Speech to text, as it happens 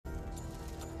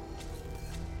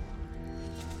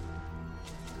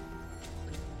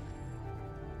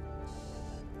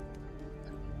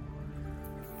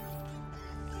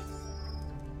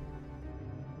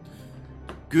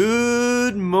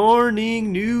Good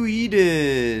morning, New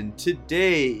Eden!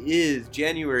 Today is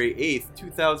January 8th,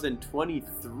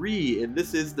 2023, and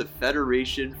this is the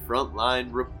Federation Frontline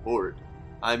Report.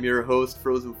 I'm your host,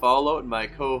 Frozen Fallout, and my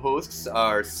co-hosts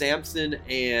are Samson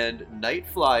and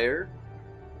Nightflyer.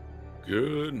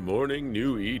 Good morning,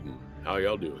 New Eden. How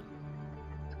y'all doing?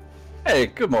 Hey,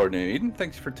 good morning, Eden.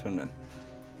 Thanks for tuning in.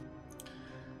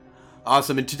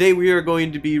 Awesome, and today we are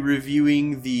going to be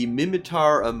reviewing the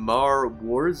Minmatar Amarr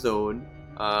Warzone,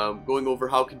 going over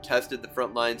how contested the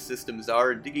frontline systems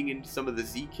are, and digging into some of the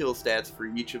Z-kill stats for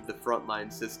each of the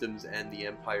frontline systems and the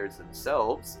empires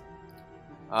themselves.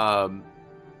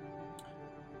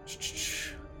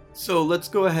 So let's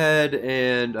go ahead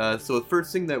and, so the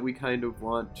first thing that we kind of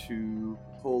want to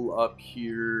pull up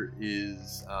here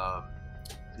is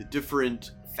the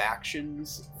different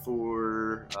factions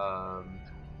for...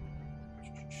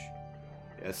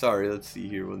 sorry, let's see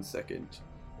here, one second.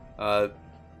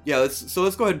 Let's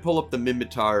go ahead and pull up the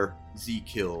Minmatar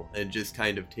Z-kill and just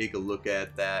kind of take a look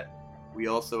at that. We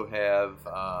also have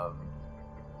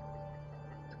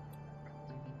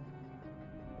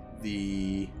let's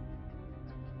see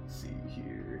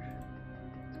here.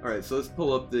 Alright, so let's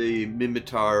pull up the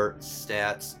Minmatar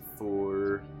stats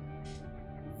for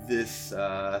this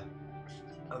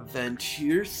event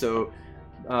here. So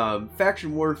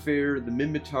faction warfare, the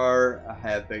Minmatar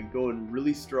have been going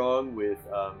really strong with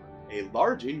a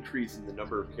large increase in the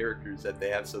number of characters that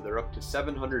they have. So they're up to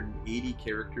 780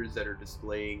 characters that are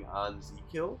displaying on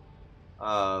Z-kill.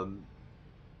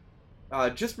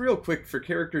 Just real quick, for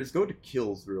characters, go to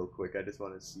kills real quick. I just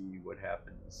want to see what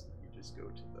happens if you just go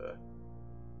to the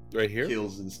right here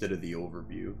kills instead of the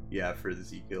overview. Yeah, for the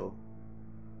Z-kill.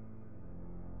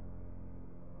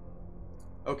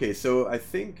 Okay, so I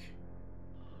think...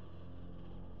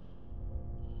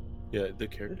 Yeah, the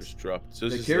characters dropped. So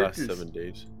this the is the last 7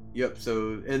 days. Yep,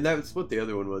 so, and that's what the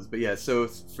other one was. But yeah, so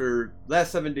for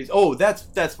last 7 days... Oh,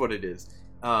 that's what it is.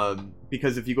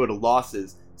 Because if you go to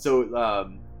losses... So,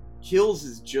 kills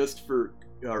is just for...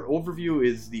 Our overview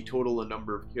is the total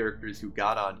number of characters who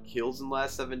got on kills in the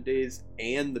last 7 days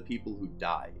and the people who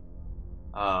died.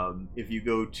 If you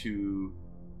go to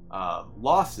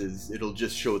losses, it'll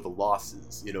just show the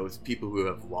losses. You know, it's people who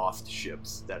have lost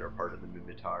ships that are part of the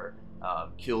Minmatar.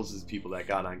 Kills is people that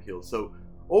got on kills. So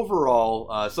overall,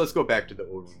 so let's go back to the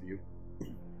overview.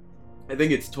 I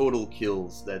think it's total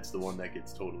kills that's the one that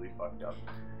gets totally fucked up.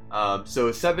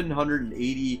 So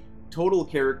 780 total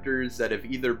characters that have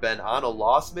either been on a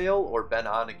loss mail or been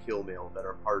on a kill mail that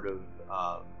are part of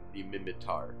the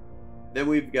Minmatar. Then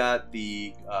we've got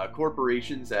the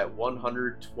corporations at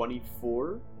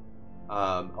 124.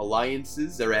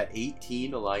 Alliances, they're at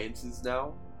 18 alliances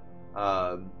now.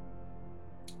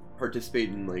 Participate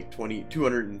in like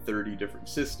 230 different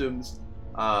systems.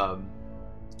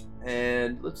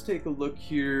 And let's take a look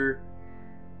here.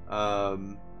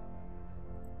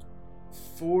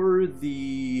 For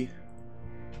the...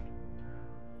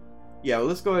 Yeah,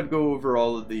 let's go ahead and go over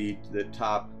all of the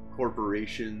top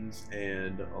corporations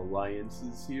and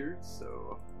alliances here.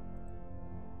 So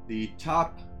the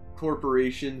top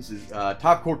corporations is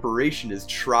top corporation is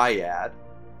Triad,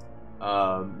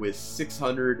 with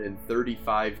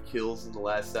 635 kills in the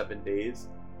last 7 days.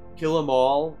 Kill 'Em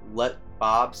All, Let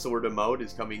Bob Sort 'Em Out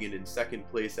is coming in second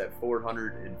place at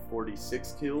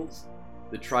 446 kills.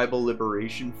 The Tribal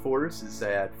Liberation Force is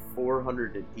at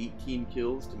 418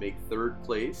 kills to make third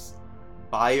place.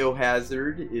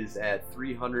 Biohazard is at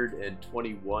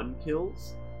 321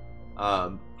 kills.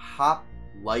 Hop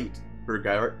Light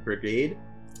Brigade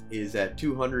is at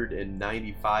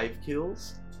 295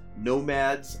 kills.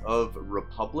 Nomads of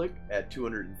Republic at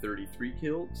 233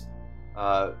 kills.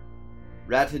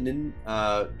 Ratanin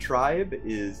Tribe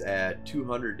is at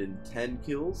 210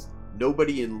 kills.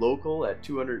 Nobody in Local at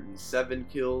 207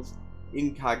 kills.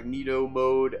 Incognito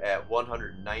Mode at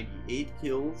 198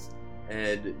 kills.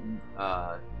 And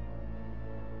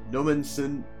Nomen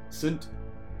Sunt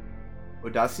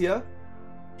Audacia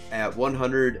at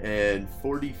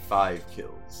 145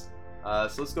 kills.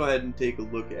 So let's go ahead and take a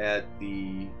look at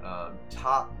the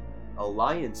top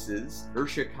alliances.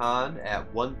 Ursha Khan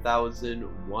at 1,000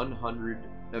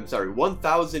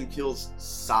 kills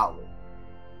solid.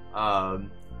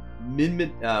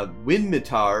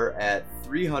 Winmatar at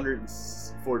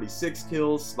 346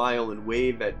 kills. Smile and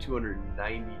Wave at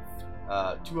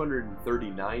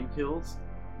 239 kills.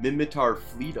 Minmatar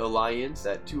Fleet Alliance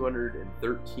at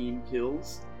 213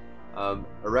 kills.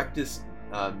 Erectus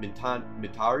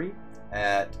Mitari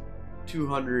at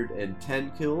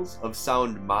 210 kills. Of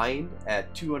Sound Mind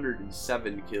at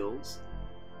 207 kills.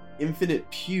 Infinite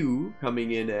Pew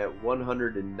coming in at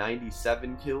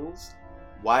 197 kills.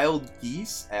 Wild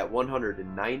Geese at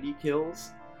 190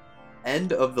 kills,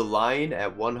 End of the Line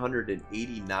at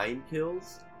 189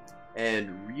 kills,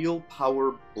 and Real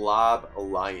Power Blob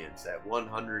Alliance at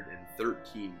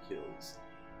 113 kills.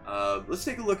 Let's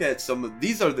take a look at some of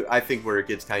these. I think where it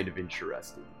gets kind of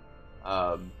interesting.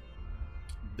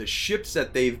 The ships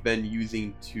that they've been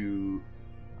using to,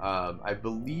 I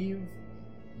believe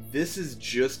this is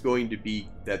just going to be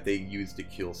that they use to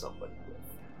kill somebody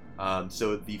with.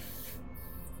 So the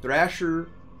Thrasher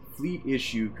Fleet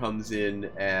issue comes in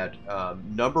at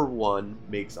number 1,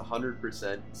 makes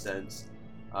 100% sense.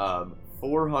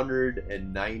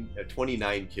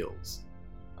 429 kills.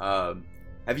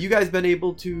 Have you guys been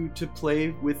able to play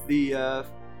with the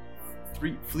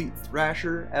Fleet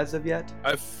Thrasher as of yet?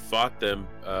 I've fought them.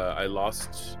 I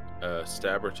lost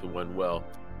Stabber to one well.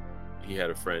 He had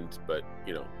a friend, but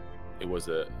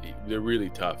they're really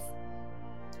tough.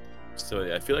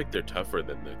 So I feel like they're tougher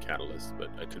than the Catalyst, but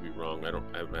I could be wrong. I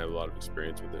haven't had a lot of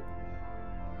experience with it.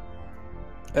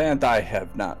 And I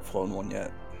have not flown one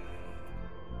yet.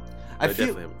 I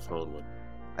definitely haven't flown one.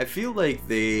 I feel like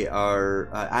they are.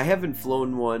 I haven't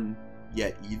flown one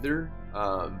yet either,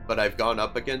 but I've gone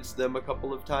up against them a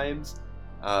couple of times,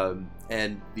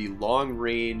 and the long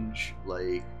range,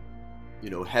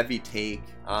 heavy tank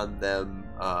on them,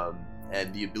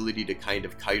 and the ability to kind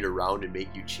of kite around and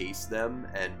make you chase them,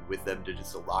 and with them to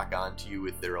just lock onto you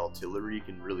with their artillery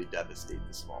can really devastate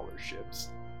the smaller ships.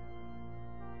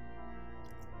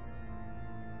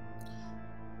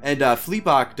 And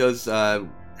Fleabach does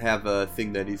have a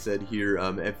thing that he said here.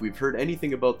 If we've heard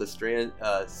anything about the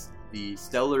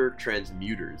stellar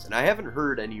transmuters, and I haven't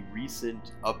heard any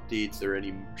recent updates or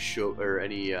any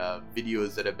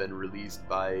videos that have been released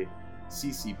by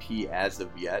CCP as of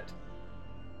yet.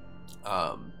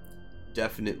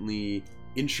 Definitely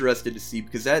interested to see,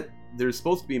 because there's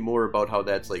supposed to be more about how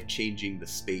that's changing the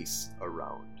space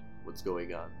around what's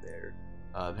going on there.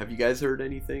 Have you guys heard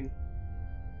anything?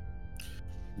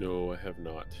 No, I have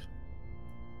not.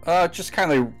 Just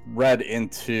kind of read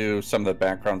into some of the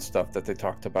background stuff that they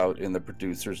talked about in the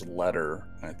producer's letter.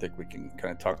 I think we can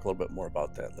kind of talk a little bit more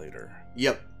about that later.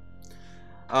 Yep.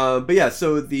 But yeah,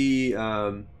 so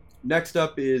the next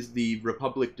up is the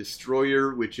Republic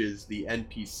Destroyer, which is the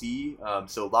NPC.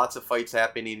 So lots of fights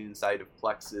happening inside of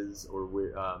plexes,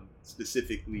 or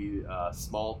specifically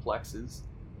small plexes.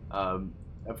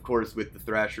 Of course, with the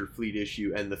Thrasher Fleet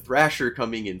issue, and the Thrasher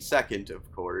coming in second,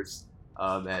 of course,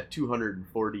 at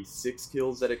 246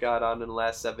 kills that it got on in the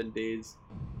last 7 days.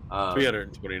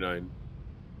 329.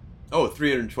 Oh,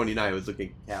 329. I was looking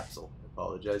at Capsule. I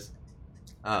apologize.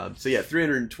 So yeah,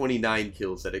 329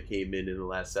 kills that it came in the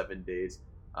last 7 days.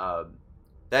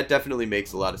 That definitely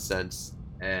makes a lot of sense,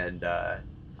 and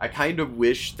I kind of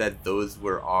wish that those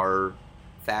were our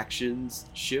faction's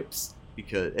ships,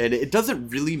 and it doesn't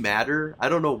really matter. I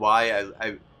don't know why.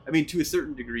 I mean, to a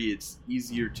certain degree, it's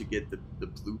easier to get the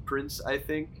blueprints, I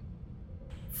think,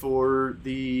 for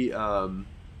the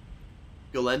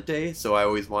Galente. So I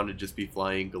always want to just be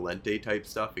flying Galente type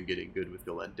stuff and getting good with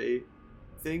Galente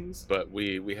things. But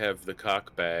we have the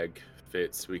cock bag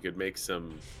fits. We could make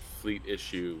some fleet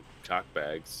issue cock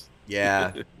bags.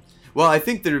 Yeah. Well, I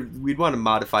think we'd want to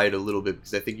modify it a little bit,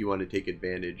 because I think you want to take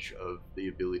advantage of the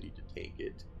ability to tank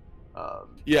it.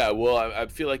 Yeah, well, I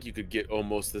feel like you could get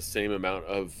almost the same amount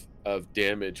of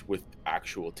damage with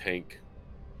actual tank.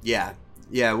 Yeah,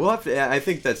 we'll have to. I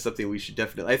think that's something we should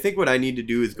definitely. I think what I need to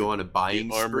do is go on a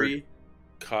buying spree.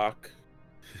 Cock.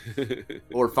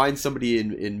 Or find somebody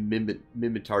in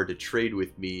Minmatar to trade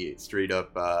with me straight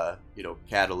up,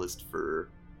 Catalyst for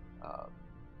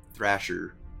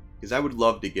Thrasher, because I would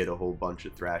love to get a whole bunch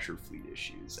of Thrasher Fleet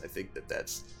issues. I think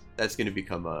that's going to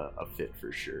become a fit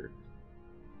for sure.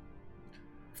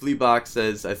 Fleabach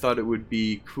says, I thought it would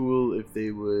be cool if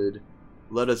they would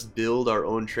let us build our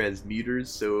own transmuters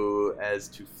so as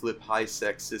to flip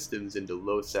high-sec systems into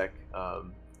low-sec,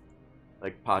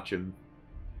 like Pachim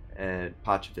and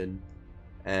Pachvin,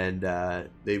 and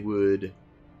they would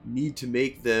need to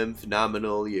make them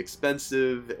phenomenally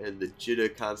expensive, and the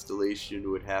Jitta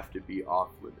constellation would have to be off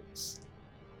limits.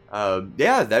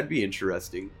 Yeah, that'd be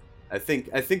interesting. I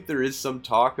think there is some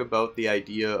talk about the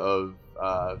idea of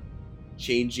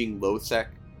changing low sec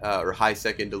or high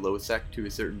sec into low sec to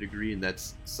a certain degree, and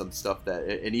that's some stuff that,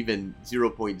 and even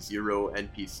 0.0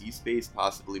 NPC space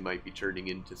possibly might be turning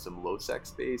into some low sec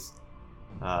space.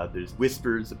 There's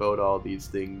whispers about all these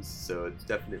things, so it's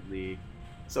definitely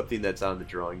something that's on the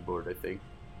drawing board, I think.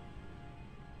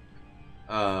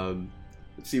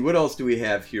 Let's see, what else do we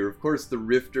have here? Of course, the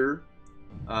Rifter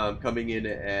coming in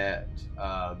at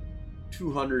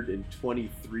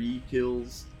 223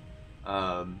 kills.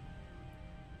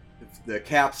 the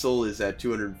capsule is at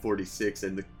 246,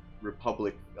 and the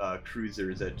Republic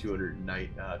cruiser is at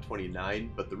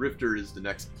 229. But the Rifter is the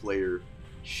next player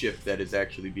ship that is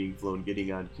actually being flown,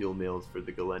 getting on kill mails for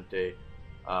the Gallente.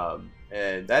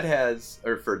 And that has,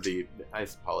 or for the, I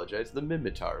apologize, the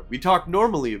Minmatar. We talk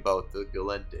normally about the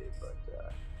Gallente, but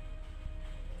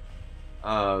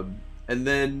and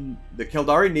then the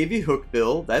Caldari Navy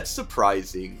Hookbill. That's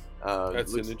surprising.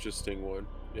 That's an interesting one.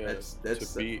 Yeah,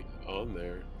 that's to be on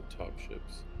there, the top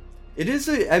ships. It is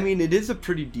a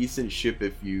pretty decent ship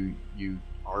if you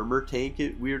armor tank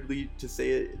it, weirdly to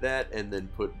say that, and then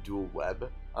put dual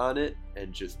web on it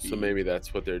and just be, so maybe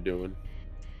that's what they're doing.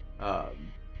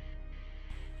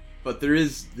 But there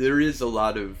is a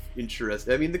lot of interest.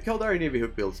 I mean, the Caldari Navy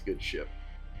Hookbill is a good ship.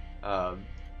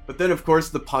 But then, of course,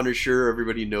 the Punisher.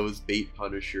 Everybody knows Bait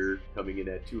Punisher coming in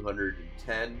at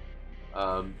 210.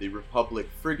 The Republic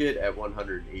Frigate at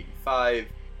 185.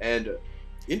 And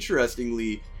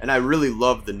interestingly, and I really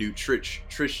love the new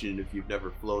Tristan, if you've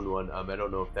never flown one. I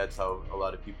don't know if that's how a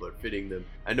lot of people are fitting them.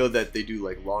 I know that they do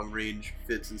like long range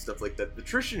fits and stuff like that. The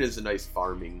Tristan is a nice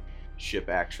farming ship,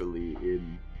 actually,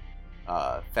 in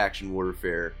faction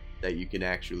warfare, that you can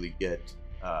actually get,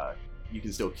 you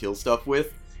can still kill stuff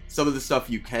with. Some of the stuff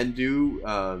you can do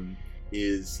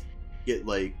is get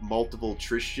like multiple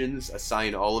Tristans,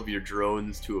 assign all of your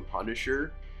drones to a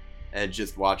Punisher, and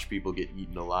just watch people get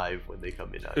eaten alive when they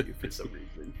come in on you for some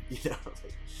reason. You know,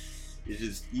 like, you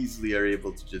just easily are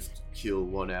able to just kill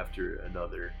one after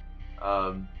another.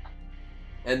 And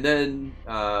then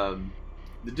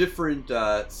the different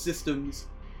systems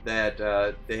that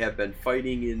they have been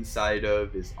fighting inside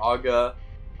of is Aga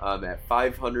at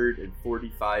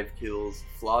 545 kills,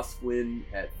 Flosswin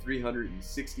at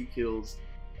 360 kills,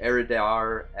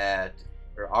 Ardar at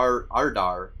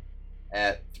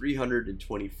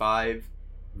 325,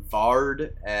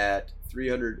 Vard at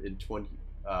 320.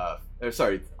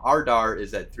 Ardar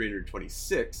is at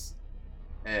 326,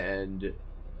 and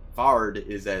Vard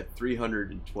is at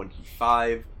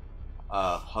 325.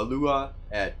 Halua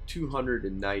at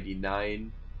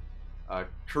 299.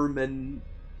 Kerman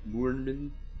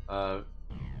Murman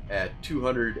at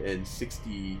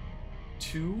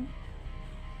 262.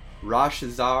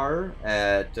 Rashazar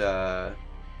at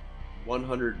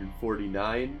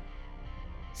 149.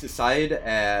 Socied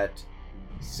at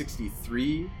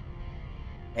 63.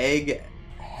 Egg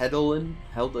Helden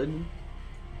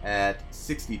at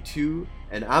 62.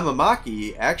 And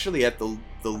Amamaki actually at the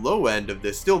low end of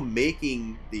this, still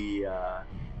making the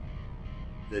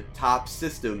top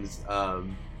systems,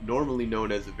 normally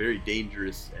known as a very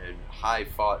dangerous and high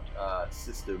fought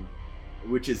system,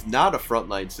 which is not a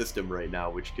frontline system right now,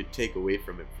 which could take away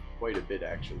from it quite a bit,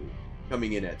 actually,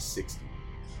 coming in at 60.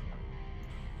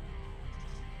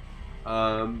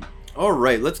 All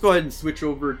right, let's go ahead and switch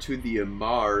over to the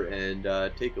Amarr and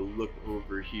take a look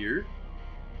over here.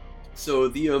 So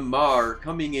the Amarr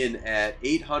coming in at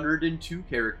 802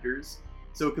 characters.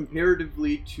 So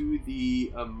comparatively to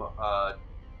the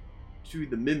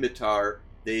Minmatar,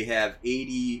 they have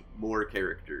 80 more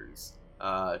characters.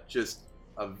 Just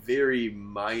a very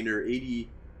minor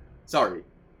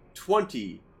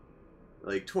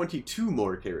 22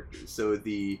 more characters. So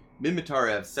the Minmatar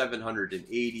have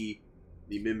 780.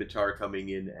 The Minmatar coming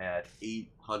in at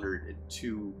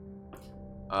 802.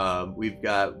 We've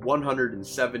got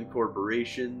 107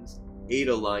 corporations, 8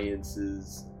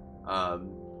 alliances,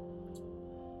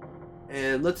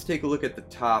 and let's take a look at the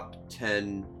top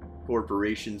 10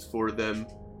 corporations for them.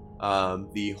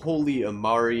 The Holy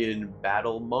Amarian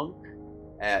Battle Monk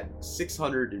at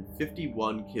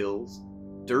 651 kills,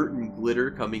 Dirt and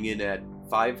Glitter coming in at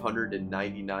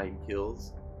 599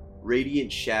 kills, Radiant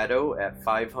Shadow at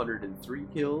 503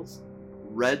 kills,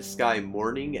 Red Sky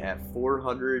Morning at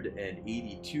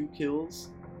 482 kills,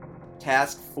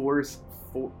 Task Force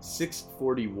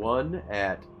 641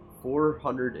 at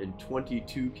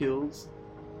 422 kills,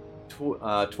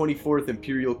 24th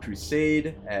Imperial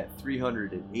Crusade at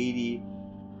 380,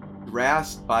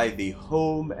 Grasped by the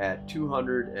Home at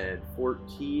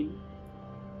 214,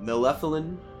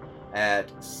 Malefolin at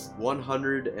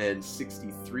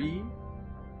 163,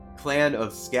 Clan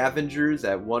of Scavengers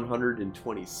at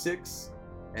 126,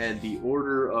 and the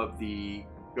Order of the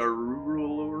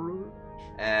Garurulur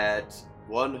at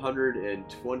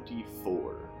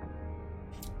 124.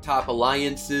 Top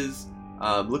alliances.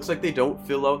 Looks like they don't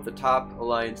fill out the top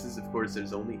alliances. Of course,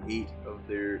 there's only 8 of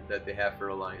that they have for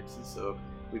alliances. So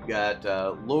we've got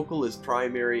local is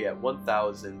primary at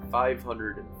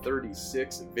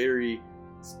 1,536, very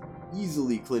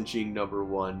easily clinching number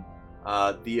 1.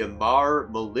 The Amarr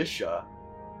Militia,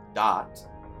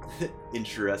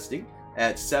 interesting,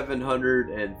 at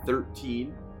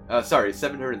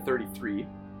 733.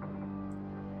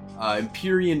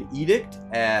 Empyrean Edict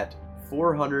at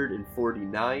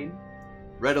 449.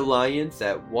 Red Alliance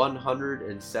at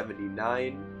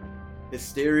 179.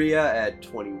 Hysteria at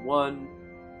 21.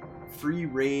 Free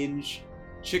Range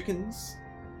Chickeness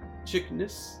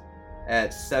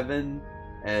at 7.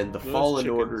 And the Fallen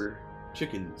Order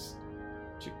Chickens.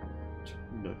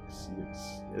 No,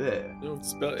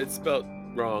 it's spelled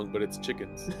wrong, but it's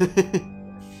chickens.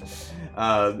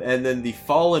 And then the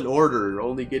Fallen Order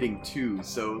only getting 2,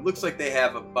 so it looks like they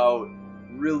have about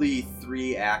really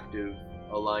 3 active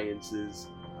alliances.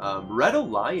 Red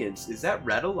Alliance, is that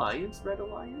Red Alliance? Red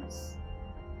Alliance?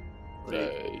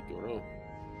 I don't know.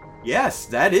 Yes,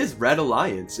 that is Red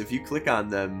Alliance. If you click on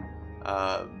them,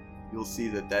 you'll see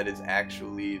that is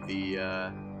actually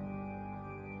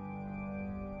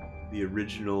the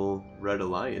original Red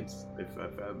Alliance, if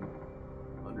I'm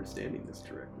understanding this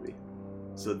correctly.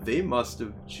 So they must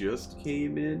have just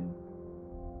came in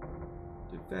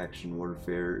to Faction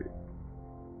Warfare,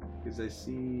 because I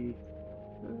see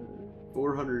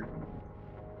 400.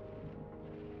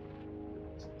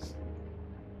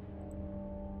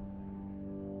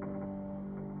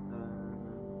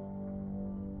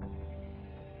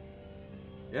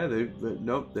 Yeah,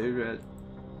 they're at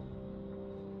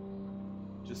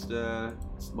just a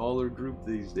smaller group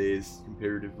these days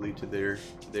comparatively to their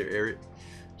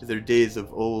days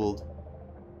of old.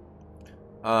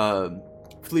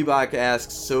 Fleabach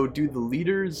asks, so do the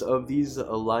leaders of these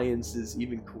alliances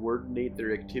even coordinate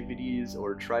their activities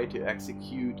or try to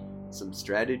execute some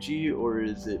strategy, or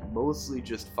is it mostly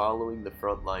just following the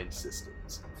frontline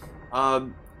systems?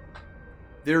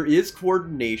 There is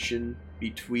coordination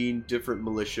between different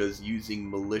militias using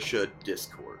militia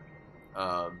Discord.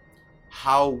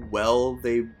 How well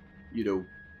they,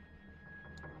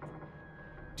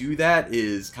 do that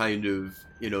is kind of,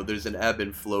 there's an ebb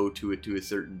and flow to it to a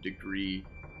certain degree.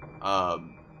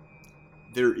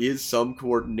 There is some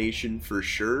coordination for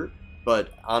sure,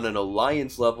 but on an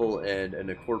alliance level and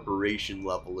a corporation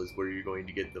level is where you're going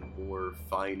to get the more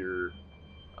finer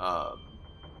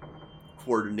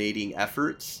coordinating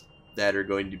efforts that are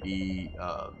going to be,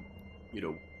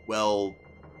 well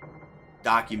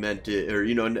documented, or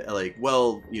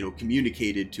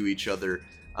communicated to each other.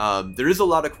 There is a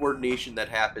lot of coordination that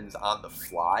happens on the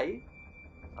fly,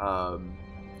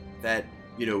 that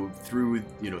through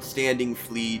standing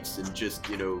fleets and just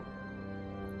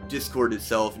Discord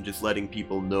itself, and just letting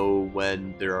people know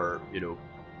when there are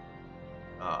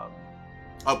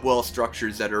upwell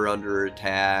structures that are under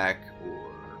attack,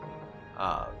 or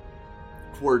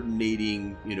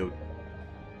coordinating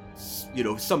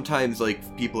sometimes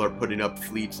like people are putting up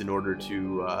fleets in order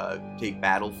to take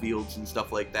battlefields and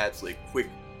stuff like that. It's like quick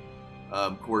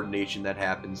coordination that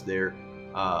happens there.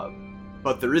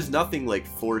 But there is nothing like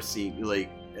forcing, like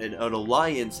an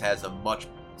alliance has a much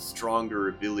stronger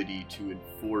ability to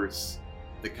enforce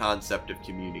the concept of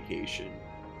communication.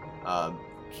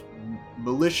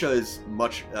 Militia is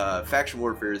much, faction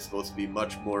warfare is supposed to be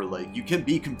much more like, you can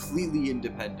be completely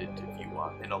independent if you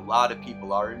want, and a lot of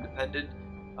people are independent.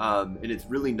 And it's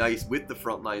really nice with the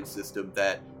frontline system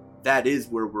that is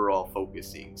where we're all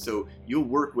focusing. So you'll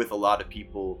work with a lot of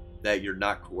people that you're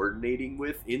not coordinating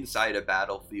with inside of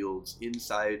battlefields,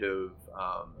 inside of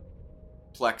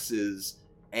plexes,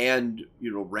 and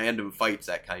random fights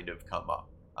that kind of come up.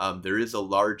 There is a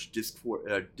large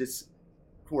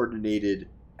discoordinated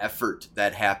effort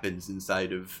that happens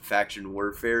inside of faction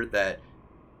warfare that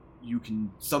you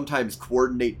can sometimes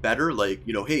coordinate better, like,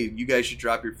 hey, you guys should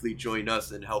drop your fleet, join us,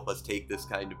 and help us take this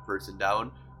kind of person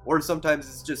down. Or sometimes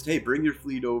it's just, hey, bring your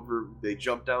fleet over. They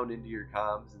jump down into your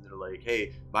comms and they're like,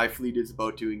 hey, my fleet is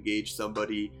about to engage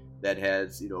somebody that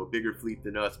has, a bigger fleet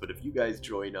than us, but if you guys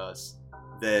join us,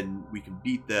 then we can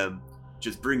beat them.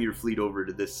 Just bring your fleet over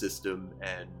to this system,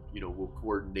 and, we'll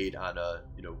coordinate on a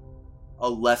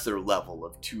lesser level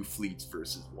of 2 fleets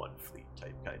versus 1 fleet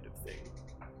type kind of thing.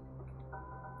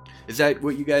 Is that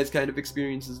what you guys kind of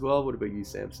experience as well? What about you,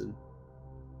 Samson?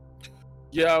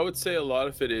 Yeah, I would say a lot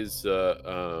of it is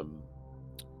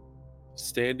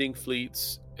standing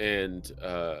fleets and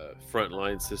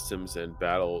frontline systems and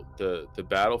the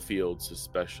battlefields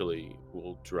especially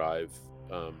will drive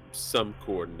some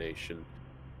coordination.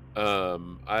 I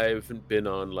haven't been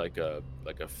on like a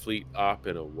fleet op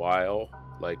in a while,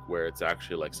 like where it's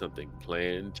actually like something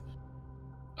planned.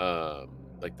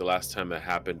 Like the last time that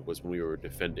happened was when we were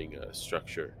defending a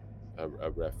structure,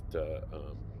 a reft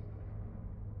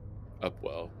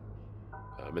upwell,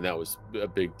 and that was a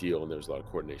big deal, and there's a lot of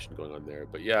coordination going on there.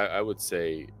 But yeah, I would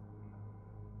say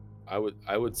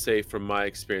I would say from my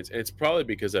experience, and it's probably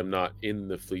because I'm not in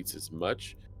the fleets as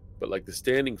much, but like the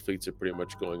standing fleets are pretty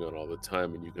much going on all the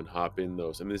time, and you can hop in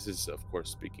those. And this is, of course,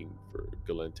 speaking for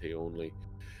Galente only.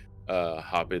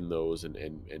 Hop in those and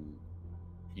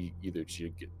either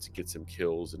to get some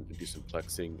kills and do some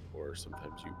plexing, or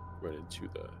sometimes you run into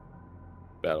the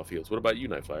battlefields. What about you,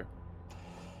 Nightflyer?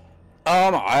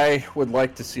 I would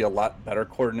like to see a lot better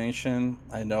coordination.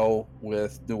 I know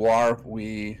with Noir,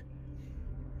 we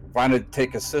wanted to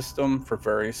take a system for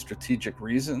very strategic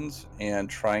reasons, and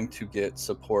trying to get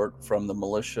support from the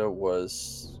militia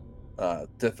was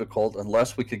difficult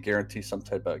unless we could guarantee some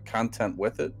type of content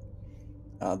with it.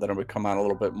 Then it would come on a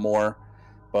little bit more.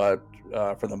 But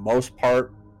for the most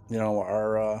part,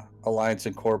 our Alliance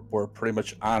and Corp were pretty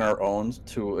much on our own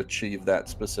to achieve that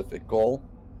specific goal.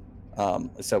 I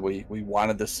said we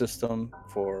wanted the system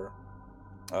for,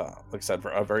 like I said,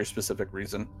 for a very specific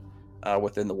reason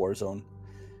within the war zone.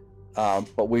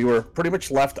 But we were pretty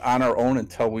much left on our own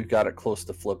until we got it close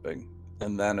to flipping.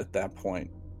 And then at that point,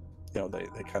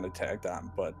 they kind of tagged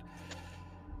on. But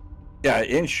yeah,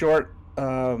 in short,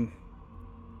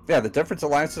 the difference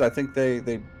alliances, I think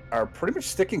they are pretty much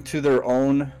sticking to their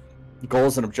own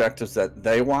goals and objectives that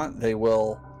they want. They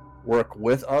will work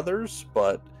with others,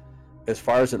 but as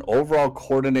far as an overall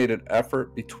coordinated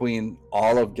effort between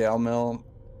all of Galmil,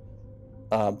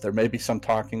 there may be some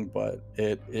talking, but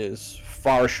it is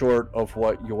far short of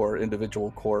what your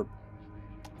individual corp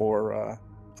or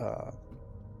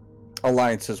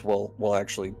alliances will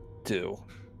actually do.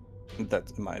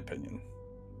 That's in my opinion.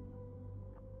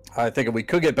 I think if we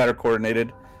could get better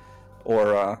coordinated,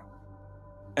 or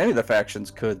any of the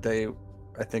factions could,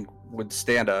 I think would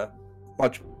stand a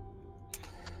much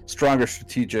stronger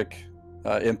strategic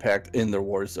impact in their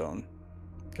war zone,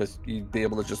 because you'd be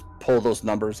able to just pull those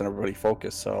numbers and everybody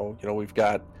focus. So we've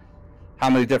got how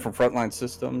many different frontline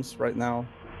systems right now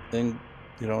in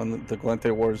the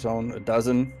Galente war zone?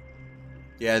 12.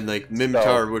 Yeah, and like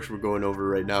Mimtar, which we're going over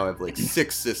right now, have like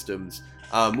 6 systems,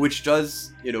 which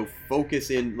does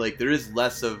focus in, like, there is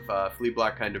less of Flea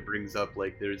Block kind of brings up,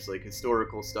 like, there's like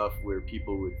historical stuff where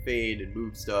people would feign and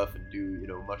move stuff and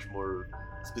do much more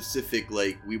specific,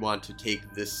 like, we want to take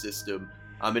this system,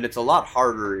 and it's a lot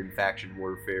harder in faction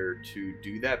warfare to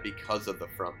do that because of the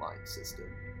frontline system.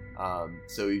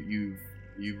 So you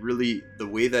really, the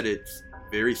way that it's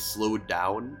very slowed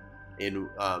down, and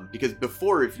because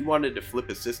before, if you wanted to flip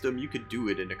a system, you could do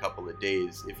it in a couple of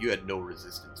days if you had no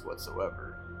resistance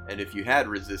whatsoever. And if you had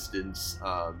resistance,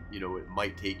 it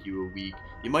might take you a week.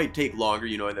 You might take longer,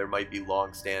 and there might be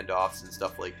long standoffs and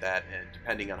stuff like that. And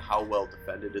depending on how well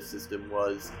defended a system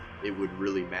was, it would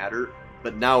really matter.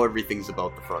 But now everything's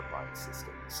about the frontline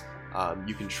systems.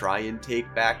 You can try and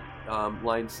take back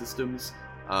line systems,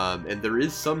 and there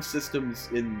is some systems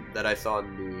that I saw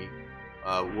in the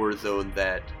Warzone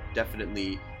that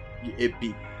definitely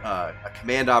a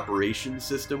command operations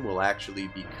system will actually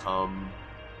become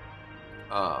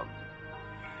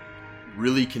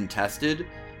really contested,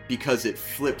 because it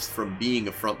flips from being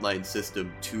a frontline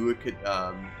system to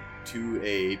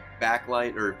a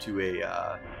backline, or to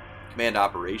a command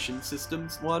operations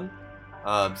systems one.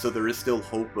 So there is still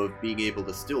hope of being able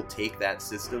to still take that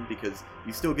system, because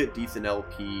you still get decent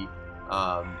LP,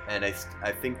 and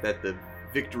I think that the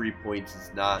victory points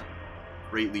is not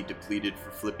greatly depleted for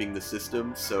flipping the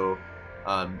system, so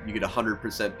you get 100%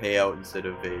 payout instead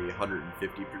of a 150%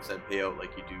 payout like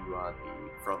you do on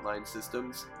the frontline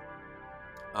systems.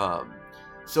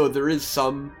 So there is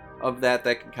some of that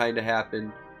can kind of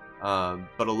happen,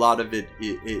 but a lot of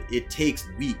it takes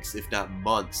weeks, if not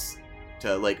months,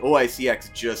 to, like,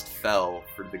 OICX just fell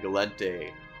for the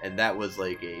Galente, and that was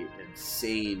like an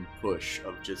insane push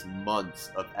of just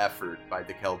months of effort by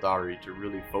the Caldari to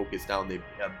really focus down. They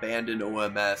abandoned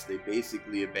OMS, they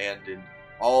basically abandoned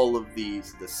all of the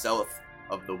south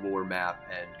of the war map,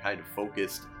 and kind of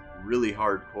focused really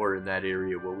hardcore in that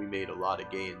area where we made a lot of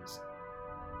gains.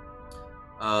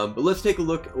 But let's take a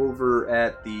look over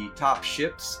at the top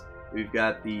ships. We've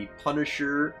got the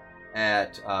Punisher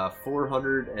at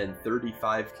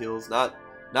 435 kills.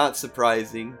 Not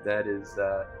surprising. That is,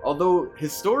 although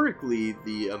historically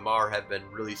the Amarr have been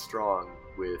really strong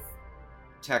with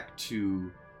Tech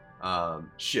 2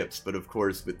 ships, but of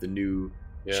course with the new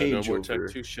changeover. No more Tech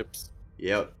 2 ships.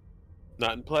 Yep.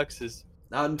 Not in Plexes.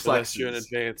 Not in Plexes. Unless you're in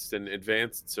Advanced, and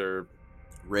Advanced are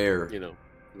rare.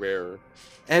 Rarer.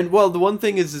 And well, the one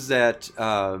thing is that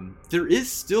there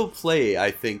is still play.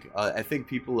 I think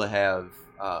people have.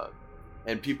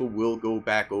 And people will go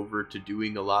back over to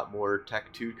doing a lot more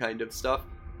Tech 2 kind of stuff.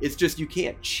 It's just you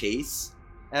can't chase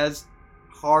as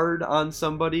hard on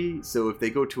somebody. So if they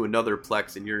go to another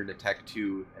Plex and you're in a Tech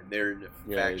 2 and they're in a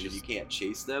faction, you can't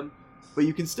chase them. But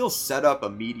you can still set up a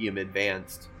medium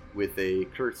advanced with a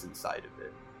curse inside of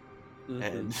it.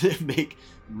 And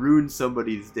ruin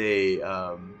somebody's day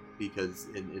because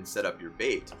and set up your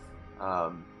bait.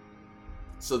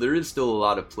 So there is still a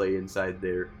lot of play inside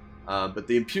there. But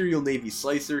the Imperial Navy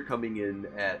Slicer coming in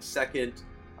at second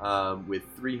with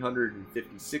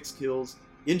 356 kills.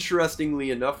 Interestingly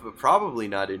enough, but probably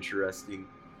not interesting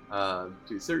to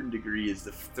a certain degree, is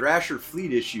the Thrasher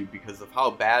Fleet issue because of how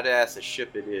badass a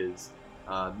ship it is,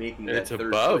 making and that it's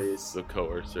third above place. The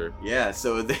Coercer. Yeah,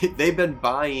 so they've been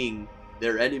buying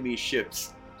their enemy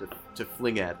ships to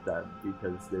fling at them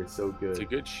because they're so good. It's a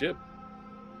good ship.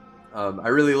 I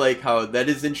really like how that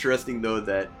is interesting though,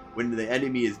 that when the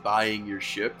enemy is buying your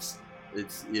ships,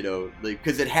 it's, you know, like,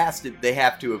 because they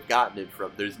have to have gotten it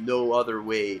from, there's no other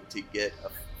way to get a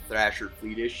Thrasher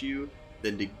Fleet issue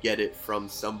than to get it from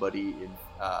somebody in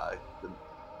the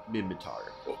Minmatar.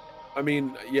 I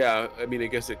mean, yeah, I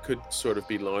guess it could sort of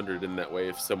be laundered in that way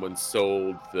if someone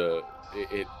sold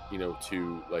it, you know,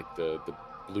 to like the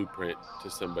blueprint to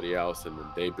somebody else, and then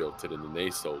they built it and then they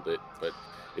sold it, but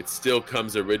it still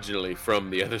comes originally from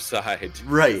the other side.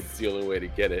 Right. It's the only way to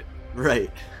get it. Right.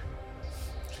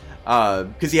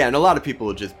 Because yeah, and a lot of people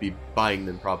will just be buying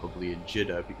them probably in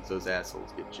Jeddah because those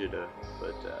assholes get Jeddah.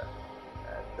 But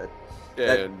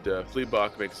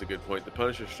Fleabach makes a good point. The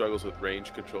Punisher struggles with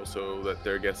range control, so that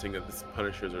they're guessing that the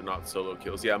Punishers are not solo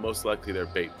kills. Yeah, most likely they're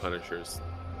bait Punishers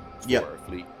for a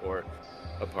fleet or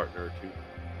a partner or two.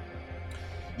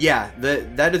 Yeah,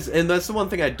 that is, and that's the one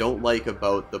thing I don't like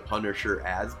about the Punisher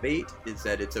as bait, is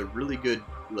that it's a really good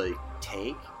like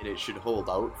tank, and it should hold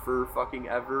out for fucking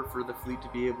ever for the fleet to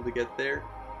be able to get there.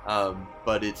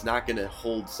 But it's not going to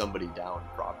hold somebody down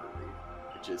properly.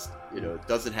 It just, you know, it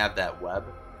doesn't have that web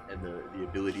and the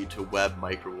ability to web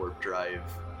micro warp drive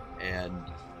and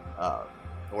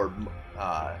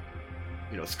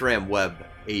you know, Scram Web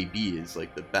AB is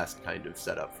like the best kind of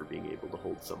setup for being able to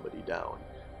hold somebody down.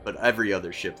 But every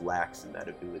other ship lacks in that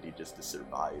ability just to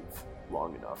survive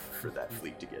long enough for that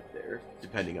fleet to get there,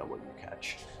 depending on what you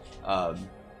catch.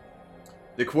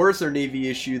 The Coercer Navy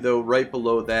issue, though, right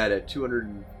below that at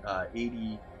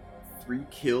 283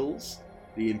 kills.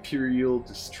 The Imperial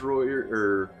Destroyer,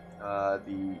 or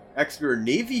the Exeter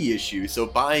Navy issue, so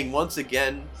buying once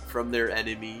again from their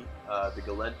enemy, the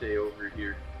Galente over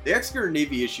here. The Exeter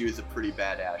Navy issue is a pretty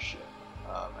badass ship.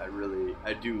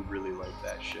 I do really like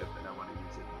that ship, and I want to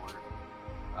use it more.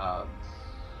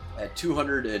 At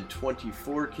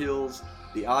 224 kills,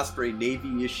 the Osprey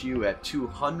Navy issue at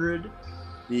 200,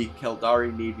 the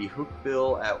Caldari Navy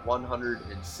Hookbill at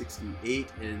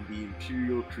 168, and the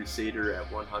Imperial Crusader at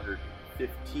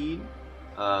 115.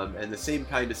 And the same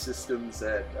kind of systems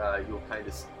that you'll kind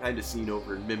of seen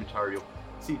over in Minmatar, you'll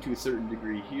see to a certain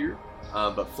degree here.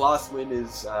 But Flosswind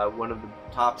is one of the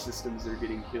top systems they're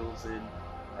getting kills in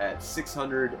at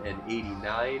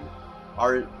 689.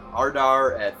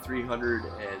 Ardar at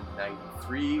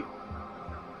 393.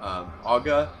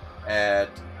 Auga at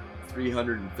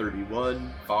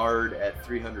 331. Bard at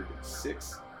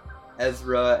 306.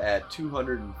 Ezra at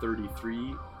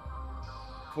 233.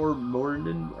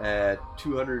 Cormornan at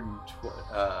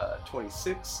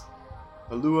 226.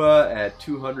 Halua at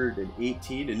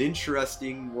 218. An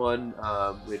interesting one,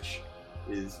 which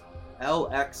is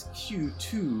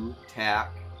LXQ2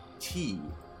 TAC T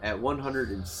at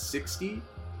 160.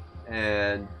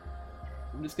 And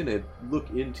I'm just gonna look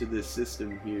into this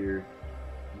system here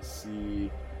and see,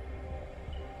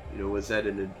 you know, was that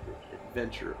an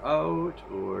adventure out,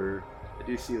 or I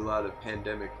do see a lot of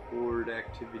Pandemic Horde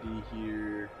activity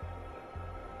here.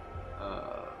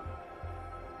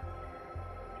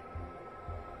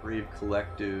 Brave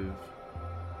Collective.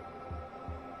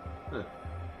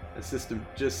 That system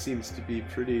just seems to be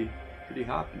pretty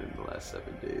hopping in the last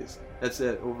 7 days. That's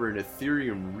over in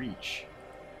Ethereum Reach.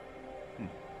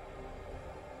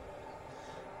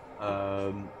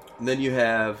 And then you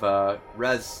have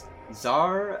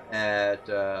Razar at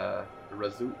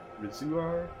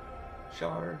Razuar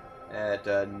Shar at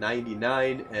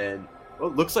 99, and well,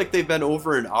 it looks like they've been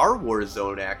over in our war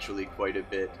zone actually quite a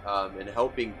bit, and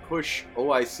helping push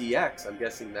OICX. I'm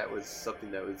guessing that was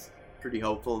something that was pretty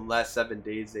helpful. In the last 7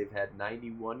 days, they've had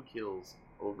 91 kills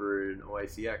over in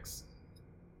OICX.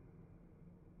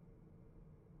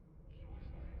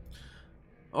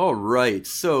 All right,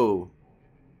 so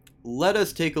let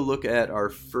us take a look at our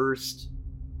first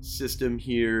system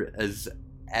here as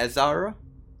Azara.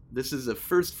 This is a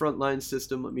first frontline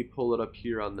system. Let me pull it up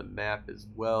here on the map as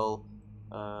well.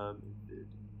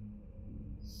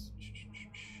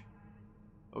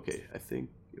 Okay, I think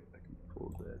if I can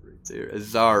pull that right there.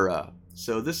 Azara.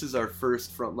 So this is our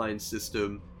first frontline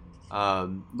system.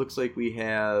 Looks like we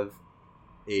have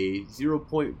a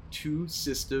 0.2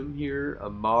 system here.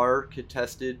 Amarr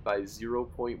contested by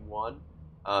 0.1.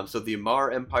 So the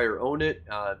Amarr Empire own it.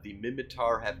 The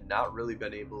Minmatar have not really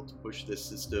been able to push this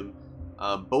system.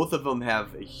 Both of them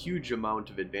have a huge amount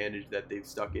of advantage that they've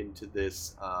stuck into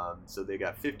this. So they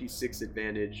got 56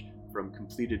 advantage from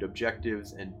completed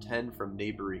objectives and 10 from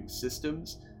neighboring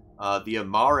systems. The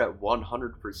Amarr at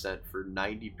 100% for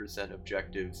 90%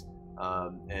 objectives.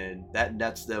 And that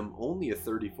nets them only a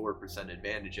 34%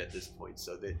 advantage at this point.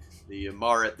 So the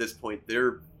Amarr at this point,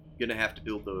 they're going to have to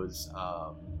build those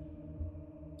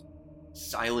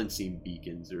silencing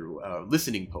beacons or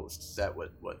listening posts. Is that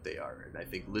what they are? And I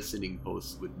think listening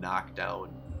posts would knock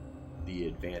down the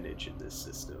advantage in this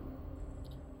system.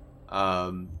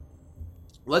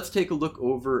 Let's take a look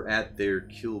over at their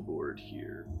kill board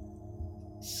here.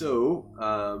 So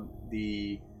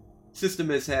the system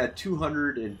has had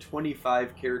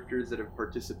 225 characters that have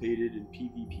participated in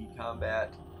PvP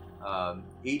combat,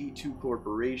 82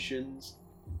 corporations,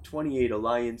 28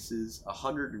 alliances,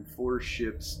 104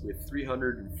 ships with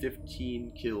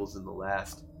 315 kills in the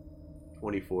last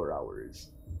 24 hours.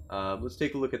 Let's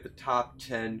take a look at the top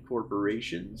 10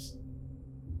 corporations.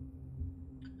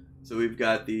 So we've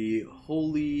got the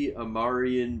Holy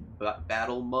Amarrian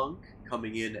Battle Monk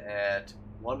coming in at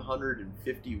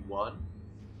 151.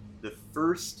 The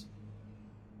first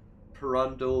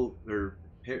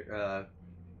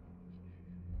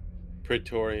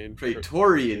Praetorian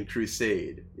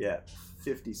Crusade,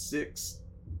 56.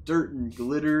 Dirt and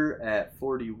Glitter at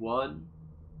 41.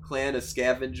 Clan of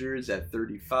Scavengers at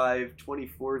 35.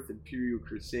 24th Imperial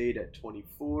Crusade at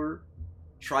 24.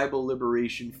 Tribal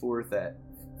Liberation Force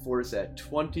at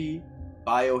 20.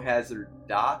 Biohazard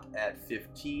Dot at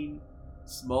 15.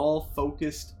 Small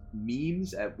Focused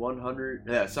Memes at 100.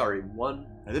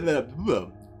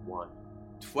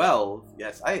 12.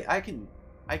 Yes, I can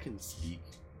speak.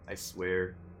 I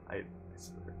swear. I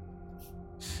swear.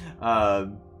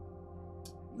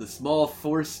 The Small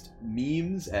Forced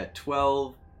Memes at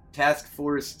 12. Task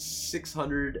Force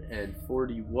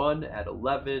 641 at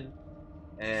 11.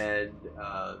 And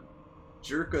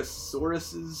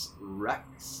Jerkosaurus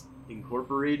Rex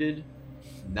Incorporated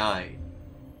 9.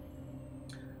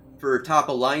 For top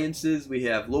alliances, we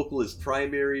have Localist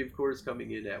Primary, of course,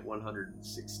 coming in at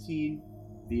 116.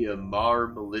 The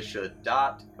Amarr Militia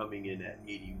Dot coming in at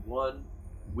 81.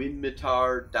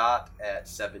 Minmatar Dot at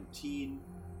 17.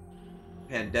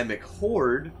 Pandemic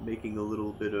Horde making a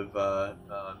little bit of the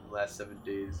last 7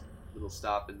 days, little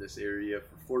stop in this area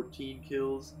for 14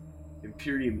 kills.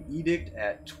 Imperium Edict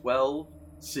at 12.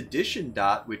 Sedition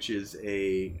Dot, which is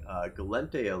a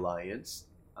Gallente alliance,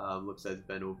 looks like it's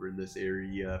been over in this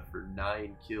area for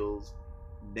 9 kills.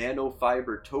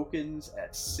 Nanofiber Tokens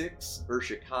at 6.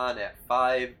 Ursha Khan at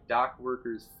 5. Dock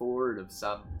Workers 4. And of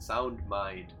Sound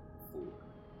Mind 4.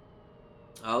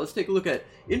 Let's take a look at,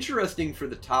 interesting for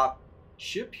the top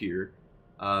ship here,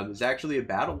 is actually a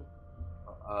battle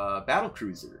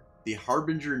cruiser, the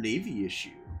Harbinger Navy issue,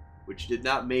 which did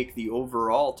not make the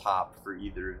overall top for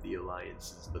either of the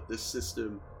alliances, but this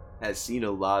system has seen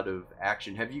a lot of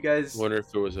action. Have you guys... I wonder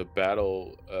if there was a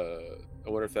battle... I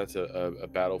wonder if that's a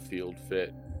battlefield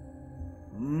fit.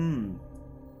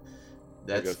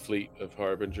 That's... Like a fleet of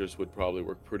Harbingers would probably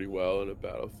work pretty well in a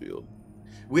battlefield.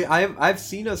 I've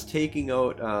seen us taking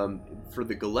out, for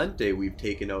the Gallente, we've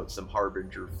taken out some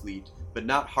Harbinger fleet, but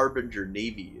not Harbinger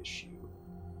Navy issue.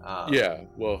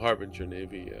 Harbinger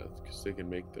Navy, because they can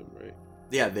make them, right?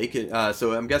 Yeah, they can.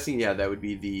 So I'm guessing, that would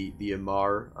be the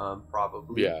Amarr,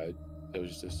 probably. Yeah, I was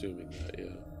just assuming that.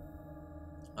 Yeah.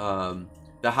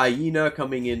 The Hyena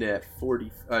coming in at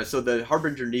 40. So the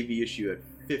Harbinger Navy issue at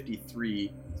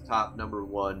 53, top number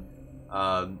 1.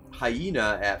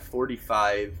 Hyena at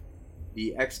 45.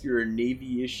 The Executor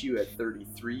Navy issue at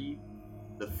 33.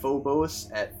 The Phobos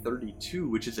at 32,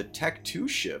 which is a Tech 2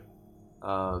 ship.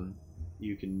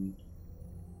 You can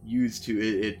use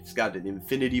it's got an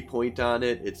infinity point on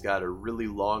it. It's got a really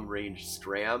long range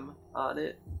scram on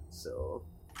it. So,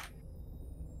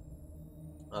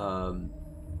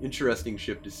 interesting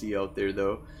ship to see out there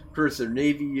though. Purser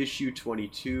Navy issue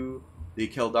 22. The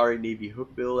Keldari Navy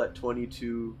Hookbill at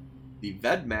 22. The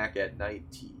Vedmak at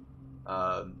 19.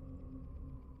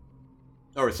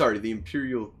 The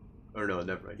Imperial... Or no,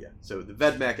 never mind, So the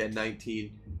Vedmak at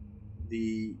 19.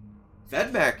 The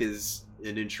Vedmak is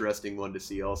an interesting one to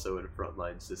see also in a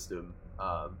frontline system,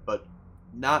 but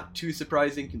not too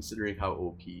surprising considering how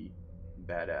OP and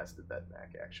badass the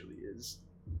Vedmak actually is.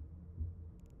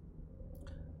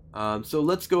 So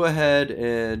let's go ahead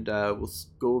and go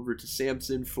over to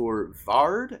Samson for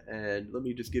Vard, and let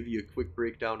me just give you a quick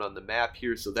breakdown on the map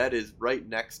here. So that is right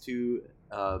next to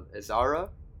Azara,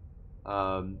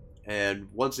 and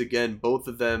once again, both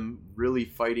of them really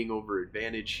fighting over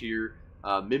advantage here.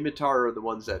 Minmatar are the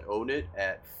ones that own it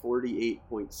at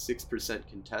 48.6%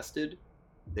 contested.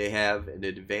 They have an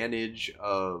advantage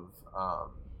of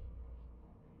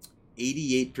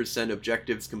 88%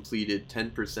 objectives completed,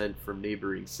 10% from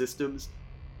neighboring systems.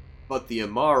 But the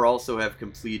Amarr also have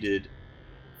completed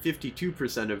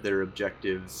 52% of their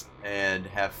objectives and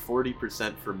have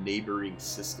 40% from neighboring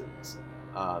systems.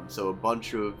 So a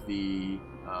bunch of the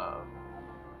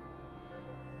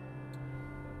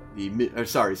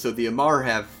Amarr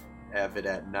have it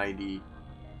at 98%,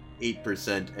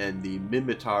 and the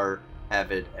Minmatar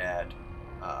have it at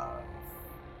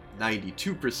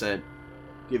 92%,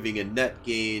 giving a net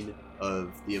gain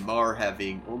of the Amarr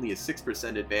having only a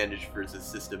 6% advantage versus the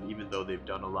system, even though they've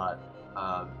done a lot.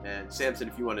 And Samson,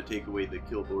 if you want to take away the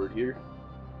kill board here.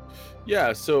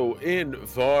 Yeah, so in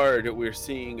Vard, we're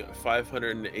seeing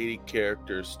 580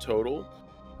 characters total,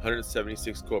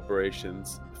 176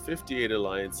 corporations, 58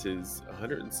 alliances,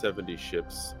 170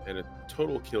 ships, and a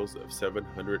total kills of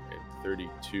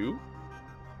 732.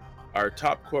 Our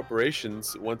top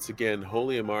corporations, once again,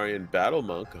 Holy Amarian Battle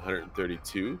Monk,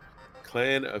 132,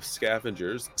 Clan of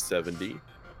Scavengers, 70,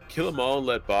 Kill 'Em All and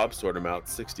Let Bob Sort 'Em Out,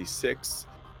 66,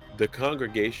 The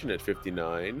Congregation at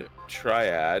 59,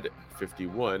 Triad,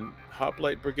 51,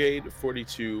 Hoplite Brigade,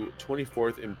 42,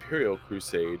 24th Imperial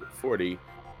Crusade, 40,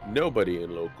 Nobody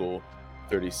in Local,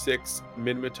 36,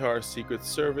 Minmatar Secret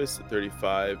Service,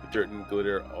 35, Dirt and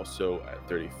Glitter also at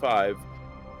 35.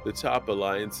 The top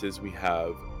alliances we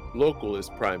have: Local is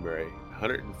primary,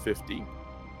 150.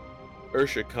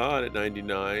 Ursha Khan at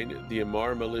 99. The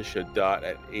Amarr Militia Dot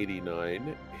at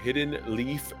 89. Hidden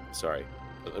Leaf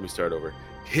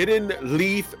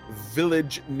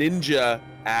Village Ninja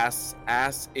Ass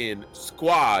in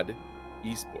Squad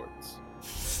Esports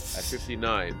at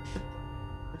 59.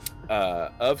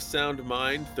 Of Sound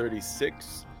Mind,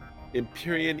 36.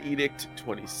 Empyrean Edict,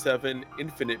 27.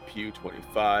 Infinite Pew,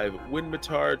 25.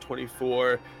 Winmatar,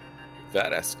 24.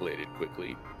 That escalated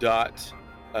quickly. Dot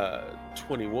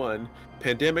 21.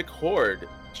 Pandemic Horde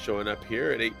showing up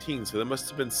here at 18. So there must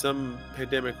have been some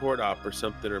Pandemic Horde op or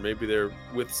something, or maybe they're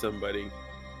with somebody.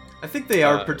 I think they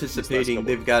are participating.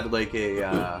 They've got like a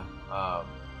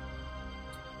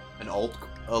an alt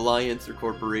alliance or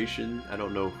corporation. I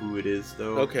don't know who it is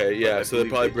though. Okay, yeah. So they're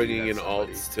probably bringing in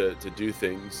alts to do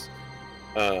things.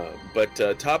 But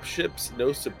top ships,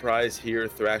 no surprise here.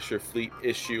 Thrasher Fleet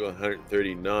issue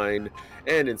 139,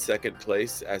 and in second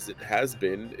place, as it has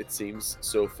been, it seems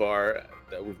so far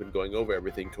that we've been going over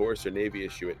everything. Courser Navy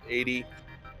issue at 80,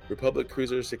 Republic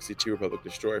Cruiser 62, Republic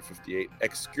Destroyer 58,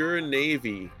 Excura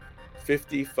Navy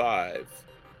 55,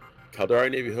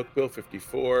 Caldari Navy Hookbill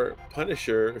 54,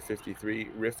 Punisher 53,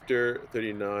 Rifter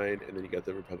 39, and then you got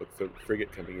the Republic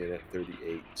Frigate coming in at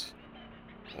 38.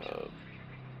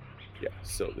 Yeah,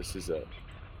 so this is a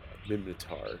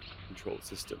Minmatar controlled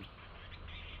system.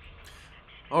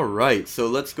 All right, so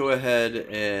let's go ahead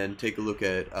and take a look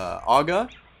at Aga,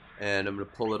 and I'm going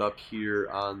to pull it up here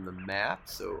on the map.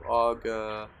 So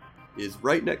Aga is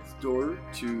right next door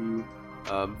to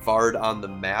Vard on the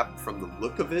map from the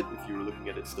look of it, if you were looking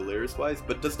at it Stellaris-wise,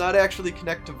 but does not actually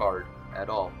connect to Vard at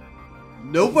all.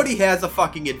 Nobody has a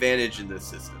fucking advantage in this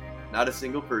system. Not a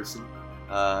single person,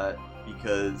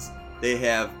 because they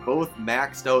have both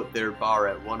maxed out their bar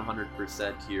at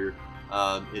 100% here.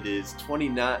 It is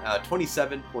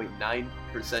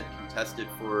 27.9% contested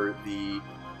for the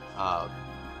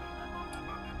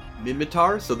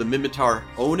Minmatar. So the Minmatar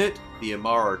own it. The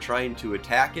Amarr are trying to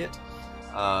attack it.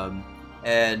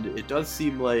 And it does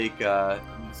seem like,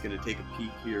 I'm just going to take a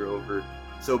peek here over.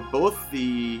 So both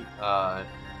the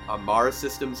Amarr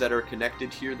systems that are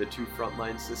connected here, the two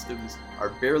frontline systems, are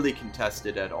barely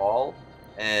contested at all.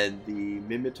 And the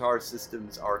Minmatar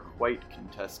systems are quite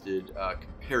contested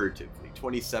comparatively.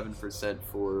 27%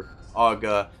 for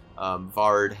Aga.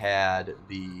 Vard had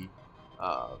the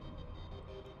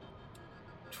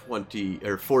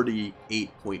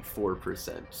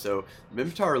 48.4%. So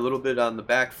Minmatar are a little bit on the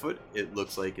back foot, it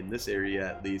looks like, in this area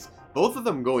at least. Both of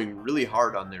them going really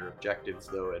hard on their objectives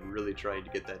though, and really trying to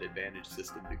get that advantage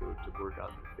system to go to work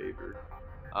on their favor.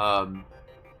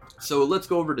 So let's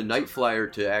go over to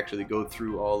Nightflyer to actually go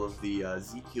through all of the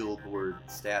Z-Kill board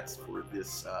stats for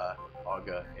this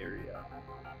Aga area.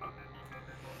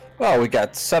 Well, we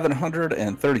got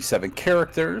 737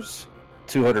 characters,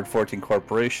 214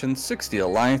 corporations, 60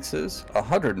 alliances,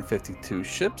 152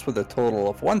 ships with a total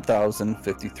of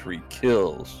 1,053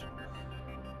 kills.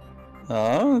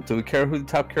 Do we care who the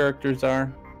top characters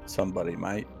are? Somebody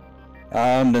might.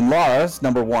 Ninlara's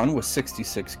number 1 with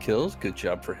 66 kills. Good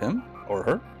job for him or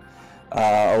her.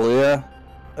 Aliyah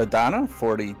Adana,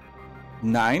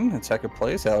 49 in second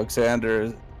place.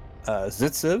 Alexander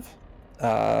Zitsev,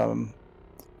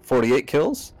 48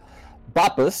 kills.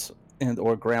 Bappas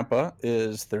or Grandpa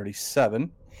is 37.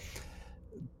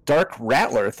 Dark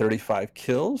Rattler, 35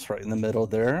 kills, right in the middle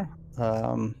there.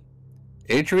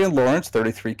 Adrian Lawrence,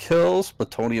 33 kills.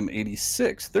 Plutonium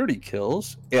 86, 30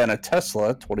 kills. Anna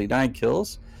Tesla, 29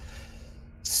 kills.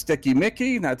 Sticky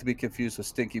Mickey, not to be confused with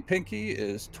Stinky Pinky,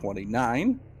 is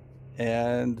 29.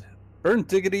 And Burn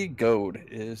Diggity Goad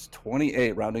is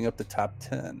 28, rounding up the top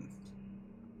 10.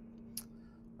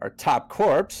 Our top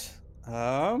corps,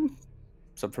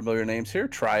 some familiar names here.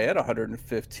 Triad,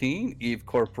 115. Eve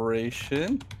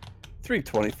Corporation,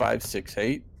 325,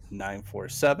 68,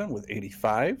 947 with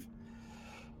 85.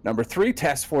 Number 3,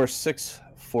 Task Force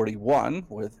 641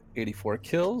 with 84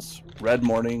 kills. Red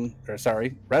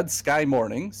Sky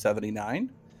Morning, 79.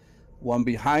 One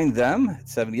behind them,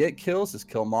 78 kills, is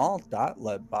Kill 'Em All.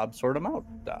 Let Bob sort 'em out.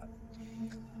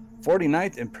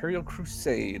 49th Imperial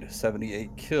Crusade,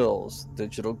 78 kills.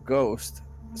 Digital Ghost,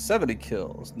 70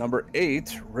 kills. Number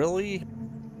 8, really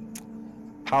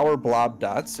Power Blob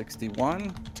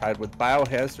 61, tied with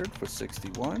Biohazard for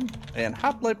 61, and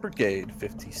Hoplite Brigade,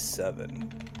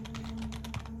 57.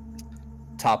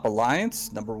 Top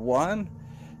Alliance, number 1,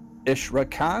 Ishra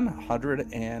Khan,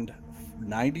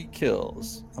 190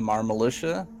 kills. Amar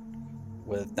Militia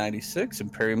with 96.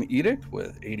 Imperium Edict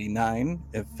with 89.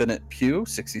 Infinite Pew,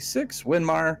 66.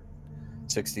 Winmar,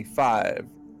 65.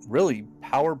 Really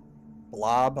Power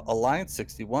Blob Alliance,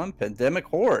 61. Pandemic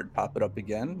Horde, pop it up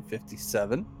again,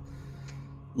 57.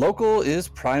 Local is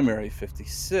Primary,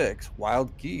 56.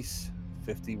 Wild Geese,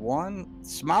 51.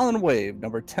 Smile and Wave,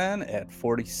 number 10 at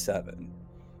 47.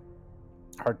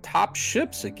 Our top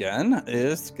ships again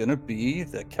is going to be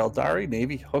the Keldari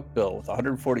Navy Hookbill with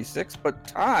 146, but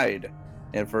tied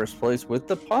in first place with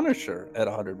the Punisher at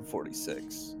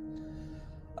 146.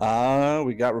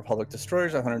 We got Republic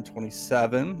Destroyers,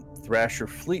 127. Thrasher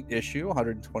Fleet Issue,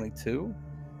 122.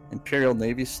 Imperial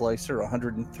Navy Slicer,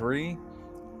 103.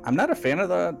 I'm not a fan of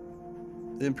the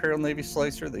Imperial Navy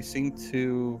Slicer. They seem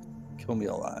to kill me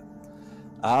a lot.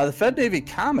 The Fed Navy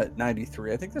Comet,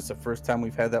 93. I think that's the first time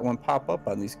we've had that one pop up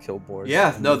on these kill boards.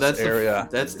 Yeah, no, that's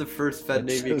the first Fed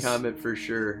Navy Comet for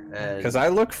sure. Because I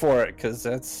look for it, because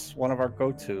that's one of our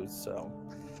go-tos. So,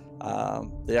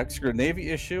 the Exeter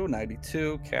Navy Issue,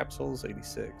 92. Capsules,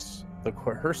 86. The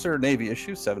Cursor Navy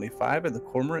Issue, 75. And the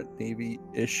Cormorant Navy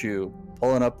Issue,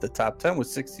 pulling up the top 10 with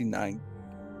 69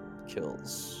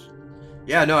 kills.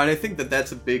 Yeah, no, and I think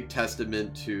that's a big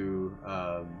testament to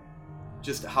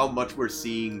just how much we're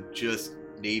seeing just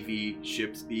Navy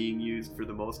ships being used for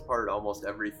the most part. Almost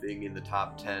everything in the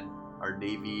top 10 are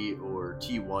Navy or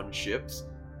T1 ships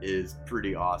is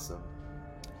pretty awesome.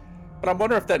 But I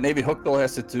wonder if that Navy Hookbill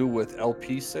has to do with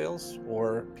LP sales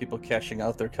or people cashing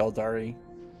out their Keldari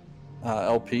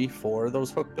LP for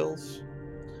those Hookbills.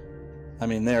 I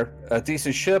mean, they're a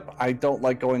decent ship. I don't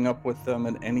like going up with them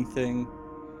in anything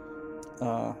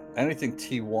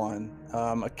T1.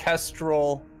 A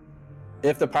Kestrel,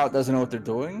 if the pilot doesn't know what they're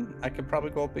doing, I could probably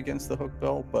go up against the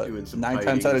Hookbill, but 9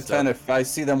 times out of 10, if I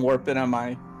see them warp in on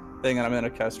my thing and I'm in a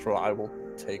Kestrel, I will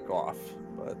take off.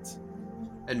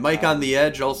 And Mike on the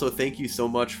Edge, also thank you so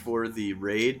much for the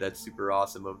raid. That's super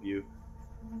awesome of you.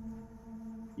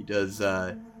 He does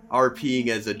RPing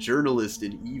as a journalist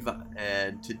in EVA,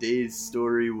 and today's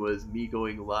story was me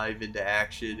going live into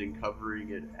action and covering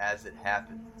it as it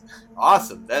happened.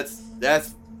 Awesome. That's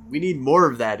we need more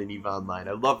of that in EVE Online.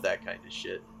 I love that kind of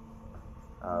shit.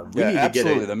 We need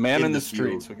absolutely. To get the man in the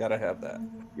streets. We got to have that.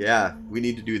 Yeah, we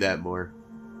need to do that more.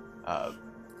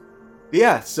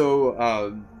 Yeah,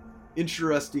 so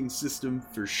interesting system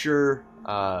for sure.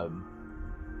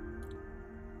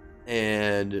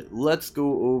 And let's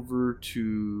go over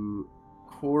to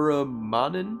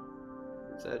Cormonen.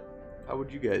 Is that, how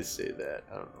would you guys say that?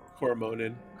 I don't know.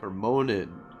 Cormonen.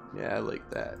 Yeah, I like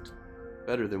that.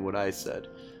 Better than what I said.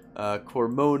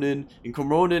 Cormonen. And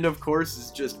Cormonen, of course, is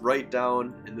just right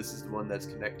down, and this is the one that's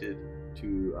connected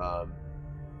to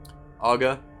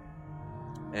Aga.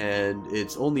 And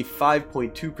it's only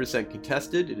 5.2%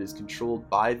 contested. It is controlled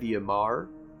by the Amar.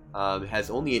 It has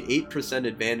only an 8%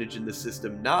 advantage in the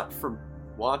system, not from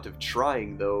want of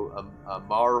trying, though.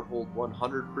 Amar hold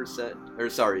 100%, or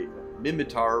sorry,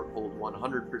 Mimitar hold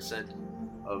 100%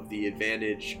 of the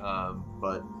advantage,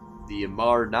 but The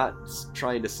Amarr not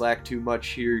trying to slack too much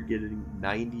here, getting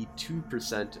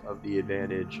 92% of the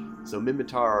advantage. So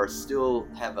Minmatar still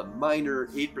have a minor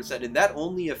 8%, and that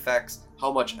only affects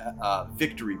how much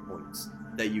victory points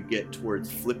that you get towards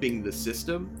flipping the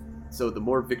system. So the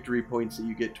more victory points that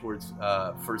you get towards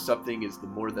for something is the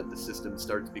more that the system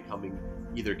starts becoming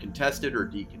either contested or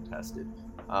decontested.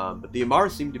 But the Amarr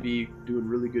seem to be doing a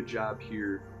really good job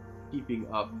here, keeping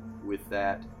up with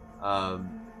that.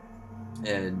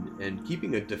 And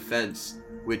keeping a defense,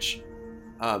 which,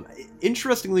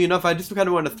 interestingly enough, I just kind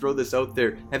of want to throw this out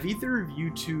there. Have either of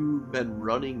you two been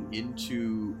running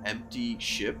into empty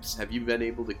ships? Have you been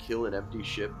able to kill an empty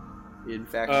ship in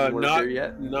faction warfare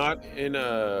yet? Not in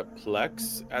a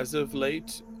Plex as of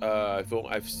late. I've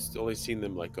only seen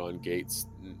them like on gates,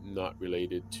 not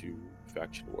related to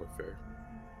faction warfare.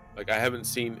 Like I haven't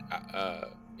seen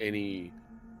any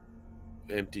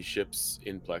empty ships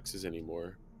in Plexes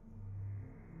anymore.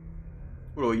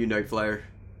 What about you, Nightflyer?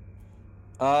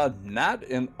 Not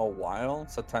in a while.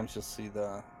 Sometimes you'll see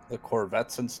the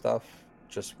Corvettes and stuff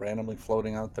just randomly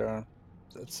floating out there.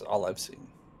 That's all I've seen.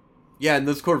 Yeah, and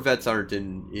those Corvettes aren't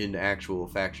in actual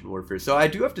faction warfare. So I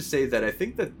do have to say that I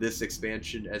think that this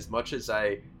expansion, as much as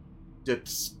I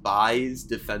despise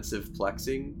defensive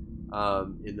plexing,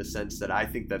 in the sense that I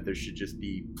think that there should just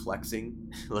be plexing,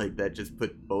 like that, just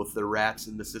put both the rats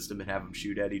in the system and have them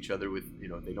shoot at each other with,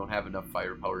 they don't have enough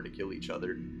firepower to kill each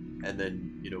other, and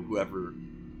then whoever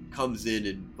comes in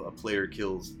and a player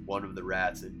kills one of the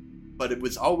rats. But it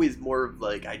was always more of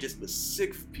like, I just was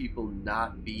sick of people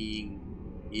not being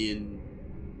in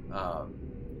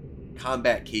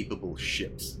combat capable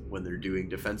ships when they're doing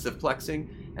defensive plexing.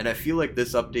 And I feel like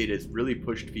this update has really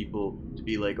pushed people to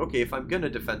be like, okay, if I'm gonna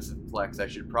defensive plex, I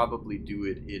should probably do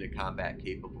it in a combat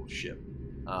capable ship,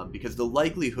 because the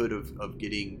likelihood of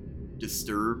getting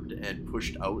disturbed and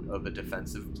pushed out of a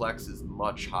defensive plex is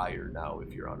much higher now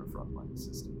if you're on a frontline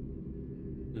system.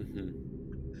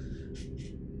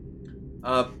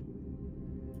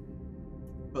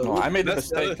 No, I made the That's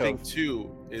the other mistake thing too.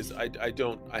 Is I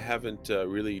haven't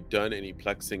really done any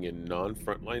plexing in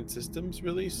non-frontline systems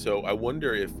really. So I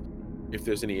wonder if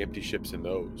there's any empty ships in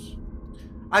those.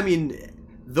 I mean,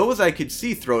 those I could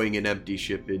see throwing an empty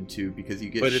ship into, because you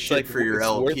get But it's shit like for your it's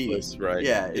LP, worthless, right?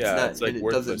 Yeah, it's like and it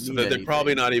worthless. doesn't So mean they're anything.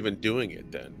 probably not even doing it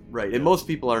then. Right, and most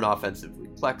people aren't offensively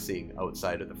plexing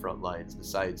outside of the front lines,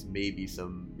 besides maybe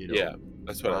some, Yeah,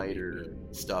 that's what I minor mean.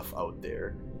 stuff out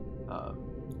there.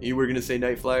 You were gonna say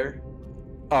Nightflyer?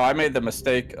 Oh, I made the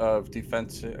mistake of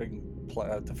defensively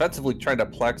trying to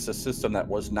plex a system that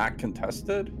was not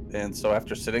contested, and so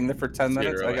after sitting there for 10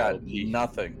 minutes, I got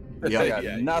nothing. Yeah. I got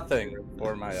nothing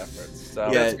for my efforts. So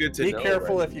Yeah, That's good to be know,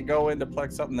 careful right? if you go in to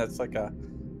plex something that's like a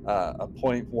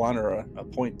 0.1 or a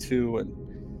 0.2, and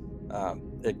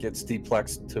it gets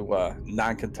deplexed to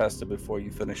non-contested before you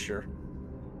finish your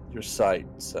site.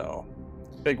 So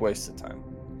big waste of time.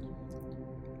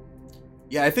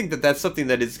 Yeah, I think that that's something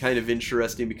that is kind of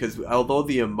interesting, because although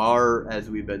the Amarr, as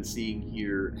we've been seeing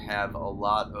here, have a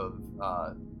lot of,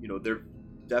 they're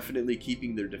definitely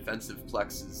keeping their defensive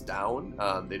plexes down.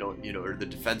 They don't, or the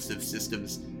defensive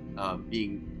systems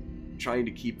trying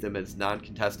to keep them as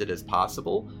non-contested as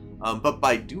possible. But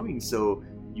by doing so,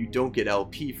 you don't get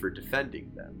LP for defending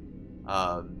them.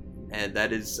 And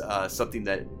that is something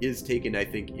that is taken, I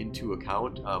think, into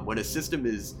account. When a system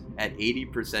is at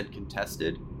 80%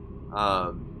 contested,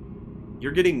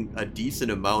 you're getting a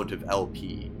decent amount of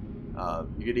LP.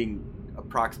 You're getting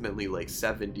approximately like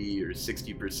 70 or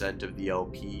 60% of the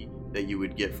LP that you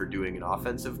would get for doing an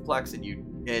offensive plex, and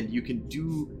you can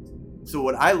do. So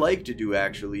what I like to do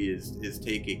actually is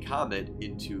take a Comet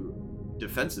into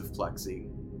defensive plexing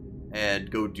and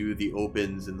go do the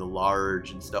opens and the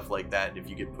large and stuff like that. And if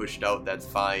you get pushed out, that's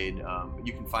fine. But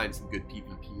you can find some good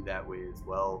PvP that way as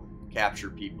well. Capture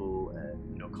people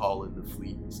and call in the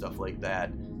fleet and stuff like that.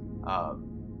 But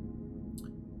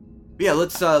yeah,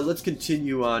 let's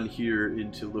continue on here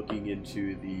into looking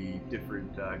into the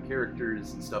different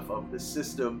characters and stuff of the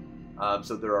system.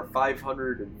 So there are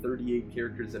 538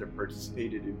 characters that have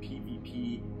participated in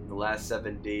PvP in the last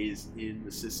 7 days in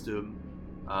the system.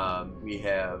 We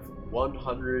have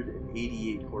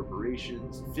 188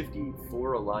 corporations,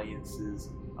 54 alliances,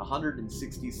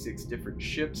 166 different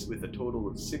ships with a total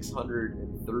of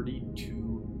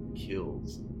 632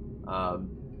 kills.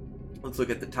 Let's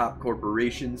look at the top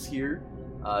corporations here.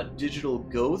 Digital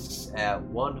Ghosts at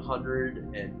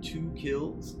 102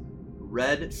 kills.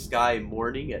 Red Sky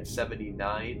Morning at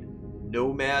 79.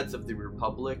 Nomads of the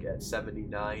Republic at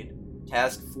 79.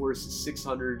 Task Force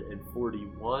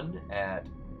 641 at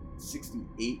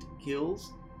 68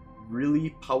 kills.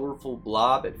 Really Powerful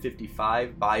Blob at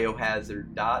 55,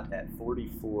 Biohazard Dot at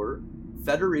 44,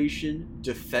 Federation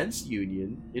Defense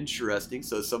Union, interesting,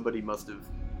 so somebody must have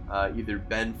either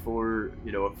been for,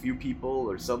 a few people,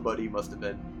 or somebody must have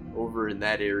been over in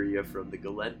that area from the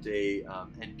Galente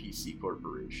NPC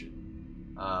Corporation.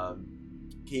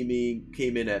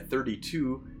 Came in at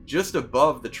 32, just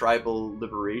above the Tribal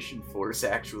Liberation Force,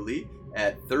 actually,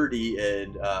 at 30,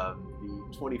 and the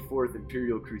 24th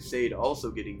Imperial Crusade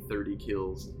also getting 30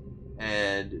 kills,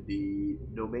 and the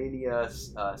Nomania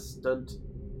Stunt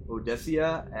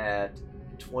Odysseia at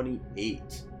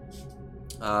 28.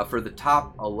 For the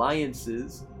top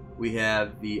alliances, we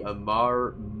have the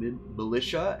Amar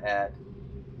Militia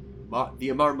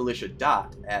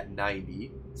Dot at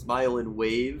 90, Smile and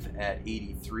Wave at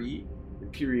 83,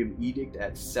 Imperium Edict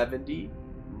at 70,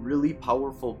 Really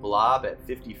Powerful Blob at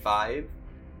 55.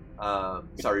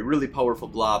 Really Powerful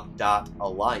Blob Dot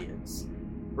Alliance.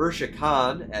 Ursha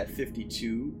Khan at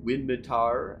 52,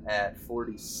 Winmatar at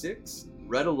 46,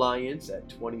 Red Alliance at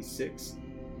 26,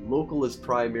 Localist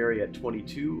Primary at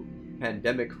 22,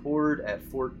 Pandemic Horde at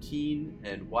 14,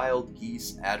 and Wild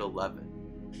Geese at 11.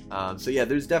 So yeah,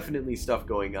 there's definitely stuff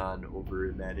going on over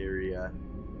in that area.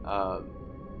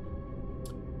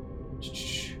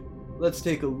 Let's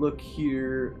take a look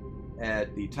here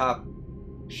at the top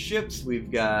ships. We've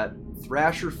got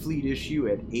Thrasher Fleet Issue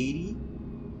at 80,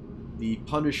 the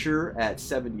Punisher at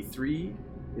 73,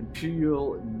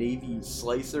 Imperial Navy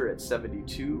Slicer at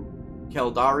 72,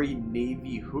 Caldari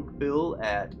Navy Hookbill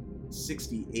at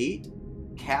 68,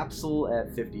 Capsule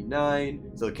at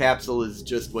 59. So Capsule is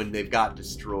just when they've got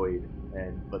destroyed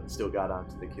but still got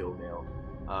onto the kill nail.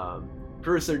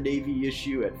 Purser Navy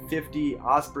Issue at 50,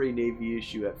 Osprey Navy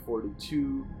Issue at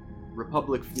 42,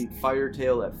 Republic Fleet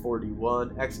Firetail at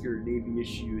 41, Exeter Navy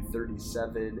Issue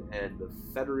 37, and the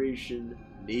Federation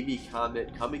Navy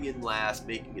Comet coming in last,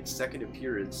 making its second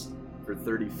appearance for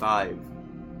 35.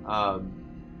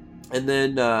 And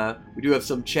then we do have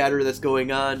some chatter that's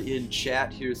going on in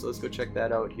chat here, so let's go check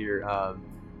that out here.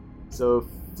 So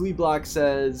Fleablock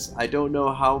says, I don't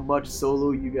know how much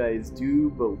solo you guys do,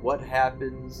 but what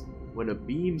happens when a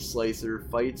beam slicer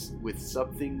fights with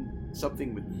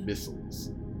something with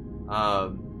missiles?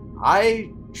 I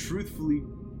truthfully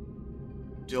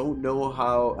don't know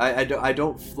how. I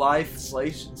don't fly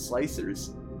slicers.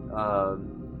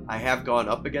 I have gone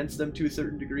up against them to a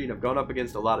certain degree, and I've gone up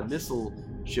against a lot of missile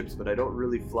ships, but I don't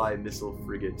really fly missile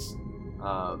frigates.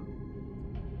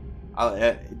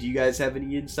 Do you guys have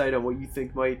any insight on what you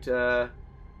think might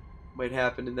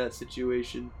happen in that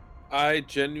situation? I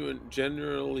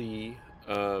generally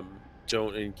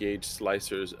don't engage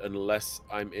slicers unless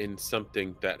I'm in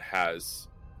something that has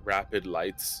rapid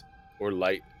lights or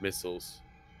light missiles,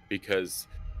 because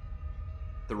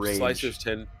the range.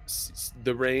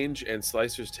 The range and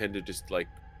slicers tend to just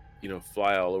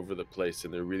fly all over the place,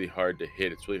 and they're really hard to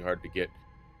hit. It's really hard to get.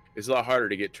 It's a lot harder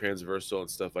to get transversal and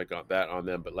stuff like that on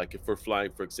them. But like if we're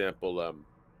flying, for example, our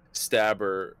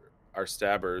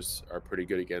stabbers are pretty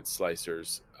good against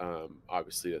slicers.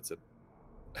 Obviously that's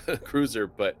a cruiser,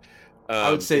 but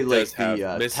I would say like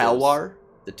the Talwar.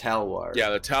 The Talwar. Yeah,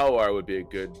 the Talwar would be a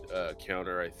good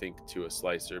counter, I think, to a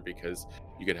slicer, because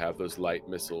you could have those light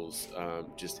missiles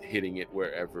just hitting it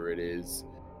wherever it is.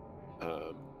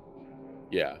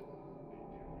 Yeah.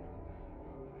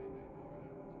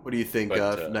 What do you think,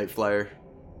 Night Flyer?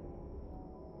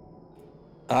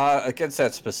 Against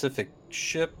that specific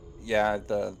ship, yeah,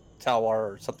 the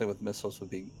Talwar or something with missiles would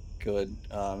be good.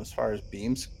 As far as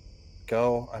beams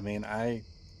go, I mean, I've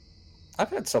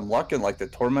had some luck in like the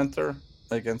Tormentor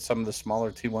against some of the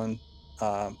smaller T1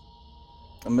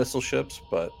 missile ships,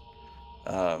 but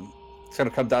it's going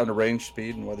to come down to range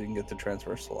speed and whether you can get the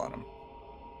transversal on them.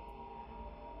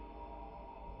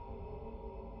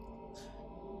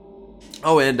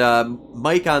 Oh, and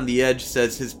Mike on the Edge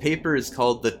says his paper is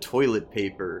called The Toilet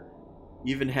Paper.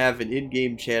 Even have an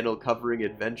in-game channel covering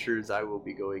adventures I will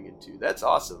be going into. That's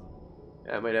awesome.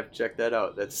 Yeah, I might have to check that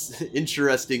out. That's an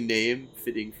interesting name,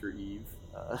 fitting for Eve.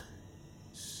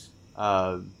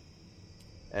 And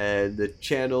the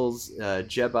channel's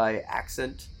Jebai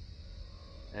Accent.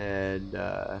 And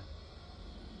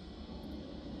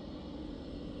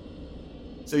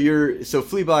so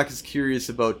Fleablock is curious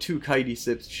about two kitey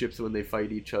ships when they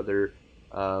fight each other,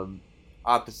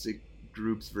 opposite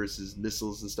groups versus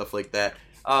missiles and stuff like that.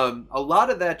 A lot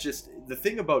of that, just the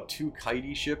thing about two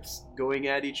kitey ships going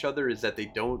at each other is that they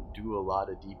don't do a lot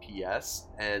of DPS,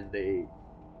 and they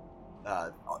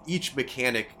each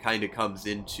mechanic kind of comes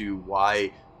into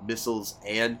why missiles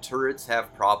and turrets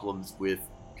have problems with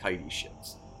kitey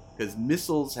ships, because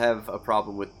missiles have a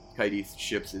problem with Kitey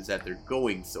ships is that they're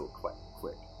going so quick.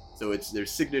 So it's their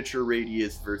signature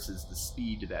radius versus the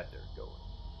speed that they're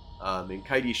going. And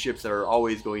Kitey ships are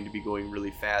always going to be going really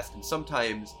fast, and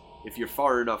sometimes if you're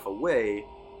far enough away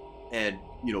and,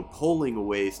 you know, pulling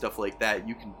away, stuff like that,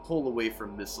 you can pull away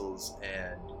from missiles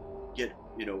and get,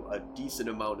 you know, a decent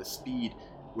amount of speed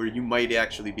where you might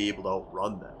actually be able to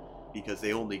outrun them because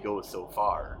they only go so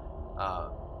far.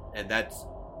 And that's,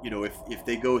 you know, if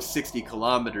they go 60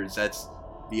 kilometers, that's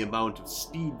the amount of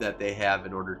speed that they have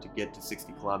in order to get to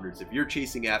 60 kilometers. If you're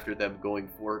chasing after them going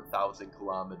 4,000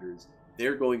 kilometers,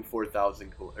 they're going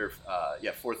 4,000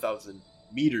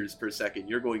 meters per second.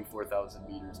 You're going 4,000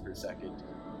 meters per second.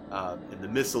 And the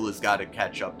missile has got to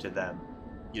catch up to them.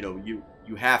 You know,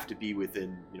 you have to be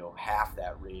within, you know, half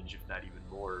that range, if not even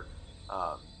more,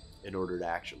 in order to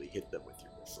actually hit them with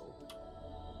your missile.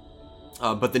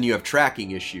 But then you have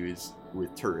tracking issues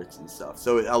with turrets and stuff.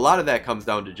 So a lot of that comes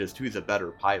down to just who's a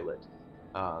better pilot,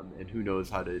 and who knows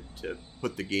how to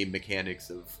put the game mechanics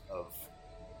of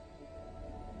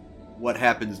what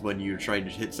happens when you're trying to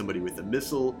hit somebody with a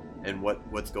missile and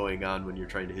what's going on when you're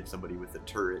trying to hit somebody with a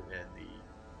turret and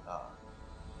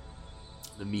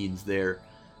the means there.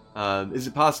 Is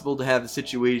it possible to have a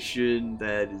situation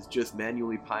that is just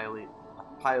manually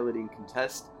piloting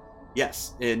contest?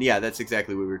 Yes, and yeah, that's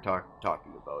exactly what we were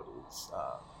talking about.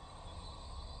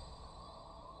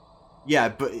 Yeah,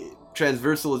 but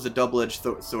transversal is a double-edged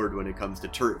sword when it comes to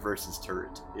turret versus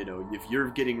turret. You know, if you're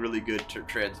getting really good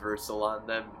transversal on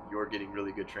them, you're getting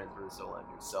really good transversal on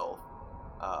yourself.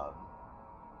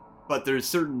 But there's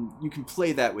certain, you can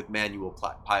play that with manual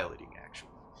piloting actually,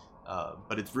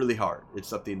 but it's really hard. It's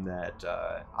something that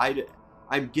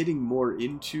I'm getting more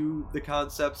into the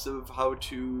concepts of how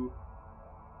to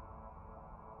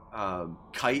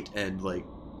kite and like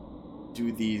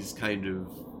do these kind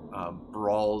of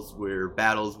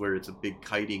battles where it's a big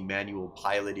kiting, manual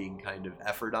piloting kind of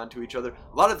effort onto each other.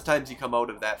 A lot of the times you come out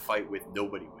of that fight with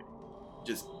nobody winning.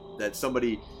 Just that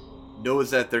somebody knows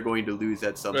that they're going to lose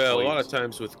at some point. A lot of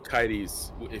times with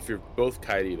kites, if you're both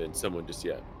kitey, then someone just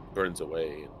burns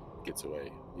away and gets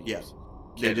away. It's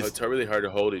really hard to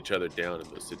hold each other down in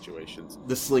those situations.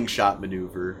 The slingshot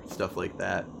maneuver, stuff like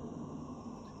that.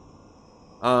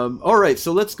 Alright,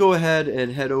 so let's go ahead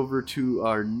and head over to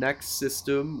our next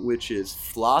system, which is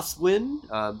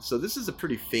Flosswind. So this is a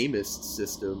pretty famous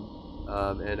system,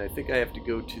 and I think I have to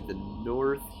go to the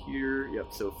north here.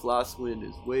 Yep, so Flosswind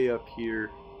is way up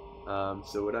here.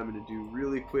 So what I'm going to do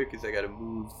really quick is I got to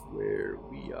move where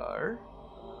we are.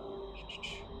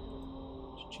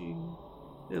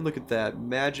 And look at that.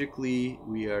 Magically,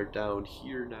 we are down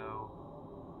here now.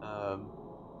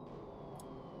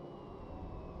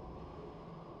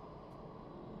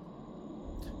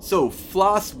 So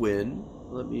Flosswind,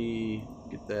 let me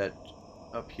get that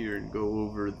up here and go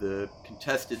over the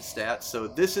contested stats. So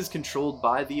this is controlled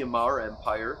by the Amarr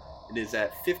Empire and is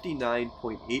at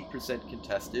 59.8%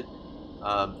 contested.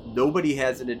 Nobody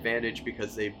has an advantage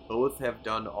because they both have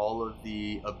done all of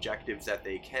the objectives that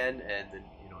they can, and the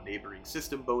neighboring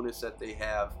system bonus that they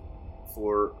have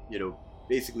for,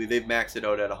 basically they've maxed it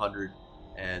out at 100,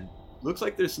 and looks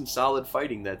like there's some solid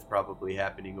fighting that's probably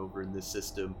happening over in this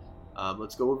system.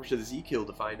 Let's go over to the Z-Kill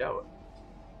to find out.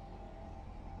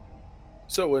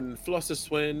 So in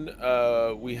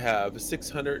Flosswind, we have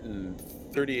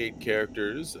 638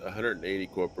 characters, 180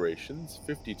 corporations,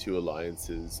 52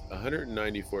 alliances,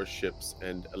 194 ships,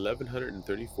 and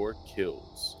 1,134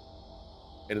 kills.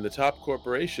 And in the top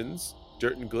corporations,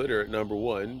 Dirt and Glitter at number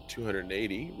 1,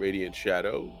 280, Radiant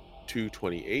Shadow,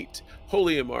 228,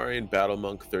 Holy Amarian Battle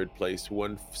Monk, 3rd place,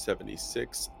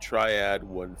 176, Triad,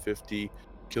 150,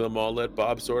 Kill 'em all, let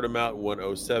Bob sort 'em out,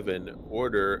 107,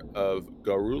 Order of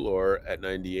Garulor at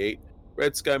 98,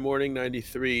 Red Sky Morning,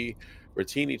 93,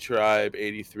 Ratini Tribe,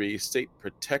 83, State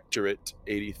Protectorate,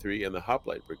 83, and the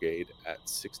Hoplite Brigade at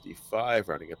 65,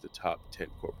 rounding up the top 10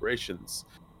 corporations.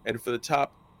 And for the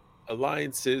top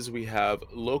alliances, we have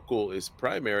Local is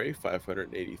Primary,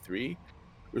 583,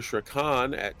 Rushra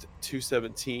Khan at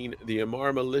 217, the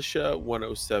Amarr Militia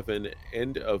 107,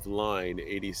 End of Line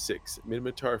 86,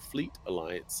 Minmatar Fleet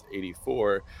Alliance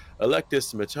 84,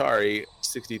 Electus Matari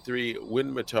 63,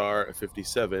 Wind Matar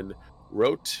 57,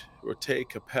 Rote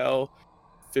Capel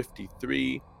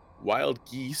 53, Wild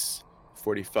Geese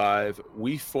 45,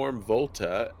 We Form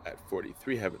Volta at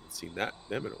 43, haven't seen them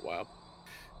in a while.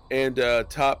 And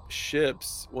top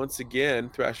ships, once again,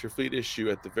 Thrasher Fleet Issue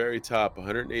at the very top,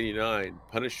 189.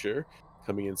 Punisher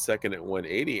coming in second at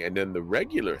 180. And then the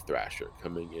regular Thrasher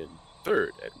coming in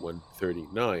third at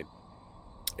 139.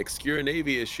 Excura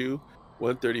Navy Issue,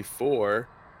 134.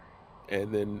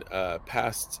 And then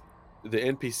past the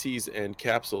NPCs and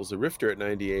capsules, the Rifter at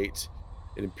 98,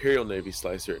 an Imperial Navy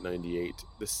Slicer at 98,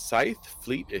 the Scythe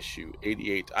Fleet issue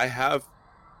 88. I have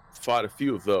fought a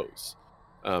few of those.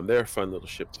 They're a fun little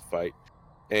ship to fight.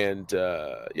 And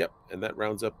yep, and that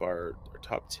rounds up our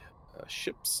top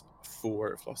ships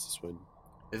for Flossus Wind.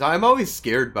 I'm always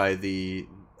scared by the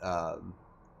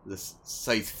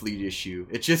Scythe Fleet issue.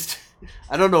 It just,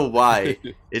 I don't know why.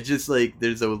 It's just like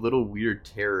there's a little weird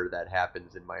terror that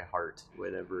happens in my heart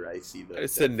whenever I see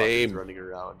It's the name running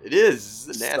around. It is.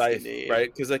 It's a nasty Scythe, name,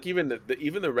 right? Because like even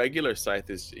the regular Scythe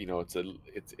is,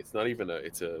 it's not even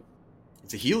it's a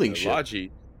healing ship.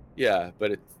 Logi. Yeah,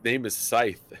 but its name is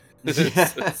Scythe.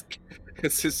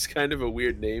 It's just kind of a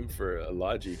weird name for a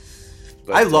Logi.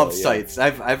 But, I love Scythes.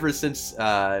 I've ever since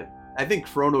I think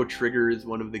Chrono Trigger is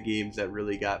one of the games that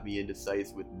really got me into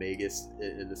Scythes with Magus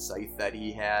and the scythe that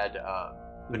he had.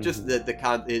 But just the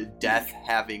Death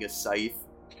having a scythe.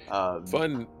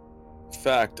 Fun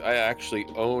fact: I actually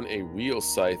own a real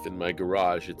scythe in my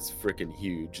garage. It's freaking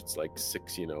huge. It's like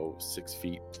 6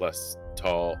 feet plus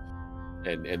tall,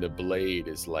 and the blade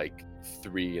is like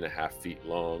 3.5 feet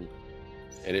long.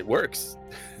 And it works.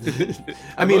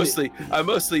 I mostly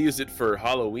use it for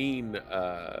Halloween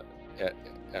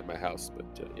at my house, but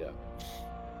yeah.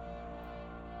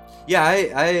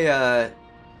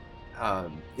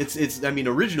 It's I mean,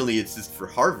 originally it's just for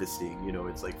harvesting.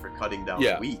 It's like for cutting down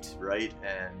wheat, right?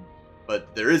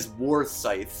 But there is war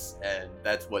scythes, and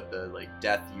that's what the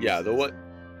Death uses. Yeah, the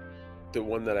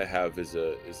one that I have is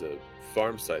a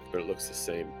farm scythe, but it looks the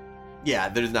same. Yeah,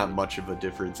 there's not much of a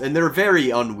difference, and they're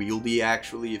very unwieldy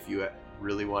actually. If you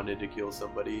really wanted to kill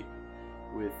somebody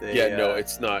with a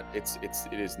it's not. It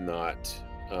is not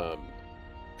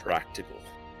practical,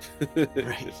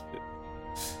 right?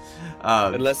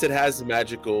 Unless it has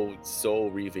magical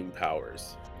soul reaving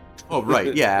powers. Oh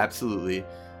right, yeah, absolutely.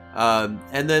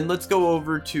 And then let's go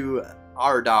over to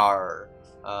Ardar.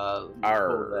 Pull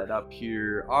that up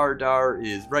here. Ardar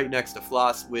is right next to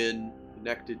Flosswind,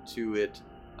 connected to it.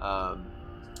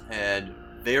 And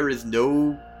there is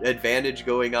no advantage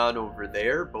going on over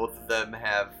there. Both of them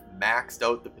have maxed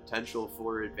out the potential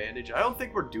for advantage. I don't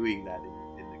think we're doing that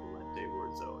in the Gallente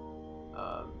War Zone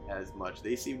as much.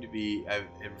 They seem to be, and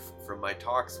from my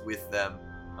talks with them,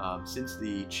 since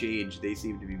the change, they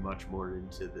seem to be much more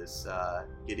into this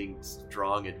getting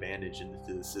strong advantage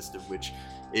into the system, which,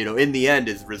 in the end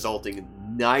is resulting in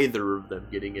neither of them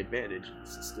getting advantage in the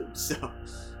system. So,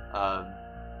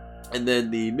 and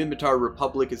then the Minmatar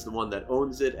Republic is the one that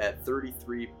owns it at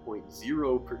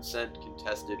 33.0%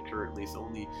 contested currently. It's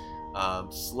only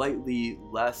slightly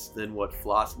less than what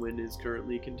Flosswind is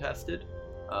currently contested.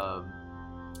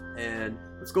 And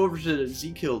let's go over to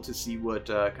Zekiel to see what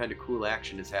kind of cool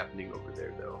action is happening over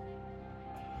there, though.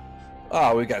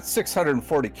 We got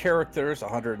 640 characters,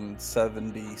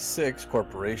 176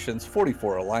 corporations,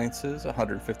 44 alliances,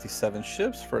 157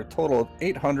 ships, for a total of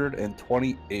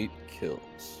 828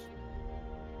 kills.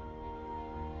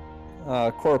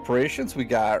 Corporations, we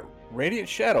got Radiant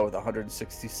Shadow with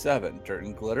 167, Dirt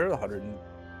and Glitter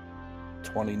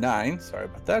 129, sorry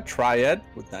about that, Triad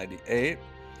with 98,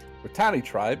 Ratani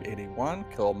Tribe 81,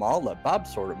 Kill 'Em All, Let Bob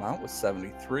sort 'em out with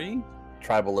 73,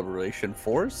 Tribal Liberation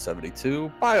Force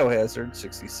 72, Biohazard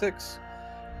 66,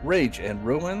 Rage and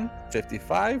Ruin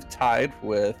 55, tied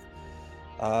with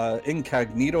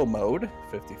Incognito Mode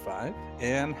 55,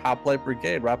 and Hoplite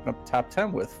Brigade wrapping up the top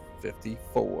 10 with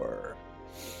 54.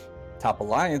 Top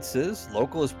alliances,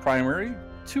 Local is Primary,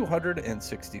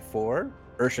 264,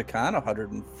 Urshikan,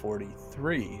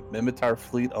 143, Minmatar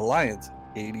Fleet Alliance,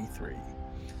 83.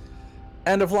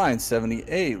 End of line,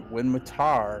 78,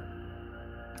 Winmatar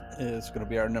is going to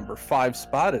be our number 5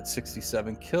 spot at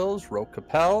 67 kills, Rogue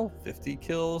Capel, 50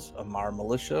 kills, Amar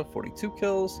Militia, 42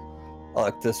 kills,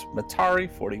 Electus Matari,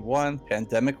 41,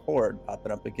 Pandemic Horde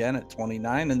popping up again at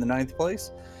 29 in the 9th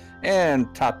place,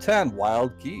 and top 10,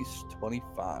 Wild Geese,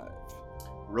 25.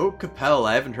 Rogue Capel,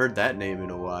 I haven't heard that name in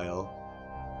a while.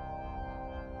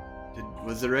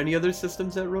 Was there any other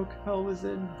systems that Rogue Capel was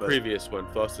in? Previous one,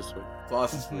 Flossus Wind.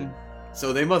 Flossus Wind.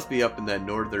 So they must be up in that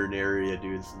northern area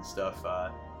doing some stuff.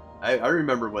 I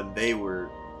remember when they were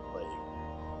like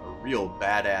a real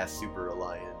badass super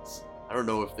alliance. I don't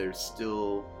know if they're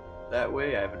still that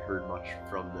way. I haven't heard much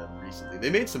from them recently. They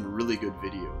made some really good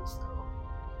videos, though.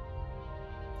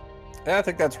 Yeah, I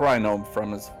think that's where I know him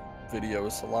from, his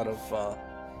videos. A lot of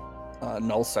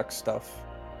nullsec stuff.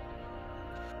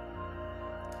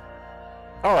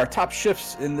 Our top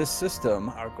ships in this system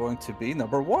are going to be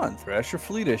number 1, Thrasher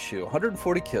Fleet Issue,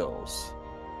 140 kills.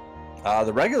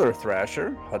 The regular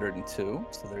Thrasher, 102.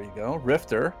 So there you go.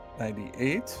 Rifter,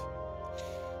 98.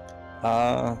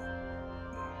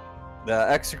 The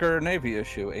Exeter Navy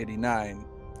issue, 89.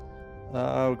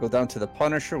 We'll go down to the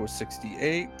Punisher with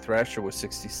 68. Thrasher with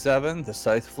 67. The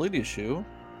Scythe Fleet issue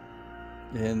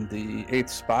in the 8th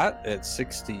spot at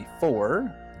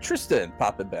 64. Tristan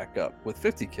popping back up with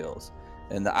 50 kills.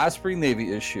 And the Osprey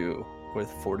Navy issue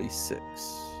with 46.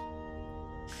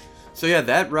 So yeah,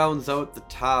 that rounds out the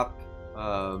top,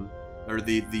 or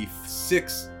the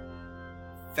 6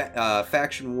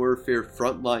 faction warfare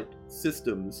frontline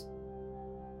systems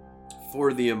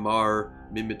for the Amarr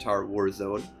Minmatar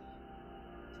Warzone.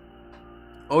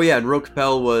 Oh yeah, and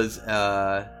Rok'Pel was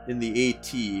in the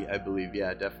AT, I believe.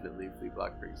 Yeah, definitely.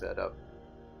 Fleablock brings that up.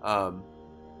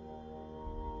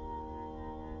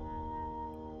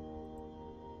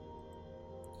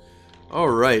 All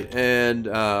right,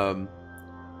 and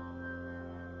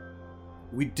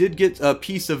we did get a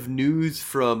piece of news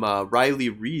from Riley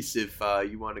Reese. If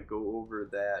you want to go over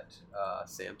that,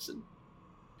 Samson.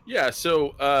 Yeah,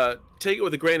 so take it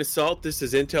with a grain of salt. This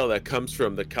is intel that comes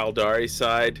from the Caldari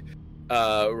side.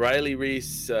 Riley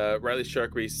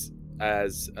Shark Reese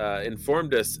has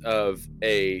informed us of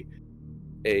a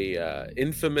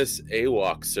infamous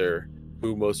AWOXer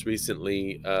who most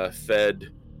recently fed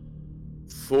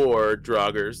 4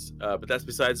 Draugrs, but that's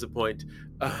besides the point.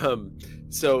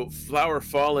 So Flower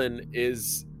Fallen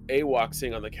is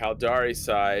AWOXing on the Caldari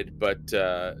side, but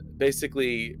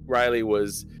basically Riley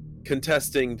was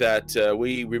contesting that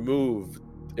we remove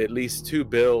at least 2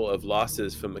 bill of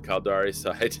losses from the Caldari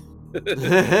side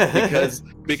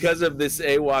because of this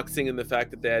AWOXing and the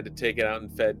fact that they had to take it out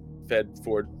and fed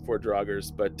 4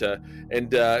 Draugrs. But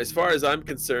as far as I'm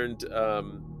concerned,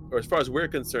 or as far as we're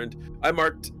concerned, I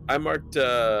marked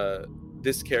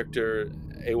this character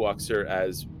AWOXer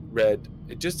as red,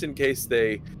 just in case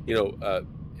they,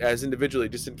 as individually,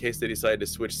 just in case they decide to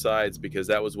switch sides, because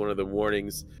that was one of the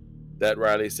warnings that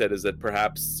Riley said, is that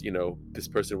perhaps, this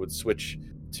person would switch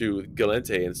to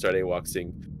Gallente and start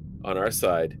AWOXing on our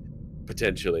side,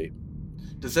 potentially.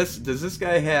 Does this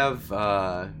guy have,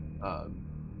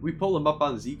 we pull him up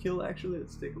on Zkill, actually?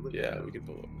 Let's take a look. Yeah, we can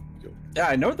pull him. Go. Yeah,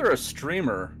 I know they're a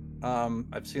streamer.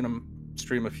 I've seen him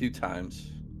stream a few times.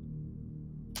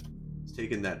 He's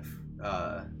taking that,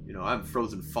 I'm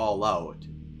Frozen Fallout.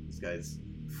 This guy's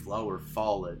Flower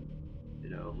Fallen.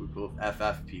 We're both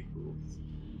FF people.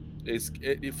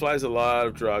 It flies a lot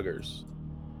of Draugrs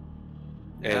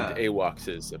and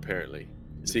AWOXes, apparently.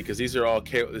 See, because these are all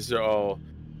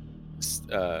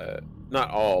not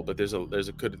all, but there's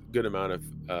a good amount of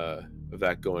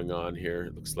that going on here.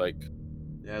 It looks like.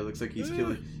 Yeah, it looks like he's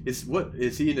killing. What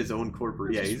is he in his own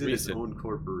corporation? Yeah, he's in his own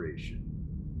corporation.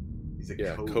 He's a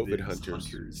COVID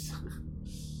hunters.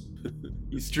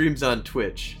 He streams on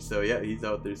Twitch, so yeah, he's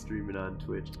out there streaming on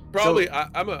Twitch. Probably, so,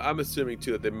 I'm assuming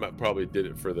too that they probably did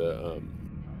it for the,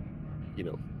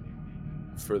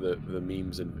 for the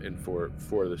memes and for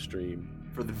the stream.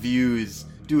 For the views,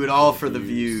 do it all for the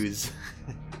views.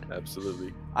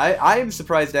 Absolutely. I am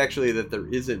surprised actually that there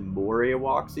isn't more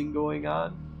AWOXing going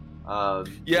on.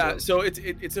 So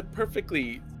it's a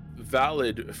perfectly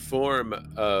valid form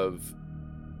of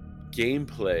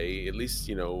gameplay, at least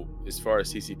as far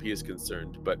as CCP is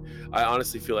concerned. But I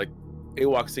honestly feel like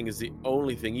AWOXing is the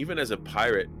only thing, even as a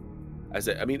pirate, as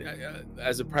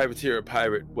a privateer or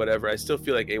pirate, whatever. I still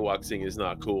feel like AWOXing is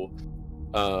not cool,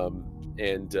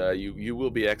 and you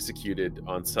will be executed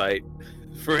on sight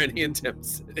for any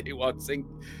attempts at AWOXing,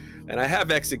 and I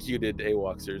have executed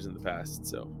AWOXers in the past,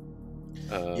 so.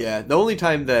 The only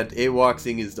time that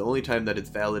AWOXing is the only time that it's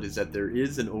valid is that there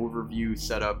is an overview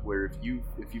set up where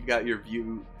if you've got your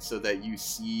view so that you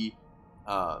see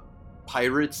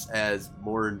pirates as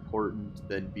more important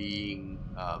than being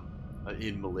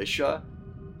in militia,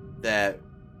 that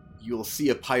you'll see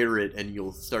a pirate and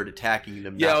you'll start attacking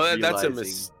them. That's a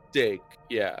mistake.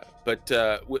 Yeah, but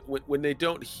when they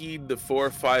don't heed the 4 or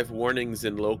 5 warnings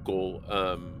in local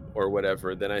or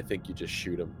whatever, then I think you just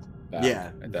shoot them.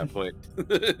 At that point.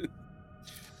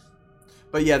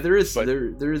 But yeah, there is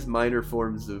minor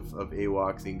forms of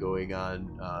AWOXing going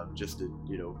on, just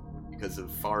to, because of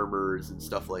farmers and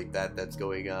stuff like that that's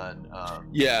going on.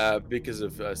 Because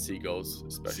of seagulls,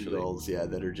 especially. Seagulls,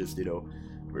 that are just,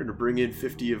 we're gonna bring in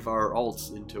 50 of our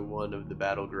alts into one of the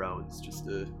battlegrounds just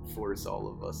to force all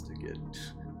of us to get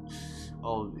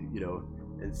all,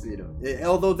 and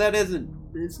although that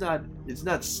it's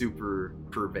not super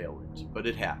prevalent, but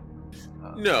it happens.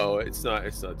 No, it's not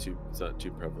too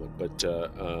prevalent, but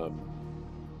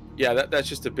that's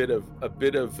just a bit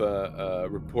of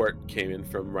report came in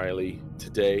from Riley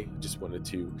today. Just wanted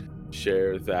to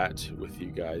share that with you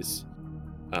guys.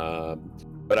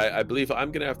 But I believe I'm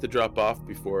gonna have to drop off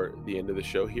before the end of the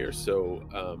show here. So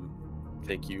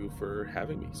thank you for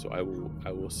having me. So I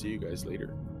will see you guys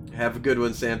later. Have a good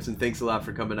one, Samson. Thanks a lot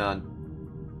for coming on.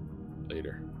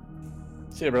 Later.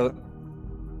 See you, brother.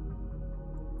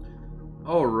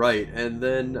 All right, and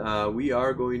then we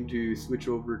are going to switch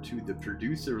over to the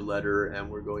producer letter, and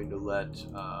we're going to let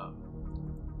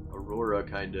Aurora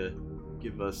kind of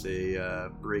give us a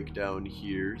breakdown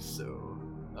here. So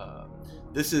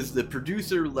this is the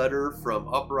producer letter from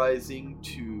Uprising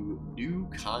to New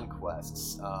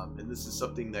Conquests, and this is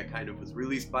something that kind of was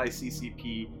released by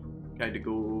CCP, kind of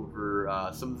go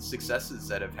over some of the successes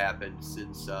that have happened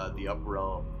since the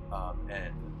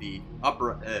the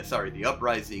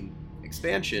Uprising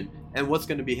expansion, and what's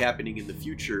going to be happening in the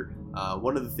future.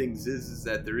 One of the things is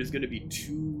that there is going to be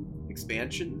 2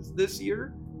 expansions this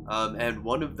year, and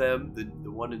one of them,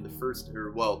 the one in the first,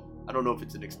 or well, I don't know if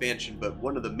it's an expansion, but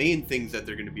one of the main things that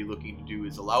they're going to be looking to do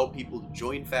is allow people to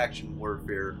join faction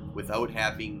warfare without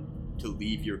having to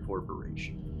leave your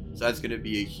corporation. So that's going to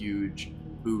be a huge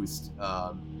boost,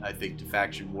 I think, to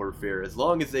faction warfare, as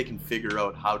long as they can figure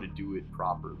out how to do it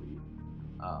properly.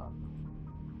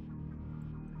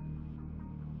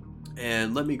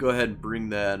 And let me go ahead and bring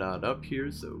that on up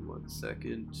here. So 1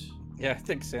 second. Yeah, I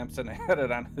think Samson had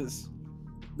it on his.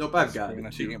 Nope, I've got screen.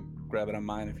 it. You can grab it on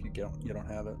mine if you don't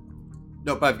have it.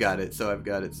 Nope, I've got it. So I've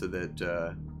got it so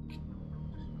that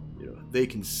they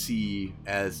can see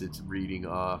as it's reading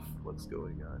off what's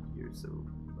going on here. So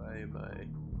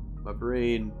my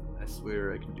brain, I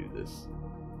swear I can do this.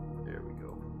 There we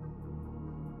go.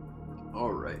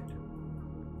 All right.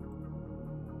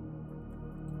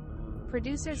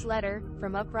 Producer's letter,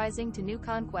 from Uprising to New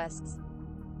Conquests.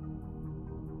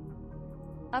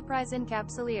 Uprising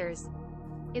Capsuleers.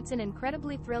 It's an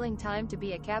incredibly thrilling time to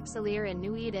be a Capsuleer in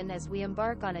New Eden as we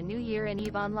embark on a new year in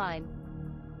EVE Online.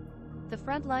 The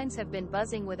front lines have been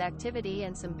buzzing with activity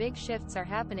and some big shifts are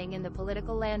happening in the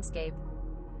political landscape.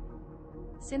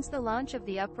 Since the launch of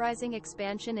the Uprising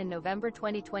expansion in November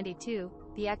 2022,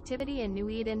 the activity in New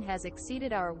Eden has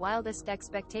exceeded our wildest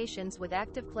expectations, with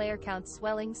active player counts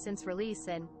swelling since release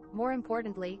and, more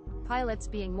importantly, pilots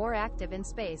being more active in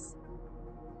space.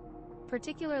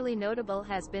 Particularly notable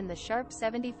has been the sharp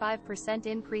 75%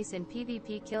 increase in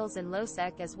PvP kills in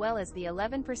low-sec, as well as the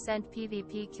 11%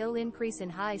 PvP kill increase in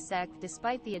high-sec,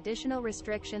 despite the additional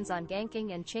restrictions on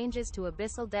ganking and changes to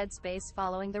Abyssal Dead Space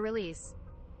following the release.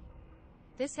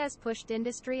 This has pushed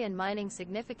industry and mining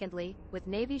significantly, with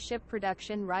Navy ship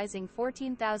production rising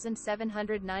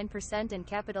 14,709% and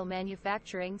capital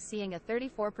manufacturing seeing a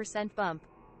 34% bump.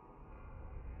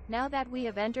 Now that we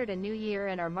have entered a new year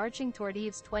and are marching toward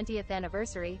EVE's 20th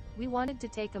anniversary, we wanted to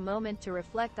take a moment to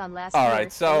reflect on last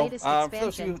year's latest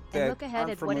expansion and look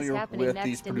ahead at what is happening with next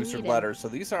these in New producer Eden. letters. So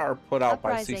these are put out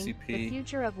Uprising, by CCP the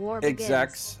future of war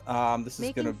execs. This is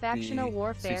Making going to be factional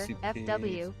warfare, CCP.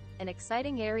 FW, an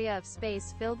exciting area of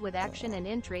space filled with action and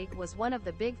intrigue, was one of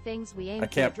the big things we I aimed to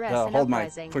can't address in hold my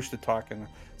Uprising. push to talk.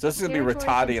 So this is going to be Territory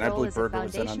Rattati, and I control believe is a Burger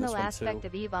was in on this foundational one aspect too.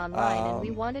 of EVE Online, and we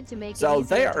wanted to make So it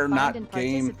easier they to are find not and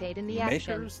game participate in the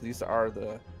action. makers. These are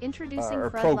the Introducing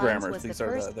or Frontlines programmers. was These the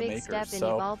are first the big makers. step in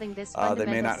So evolving this they may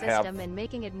fundamental not have system and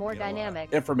making it more you know,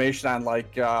 dynamic. information on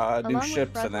like new Along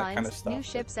ships with and that kind of Frontlines, stuff. new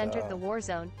ships but, entered the war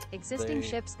zone, existing they-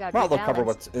 ships got well, they'll cover rebalanced,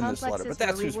 what's in this letter, but complexes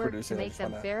that's were who's reworked producing to it. I make just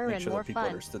them wanna fairer make and sure that more people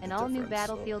fun, understood the and all new difference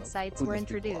battlefield of sites who were these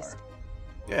people introduced. are.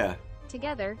 Yeah.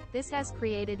 Together, this has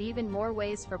created even more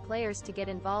ways for players to get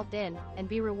involved in, and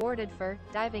be rewarded for,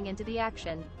 diving into the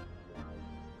action.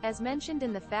 As mentioned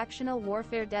in the Factional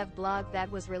Warfare Dev blog that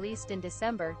was released in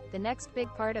December, the next big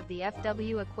part of the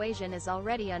FW equation is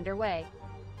already underway.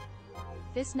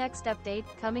 This next update,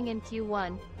 coming in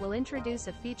Q1, will introduce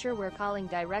a feature we're calling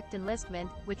Direct Enlistment,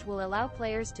 which will allow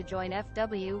players to join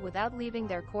FW without leaving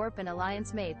their Corp and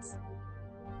Alliance mates.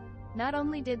 Not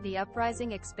only did the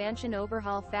Uprising expansion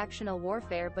overhaul factional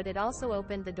warfare, but it also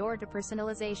opened the door to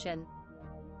personalization.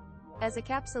 As a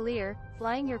Capsuleer,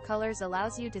 flying your colors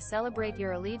allows you to celebrate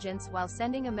your allegiance while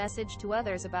sending a message to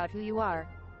others about who you are.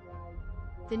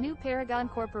 The new Paragon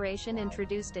Corporation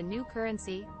introduced a new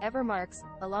currency, Evermarks,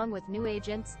 along with new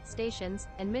agents, stations,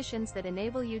 and missions that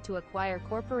enable you to acquire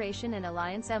corporation and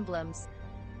alliance emblems.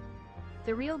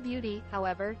 The real beauty,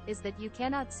 however, is that you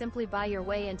cannot simply buy your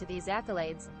way into these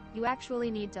accolades, you actually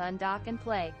need to undock and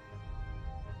play.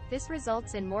 This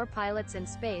results in more pilots in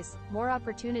space, more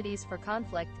opportunities for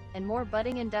conflict, and more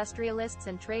budding industrialists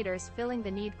and traders filling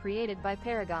the need created by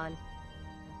Paragon.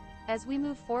 As we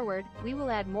move forward, we will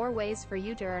add more ways for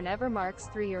you to earn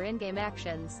Evermarks through your in-game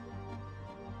actions.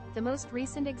 The most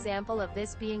recent example of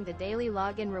this being the daily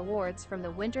login rewards from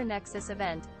the Winter Nexus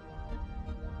event.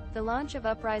 The launch of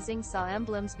Uprising saw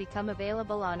emblems become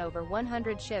available on over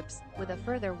 100 ships, with a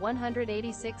further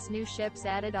 186 new ships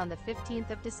added on the 15th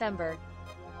of December.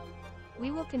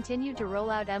 We will continue to roll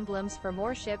out emblems for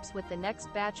more ships with the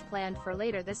next batch planned for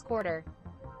later this quarter.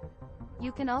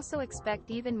 You can also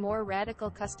expect even more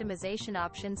radical customization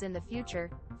options in the future,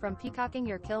 from peacocking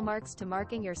your kill marks to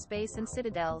marking your space and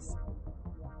citadels.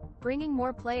 Bringing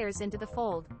more players into the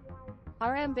fold.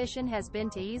 Our ambition has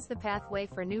been to ease the pathway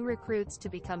for new recruits to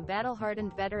become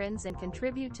battle-hardened veterans and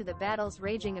contribute to the battles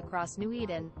raging across New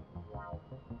Eden.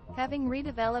 Having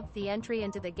redeveloped the entry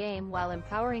into the game while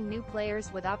empowering new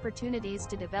players with opportunities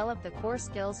to develop the core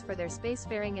skills for their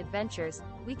spacefaring adventures,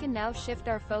 we can now shift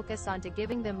our focus onto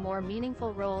giving them more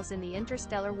meaningful roles in the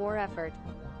interstellar war effort.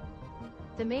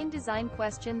 The main design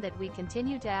question that we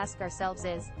continue to ask ourselves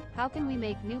is, how can we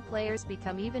make new players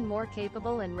become even more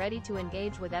capable and ready to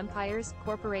engage with empires,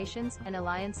 corporations, and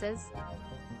alliances?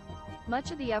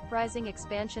 Much of the Uprising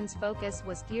expansion's focus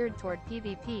was geared toward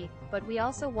PvP, but we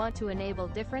also want to enable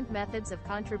different methods of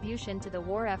contribution to the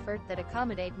war effort that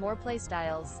accommodate more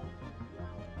playstyles.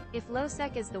 If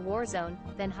low-sec is the war zone,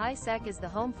 then high-sec is the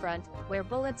home front, where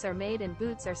bullets are made and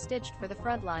boots are stitched for the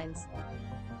front lines.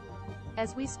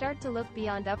 As we start to look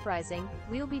beyond Uprising,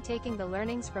 we'll be taking the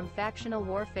learnings from factional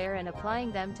warfare and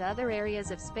applying them to other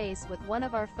areas of space, with one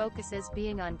of our focuses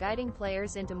being on guiding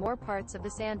players into more parts of the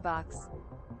sandbox,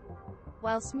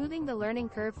 while smoothing the learning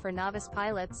curve for novice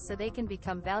pilots so they can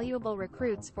become valuable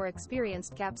recruits for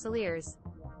experienced capsuleers.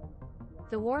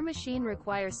 The war machine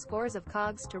requires scores of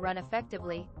cogs to run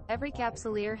effectively. Every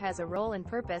capsuleer has a role and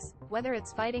purpose, whether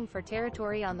it's fighting for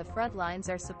territory on the front lines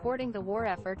or supporting the war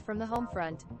effort from the home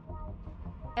front.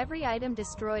 Every item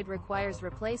destroyed requires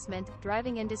replacement,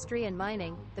 driving industry and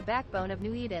mining, the backbone of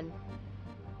New Eden.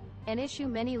 An issue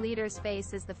many leaders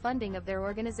face is the funding of their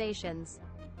organizations.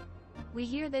 We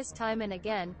hear this time and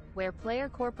again, where player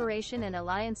corporation and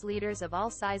alliance leaders of all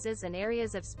sizes and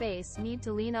areas of space need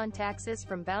to lean on taxes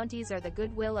from bounties or the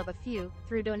goodwill of a few,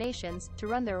 through donations, to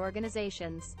run their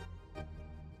organizations.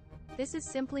 This is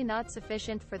simply not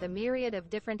sufficient for the myriad of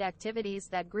different activities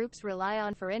that groups rely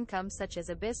on for income, such as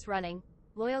Abyss running,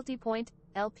 Loyalty Point,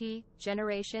 LP,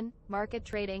 Generation, Market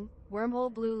Trading,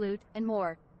 Wormhole Blue Loot, and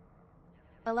more.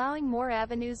 Allowing more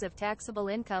avenues of taxable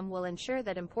income will ensure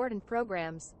that important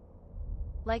programs,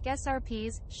 like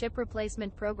SRPs, ship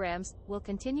replacement programs, will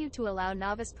continue to allow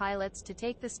novice pilots to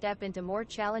take the step into more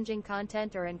challenging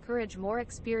content or encourage more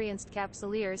experienced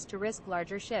capsuleers to risk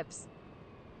larger ships.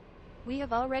 We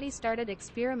have already started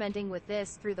experimenting with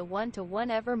this through the 1-to-1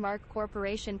 Evermark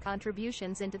Corporation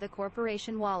contributions into the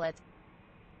corporation wallet.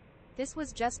 This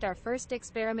was just our first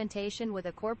experimentation with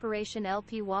a corporation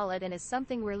LP wallet and is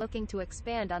something we're looking to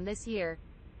expand on this year.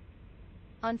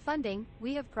 On funding,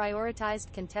 we have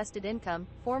prioritized contested income,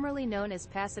 formerly known as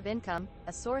passive income,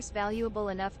 a source valuable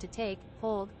enough to take,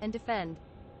 hold, and defend.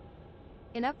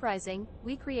 In Uprising,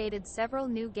 we created several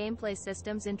new gameplay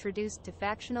systems introduced to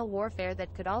factional warfare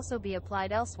that could also be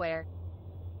applied elsewhere.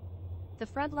 The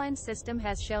Frontline system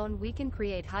has shown we can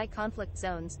create high conflict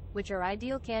zones, which are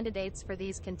ideal candidates for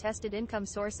these contested income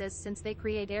sources since they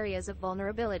create areas of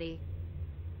vulnerability.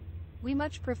 We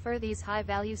much prefer these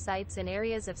high-value sites in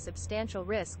areas of substantial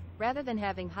risk, rather than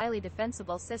having highly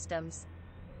defensible systems.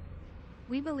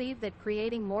 We believe that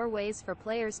creating more ways for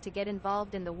players to get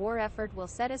involved in the war effort will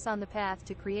set us on the path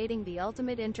to creating the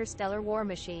ultimate interstellar war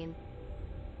machine,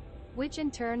 which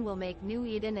in turn will make New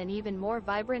Eden an even more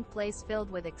vibrant place filled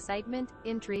with excitement,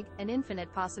 intrigue, and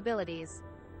infinite possibilities.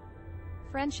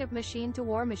 Friendship machine to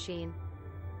war machine.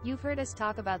 You've heard us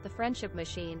talk about the friendship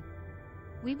machine.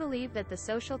 We believe that the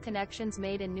social connections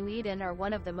made in New Eden are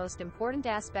one of the most important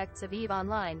aspects of EVE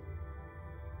Online.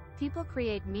 People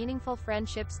create meaningful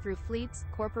friendships through fleets,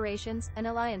 corporations, and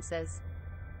alliances.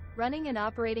 Running and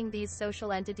operating these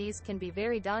social entities can be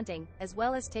very daunting, as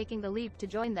well as taking the leap to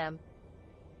join them.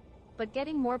 But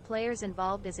getting more players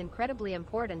involved is incredibly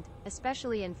important,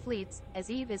 especially in fleets,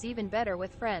 as EVE is even better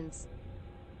with friends.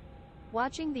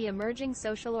 Watching the emerging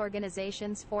social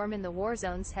organizations form in the war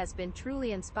zones has been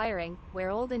truly inspiring,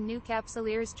 where old and new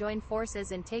capsuleers join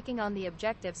forces in taking on the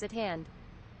objectives at hand.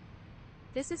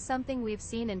 This is something we've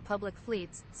seen in public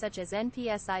fleets, such as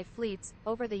NPSI fleets,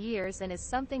 over the years, and is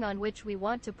something on which we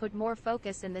want to put more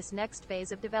focus in this next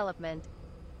phase of development.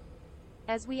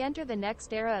 As we enter the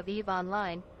next era of EVE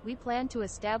Online, we plan to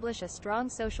establish a strong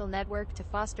social network to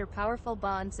foster powerful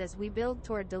bonds as we build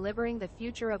toward delivering the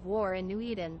future of war in New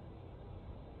Eden.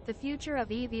 The future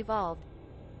of EVE evolved.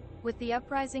 With the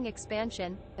Uprising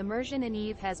expansion, immersion in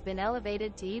EVE has been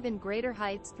elevated to even greater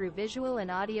heights through visual and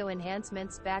audio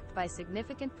enhancements backed by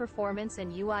significant performance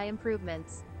and UI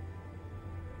improvements.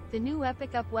 The new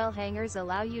Epic Upwell hangars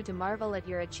allow you to marvel at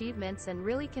your achievements and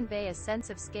really convey a sense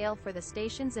of scale for the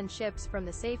stations and ships from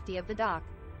the safety of the dock.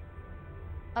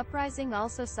 Uprising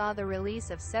also saw the release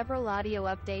of several audio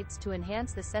updates to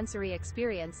enhance the sensory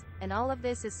experience, and all of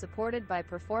this is supported by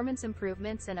performance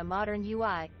improvements and a modern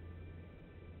UI.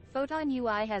 Photon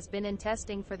UI has been in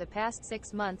testing for the past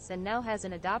 6 months and now has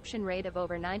an adoption rate of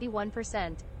over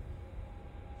 91%.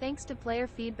 Thanks to player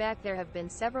feedback, there have been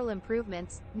several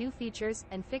improvements, new features,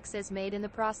 and fixes made in the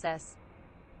process.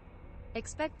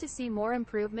 Expect to see more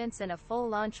improvements and a full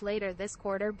launch later this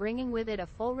quarter, bringing with it a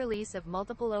full release of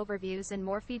multiple overviews and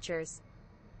more features.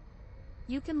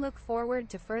 You can look forward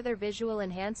to further visual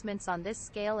enhancements on this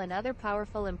scale and other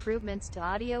powerful improvements to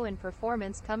audio and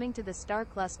performance coming to the Star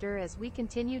Cluster as we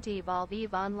continue to evolve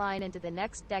EVE Online into the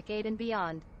next decade and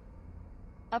beyond.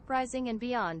 Uprising and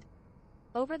beyond.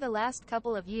 Over the last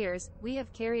couple of years, we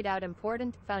have carried out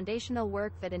important, foundational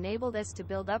work that enabled us to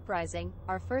build Uprising,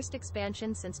 our first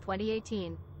expansion since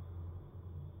 2018.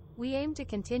 We aim to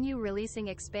continue releasing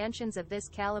expansions of this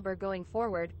caliber going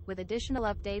forward, with additional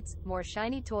updates, more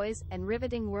shiny toys, and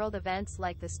riveting world events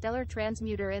like the Stellar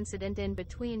Transmuter incident in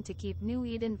between to keep New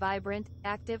Eden vibrant,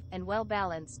 active, and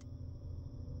well-balanced.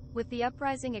 With the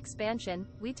Uprising expansion,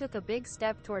 we took a big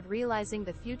step toward realizing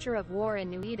the future of war in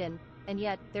New Eden, and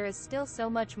yet, there is still so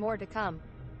much more to come.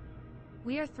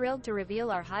 We are thrilled to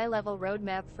reveal our high-level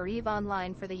roadmap for EVE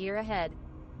Online for the year ahead.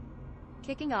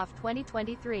 Kicking off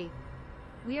 2023.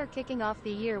 We are kicking off the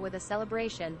year with a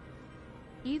celebration.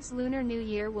 EVE's Lunar New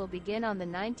Year will begin on the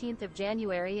 19th of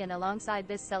January, and alongside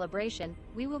this celebration,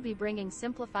 we will be bringing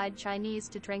simplified Chinese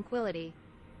to tranquility.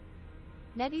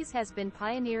 NetEase has been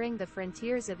pioneering the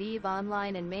frontiers of EVE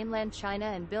Online in mainland China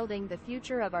and building the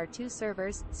future of our 2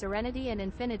 servers, Serenity and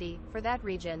Infinity, for that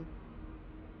region.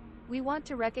 We want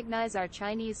to recognize our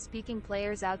Chinese-speaking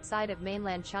players outside of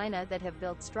mainland China that have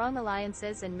built strong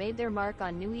alliances and made their mark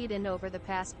on New Eden over the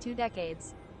past 2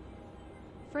 decades.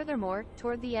 Furthermore,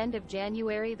 toward the end of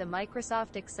January, the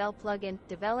Microsoft Excel plugin,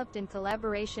 developed in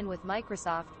collaboration with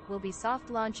Microsoft, will be soft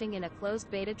launching in a closed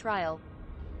beta trial.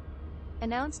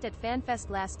 Announced at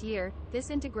FanFest last year, this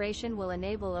integration will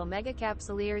enable Omega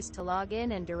Capsuleers to log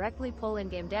in and directly pull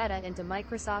in-game data into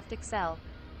Microsoft Excel.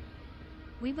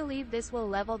 We believe this will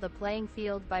level the playing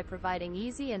field by providing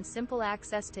easy and simple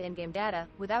access to in-game data,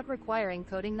 without requiring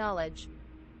coding knowledge.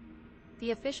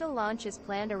 The official launch is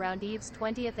planned around EVE's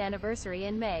 20th anniversary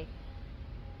in May.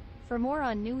 For more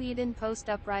on New Eden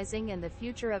post-Uprising and the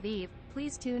future of EVE,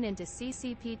 please tune into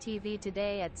CCP TV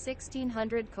today at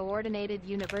 1600 Coordinated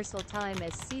Universal Time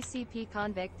as CCP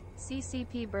Convict,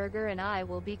 CCP Burger and I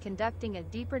will be conducting a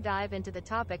deeper dive into the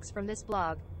topics from this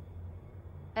blog.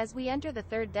 As we enter the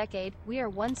 3rd decade, we are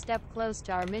one step close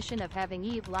to our mission of having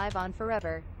EVE live on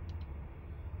forever.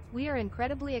 We are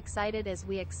incredibly excited as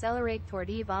we accelerate toward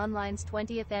EVE Online's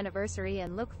 20th anniversary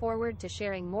and look forward to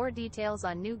sharing more details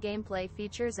on new gameplay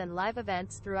features and live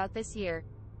events throughout this year.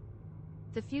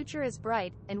 The future is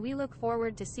bright, and we look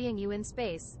forward to seeing you in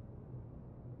space.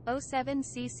 07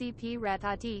 CCP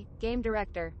Ratati, Game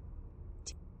Director.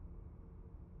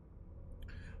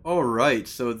 Alright,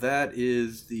 so that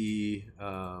is the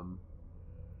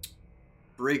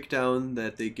breakdown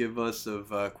that they give us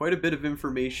of quite a bit of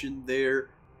information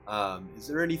there. Is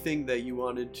there anything that you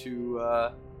wanted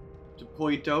to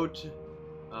point out?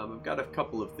 I've got a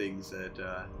couple of things that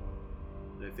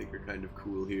I think are kind of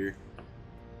cool here.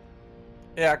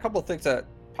 Yeah, a couple of things that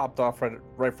popped off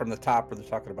right from the top where they're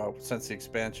talking about since the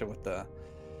expansion with the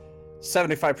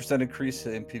 75% increase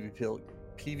in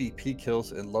PvP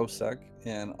kills in low sec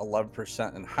and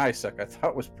 11% in high sec. I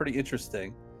thought was pretty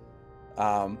interesting.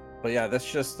 But yeah, that's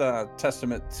just a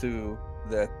testament to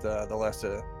that the last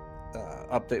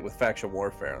update with faction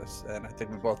warfare, and I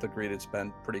think we both agreed it's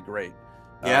been pretty great.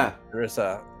 Yeah, there is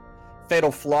a fatal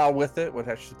flaw with it, what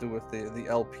has to do with the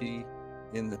LP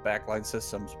in the backline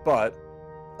systems, but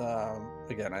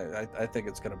again, I think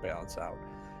it's going to balance out.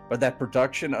 But that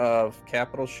production of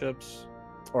capital ships,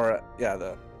 or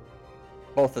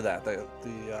both of that,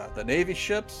 the Navy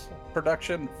ships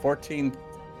production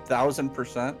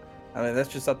 14,000%. I mean, that's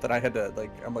just something I had to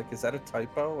I'm like, is that a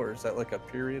typo or is that like a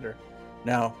period or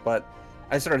no? But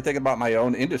I started thinking about my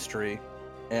own industry,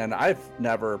 and I've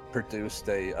never produced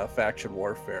a faction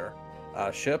warfare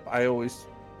ship. I always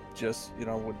just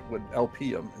would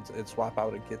LP them and swap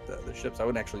out and get the ships. I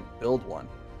wouldn't actually build one.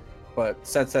 But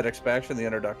since that expansion, the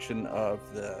introduction of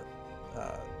the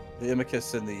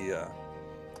Imicus and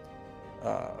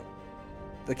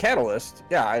the Catalyst,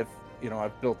 yeah,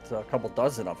 I've built a couple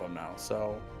dozen of them now.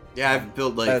 So yeah, I've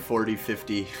built like 40,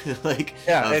 50 of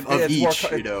it's each.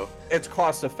 It's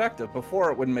cost effective.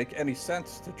 Before, it wouldn't make any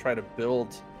sense to try to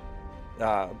build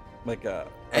like a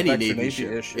any Vector Navy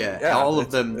ship. issue. Yeah, all of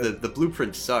them. The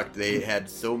blueprints sucked. They had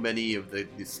so many of the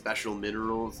special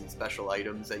minerals and special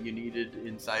items that you needed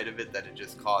inside of it that it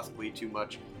just cost way too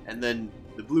much. And then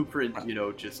the blueprint,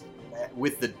 just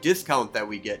with the discount that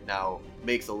we get now,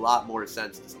 makes a lot more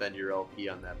sense to spend your LP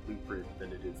on that blueprint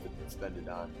than it is to spend it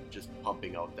on just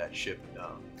pumping out that ship.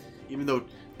 Even though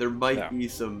there might be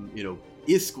some,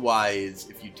 ISK-wise,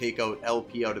 if you take out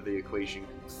LP out of the equation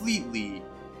completely,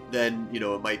 then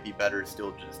it might be better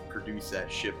still just produce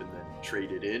that ship and then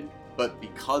trade it in. But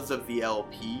because of the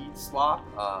LP swap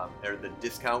or the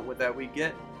discount that we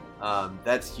get,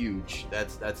 that's huge.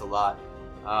 That's a lot.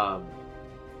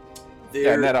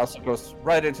 And that also goes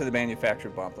right into the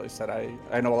manufacturer bump. Like I said,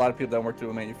 I know a lot of people don't work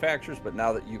doing manufacturers, but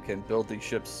now that you can build these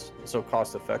ships so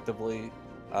cost effectively,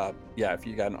 if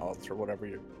you got an alt or whatever,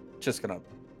 you're just gonna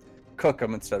cook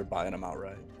them instead of buying them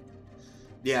outright.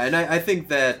 Yeah, and I think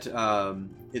that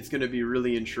it's going to be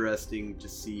really interesting to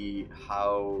see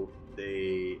how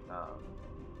they,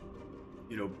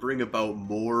 bring about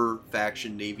more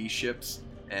faction Navy ships,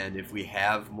 and if we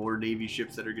have more Navy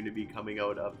ships that are going to be coming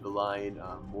out up the line,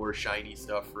 more shiny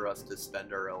stuff for us to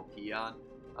spend our LP on,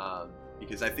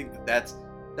 because I think that's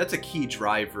a key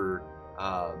driver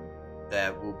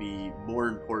that will be more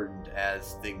important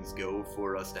as things go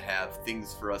for us to have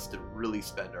things for us to really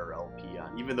spend our LP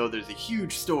on. Even though there's a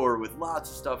huge store with lots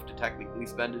of stuff to technically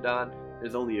spend it on,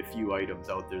 there's only a few items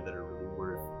out there that are really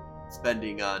worth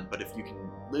spending on. But if you can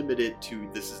limit it to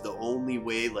this is the only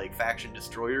way, like faction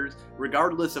destroyers,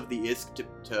 regardless of the ISK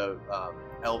to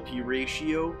LP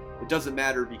ratio, it doesn't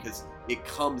matter because it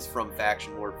comes from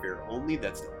faction warfare only.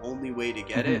 That's the only way to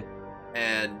get it.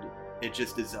 And it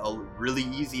just is really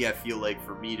easy, I feel like,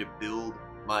 for me to build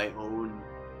my own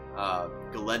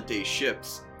Gallente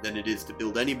ships than it is to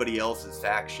build anybody else's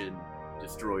faction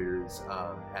destroyers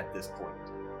at this point.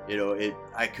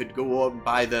 I could go out and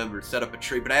buy them or set up a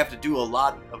trade, but I have to do a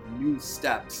lot of new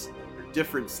steps or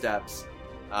different steps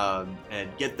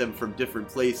and get them from different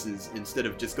places instead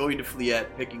of just going to Fleet,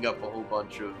 picking up a whole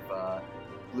bunch of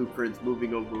blueprints,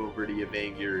 moving over to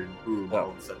Yvangir, and boom, all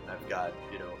of a sudden I've got,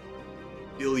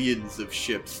 billions of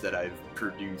ships that I've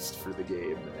produced for the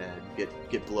game and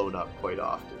get blown up quite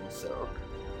often. So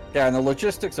yeah, and the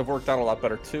logistics have worked out a lot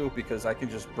better too, because I can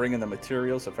just bring in the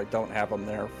materials if I don't have them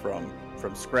there from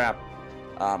scrap.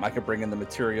 I can bring in the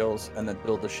materials and then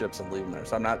build the ships and leave them there.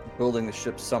 So I'm not building the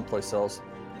ships someplace else,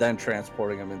 then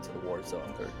transporting them into the war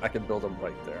zone. I can build them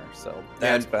right there. So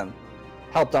that's been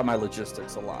helped out my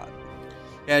logistics a lot.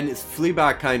 And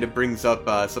Fleabot kind of brings up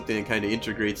something that kind of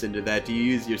integrates into that. Do you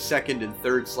use your second and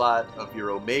third slot of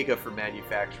your Omega for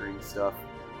manufacturing stuff?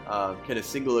 Can a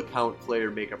single account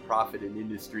player make a profit in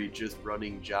industry just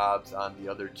running jobs on the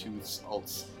other two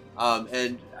alts?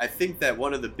 And I think that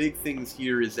one of the big things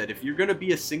here is that if you're going to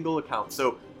be a single account,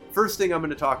 so first thing I'm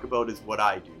going to talk about is what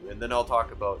I do, and then I'll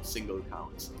talk about single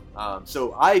accounts.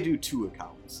 So I do 2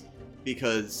 accounts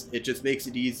because it just makes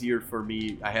it easier for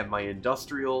me. I have my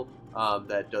industrial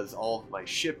that does all of my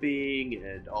shipping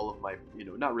and all of my,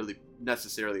 not really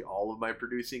necessarily all of my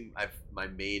producing. My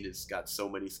main has got so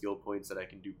many skill points that I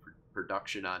can do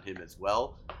production on him as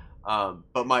well.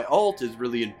 But my alt is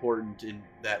really important in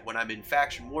that when I'm in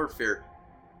faction warfare,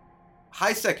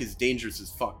 high sec is dangerous as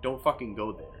fuck. Don't fucking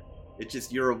go there. It's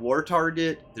just, you're a war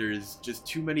target. There's just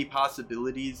too many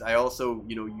possibilities. I also,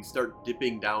 you start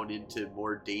dipping down into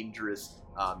more dangerous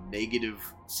negative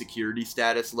security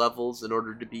status levels in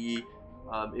order to be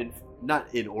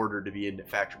not in order to be in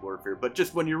faction warfare, but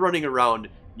just when you're running around,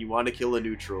 you want to kill a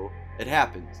neutral. It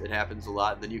happens a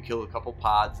lot, and then you kill a couple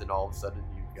pods, and all of a sudden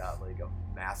you've got like a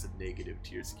massive negative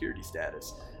to your security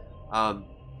status.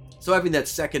 So having that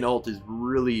second alt is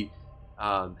really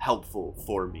helpful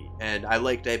for me, and I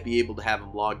like to be able to have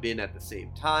them logged in at the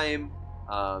same time.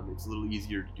 It's a little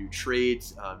easier to do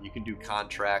trades. You can do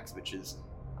contracts, which is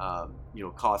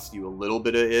cost you a little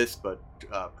bit of ISK, but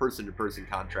person-to-person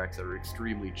contracts are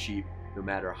extremely cheap, no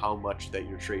matter how much that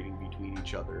you're trading between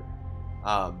each other.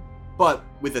 But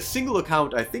with a single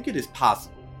account, I think it is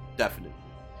possible, definitely.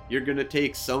 You're going to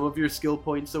take some of your skill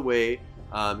points away,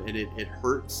 and it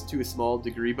hurts to a small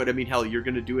degree, but I mean, hell, you're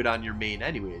going to do it on your main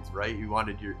anyways, right?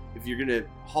 If you're going to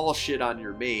haul shit on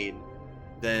your main,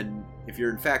 then if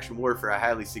you're in faction warfare, I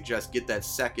highly suggest get that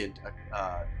second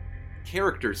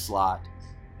character slot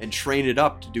and train it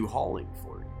up to do hauling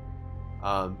for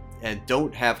you. And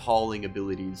don't have hauling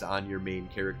abilities on your main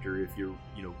character if you're,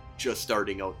 just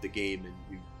starting out the game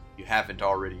and you haven't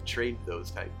already trained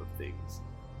those type of things.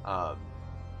 But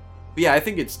yeah, I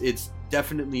think it's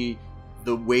definitely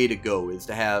the way to go, is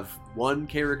to have one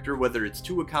character, whether it's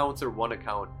 2 accounts or 1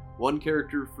 account, one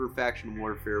character for faction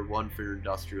warfare, one for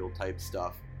industrial type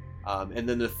stuff, and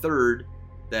then the third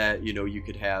that you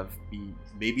could have be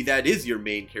maybe that is your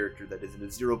main character that is in a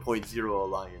 0.0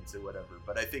 alliance or whatever.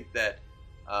 But I think that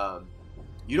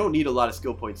you don't need a lot of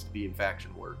skill points to be in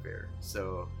faction warfare.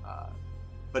 So,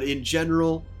 but in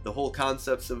general, the whole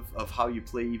concepts of how you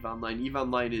play EVE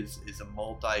Online is a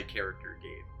multi-character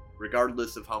game.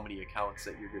 Regardless of how many accounts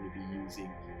that you're going to be using,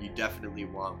 you definitely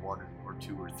want one or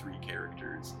two or three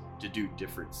characters to do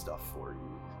different stuff for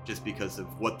you. Just because of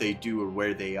what they do or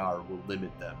where they are will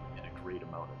limit them in a great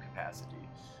amount of capacity.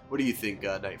 What do you think,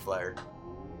 Nightflyer?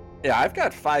 Yeah, I've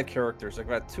got 5 characters. I've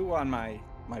got 2 on my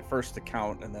first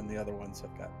account, and then the other ones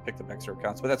I've got picked up extra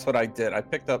accounts. But that's what I did. I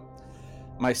picked up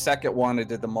my second one. I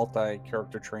did the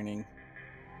multi-character training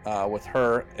with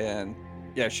her, and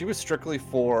yeah, she was strictly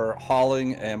for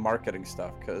hauling and marketing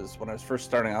stuff. Because when I was first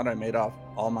starting out, I made off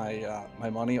all my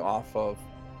money off of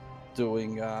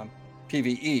doing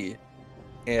PvE,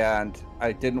 and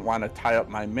I didn't want to tie up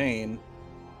my main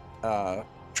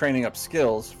training up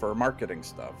skills for marketing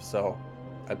stuff. So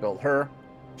I built her.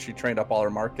 She trained up all her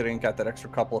marketing, got that extra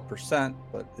couple of %,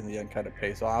 but in the end kind of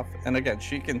pays off. And again,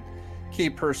 she can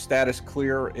keep her status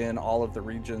clear in all of the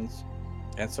regions.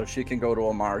 And so she can go to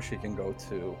Omar, she can go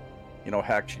to,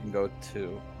 Heck, she can go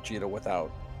to Jita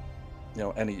without,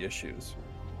 any issues.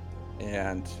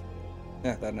 And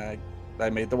yeah, then I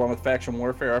made the one with Faction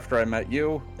Warfare after I met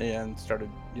you and started,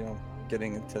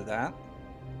 getting into that.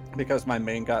 Because my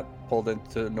main got pulled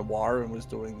into Noir and was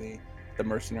doing the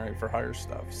mercenary for hire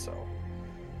stuff. So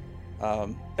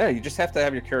yeah, you just have to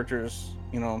have your characters,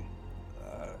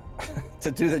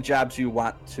 to do the jobs you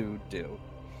want to do.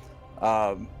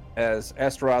 As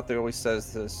Astaroth always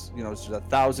says this, it's just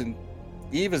 1,000.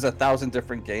 EVE is 1,000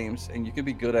 different games, and you could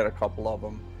be good at a couple of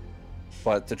them,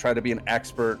 but to try to be an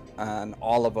expert on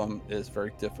all of them is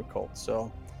very difficult.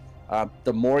 So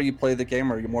the more you play the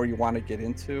game or the more you want to get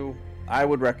into, I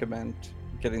would recommend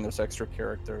getting those extra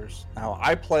characters. Now,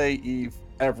 I play EVE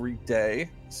every day,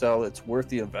 so it's worth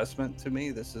the investment to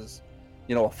me. This is,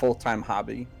 a full-time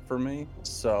hobby for me.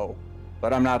 So,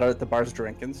 but I'm not out at the bars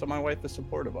drinking, so my wife is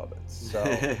supportive of it. So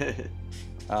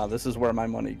this is where my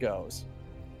money goes.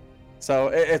 So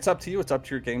it's up to you. It's up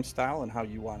to your game style and how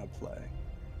you want to play.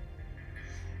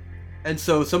 And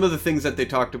so some of the things that they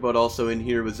talked about also in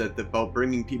here was that about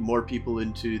bringing more people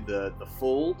into the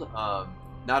fold.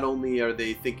 Not only are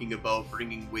they thinking about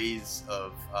bringing ways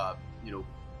of,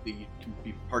 you can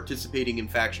be participating in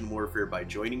faction warfare by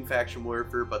joining faction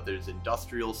warfare, but there's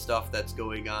industrial stuff that's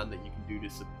going on that you can do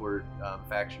to support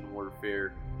faction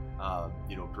warfare,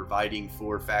 providing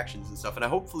for factions and stuff. And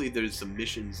hopefully there's some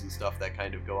missions and stuff that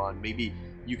kind of go on. Maybe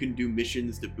you can do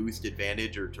missions to boost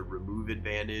advantage or to remove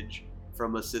advantage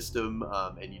from a system,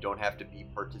 and you don't have to be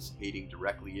participating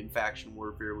directly in faction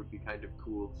warfare would be kind of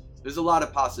cool. There's a lot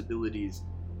of possibilities,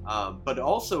 but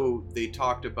also they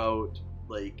talked about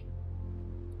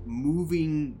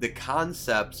moving the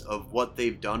concepts of what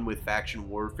they've done with faction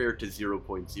warfare to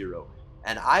 0.0,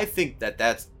 and I think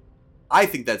that's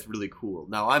really cool.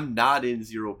 Now, I'm not in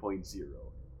 0.0,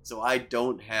 so I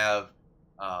don't have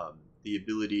the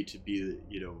ability to be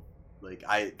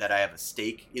I have a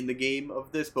stake in the game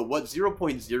of this, but what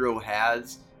 0.0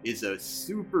 has is a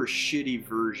super shitty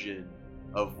version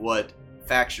of what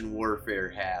faction warfare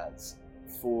has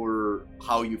for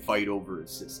how you fight over a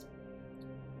system.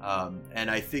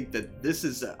 And I think that this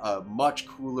is a much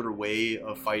cooler way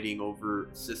of fighting over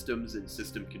systems and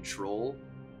system control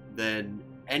than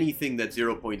anything that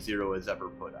 0.0 has ever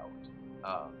put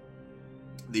out.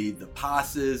 The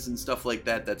passes and stuff like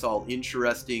that, that's all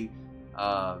interesting.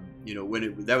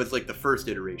 That was the first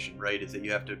iteration, right? Is that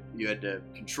you had to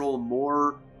control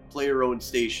more player-owned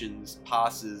stations,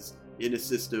 passes in a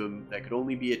system that could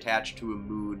only be attached to a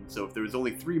moon. So if there was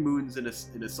only 3 moons in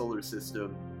a solar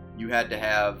system, you had to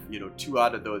have 2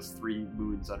 out of those 3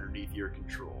 moons underneath your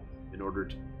control in order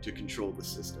to control the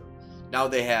system. Now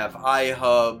they have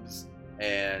iHubs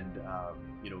and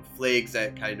flags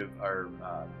that kind of are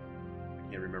I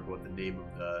can't remember what the name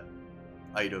of the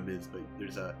item is, but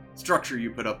there's a structure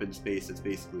you put up in space that's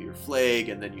basically your flag,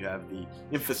 and then you have the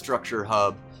infrastructure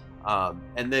hub,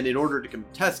 and then in order to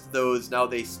contest those, now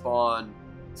they spawn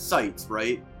sites,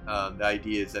 right? The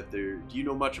idea is that do you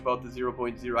know much about the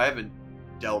 0.0? I haven't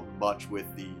dealt much with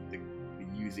the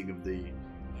using of the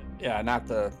not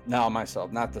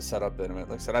the setup in it.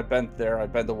 Like I said, I've been there,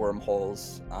 I've been to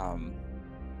wormholes,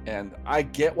 and I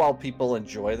get why people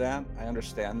enjoy that. I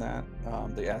understand that,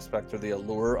 the aspect or the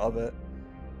allure of it,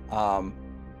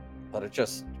 but it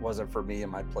just wasn't for me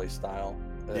and my play style.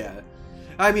 Yeah,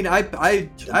 I mean, I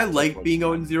Just like what's being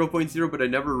out in fun. 0.0, but I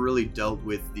never really dealt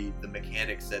with the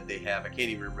mechanics that they have. I can't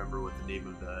even remember what the name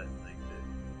of the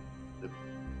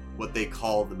what they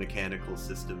call the mechanical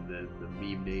system, the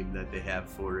meme name that they have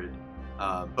for it.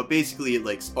 But basically, it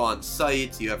like spawns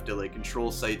sites. You have to like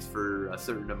control sites for a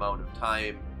certain amount of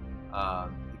time.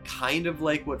 Kind of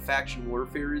like what Faction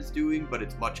Warfare is doing, but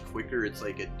it's much quicker. It's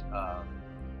like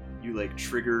you like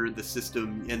trigger the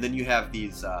system, and then you have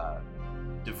these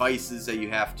devices that you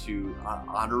have to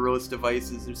Honoros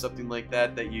devices or something like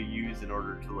that you use in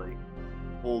order to like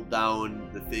hold down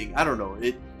the thing. I don't know,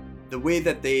 the way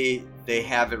that they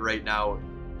have it right now,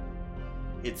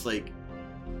 it's like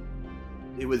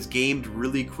it was gamed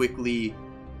really quickly,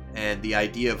 and the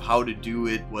idea of how to do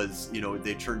it was, you know,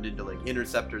 they turned into like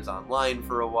Interceptors Online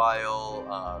for a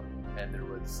while, and there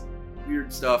was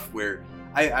weird stuff where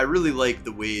I really like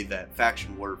the way that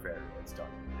Faction Warfare has done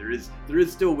it. There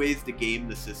is still ways to game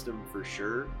the system for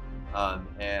sure,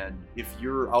 and if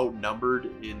you're outnumbered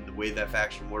in the way that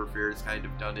Faction Warfare has kind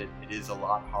of done it, it is a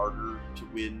lot harder to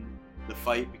win the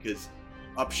fight, because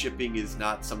upshipping is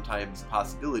not sometimes a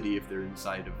possibility if they're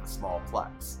inside of a small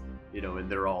plex, you know, and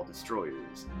they're all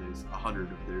destroyers, and there's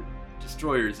 100 of their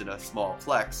destroyers in a small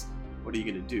plex. What are you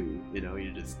gonna do? You know,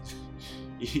 you just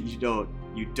you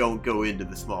don't go into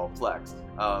the small plex,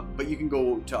 but you can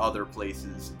go to other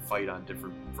places and fight on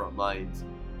different front lines.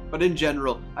 But in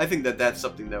general, I think that that's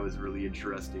something that was really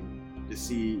interesting to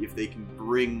see if they can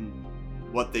bring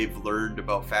what they've learned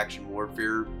about Faction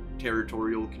Warfare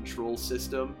territorial control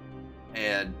system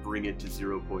and bring it to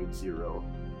 0.0.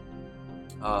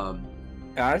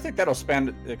 And I think that'll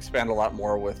expand a lot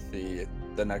more with the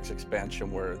next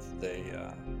expansion, where they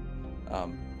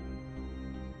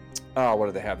what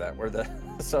do they have that? Where the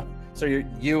so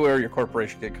you or your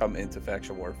corporation can come into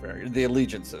Faction Warfare, the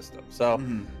Allegiance system. So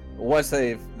once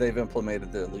they've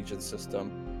implemented the Allegiance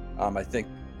system, I think,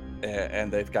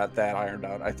 and they've got that ironed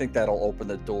out, I think that'll open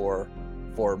the door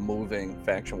for moving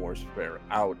Faction Warfare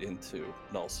out into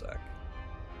nullsec,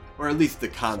 or at least the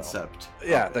concept.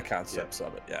 Yeah, the concepts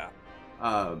of it. Yeah.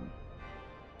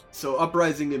 So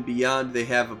Uprising and Beyond, they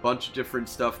have a bunch of different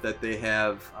stuff that they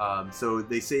have. So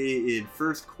they say in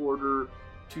first quarter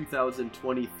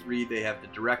 2023 they have the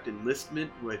direct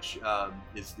enlistment, which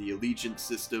is the Allegiance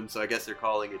system. So I guess they're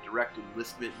calling it direct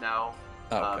enlistment now.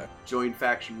 Okay. Join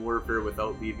Faction Warfare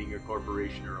without leaving your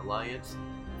corporation or alliance.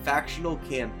 Factional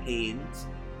campaigns.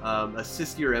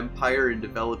 Assist your empire in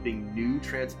developing new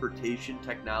transportation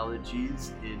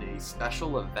technologies in a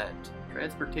special event.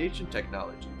 Transportation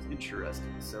technologies,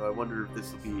 interesting. So I wonder if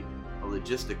this will be a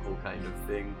logistical kind of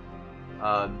thing.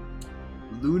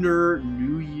 Lunar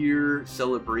New Year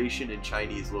celebration and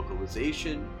Chinese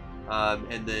localization,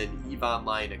 and then EVE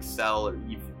Online Excel or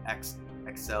EVE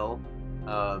Excel.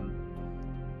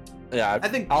 Yeah, I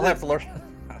think I'll have to learn.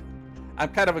 I'm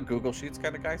kind of a Google Sheets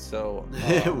kind of guy, so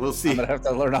we'll see. I'm gonna have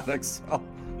to learn on Excel.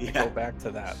 Yeah. Go back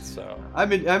to that. So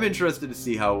I'm interested to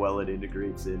see how well it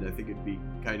integrates in. I think it'd be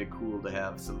kind of cool to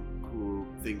have some cool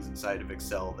things inside of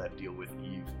Excel that deal with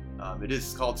Eve. It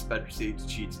is called Spreadsheets,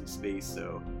 Cheats in Space,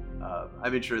 so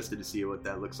I'm interested to see what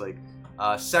that looks like.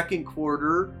 Second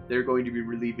quarter, they're going to be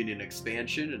releasing an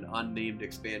expansion, an unnamed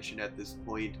expansion at this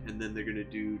point, and then they're going to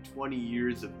do 20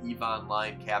 years of EVE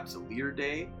Online Capsuleer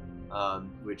Day,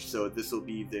 so this will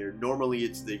be their, normally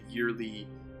it's the yearly,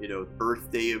 you know,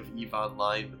 birthday of EVE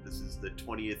Online, but this is the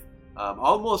 20th,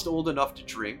 almost old enough to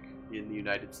drink in the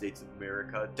United States of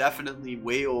America. Definitely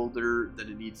way older than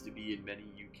it needs to be in many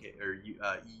UK or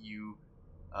EU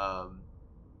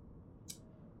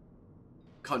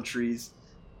countries.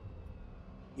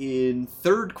 In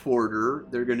third quarter,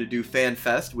 they're going to do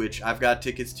FanFest, which I've got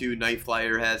tickets to.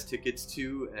 Nightflyer has tickets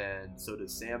to, and so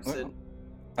does Samson.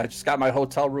 I just got my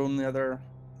hotel room the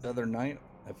other night.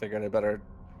 I figured I better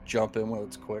jump in while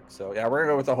it's quick. So yeah, we're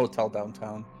gonna go with a hotel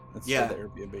downtown instead of the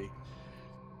Airbnb.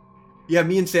 Yeah,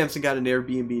 me and Samson got an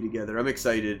Airbnb together. I'm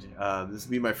excited. This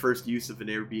will be my first use of an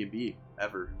Airbnb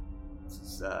ever.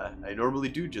 I normally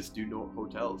just do no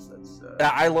hotels.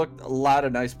 I looked a lot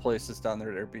of nice places down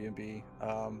there at Airbnb,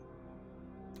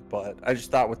 but I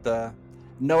just thought with the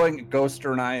knowing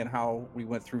Ghoster and I and how we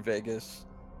went through Vegas,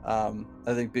 I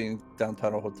think being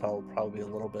downtown a hotel would probably be a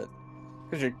little bit,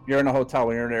 because you're in a hotel.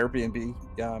 When you're in an Airbnb,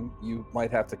 you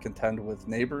might have to contend with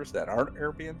neighbors that aren't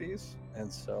Airbnbs,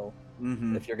 and so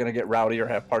if you're gonna get rowdy or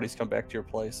have parties come back to your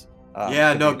place,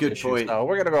 good point. So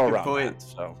we're gonna go around that.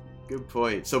 So good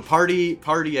point. So party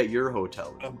at your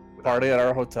hotel. Party at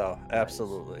our hotel,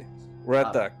 absolutely. We're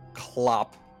at the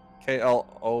Klopp,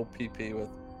 Klopp with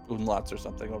umlauts or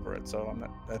something over it. So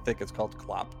I think it's called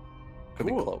Klopp. Could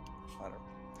be Klopp. I don't know.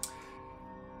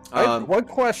 I have one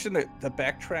question to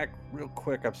backtrack real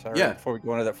quick. I'm sorry, Yeah. before we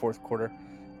go into that fourth quarter,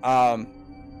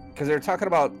 because they're talking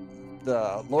about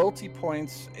the loyalty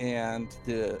points and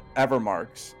the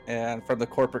Evermarks, and from the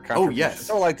corporate contribution. yes.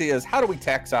 So, like, the is how do we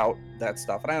tax out that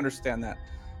stuff? And I understand that,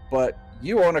 but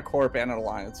you own a corp and an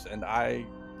alliance, and I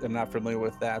am not familiar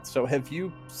with that. So, have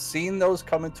you seen those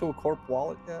come into a corp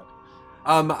wallet yet?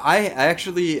 I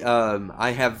actually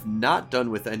I have not done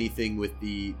with anything with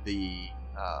the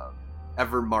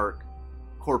Evermark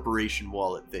corporation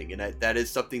wallet thing, and that is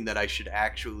something that I should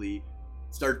actually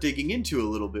start digging into a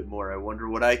little bit more. I wonder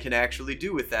what I can actually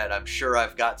do with that. I'm sure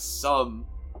I've got some,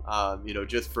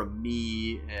 just from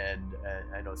me and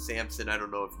I know Samson. I don't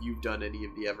know if you've done any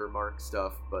of the Evermark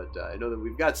stuff, but I know that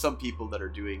we've got some people that are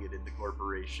doing it in the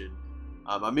corporation.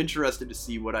 I'm interested to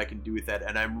see what I can do with that,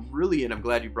 and I'm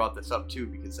glad you brought this up too,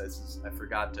 because I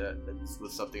forgot that this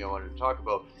was something I wanted to talk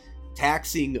about.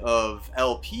 Taxing of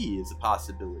LP is a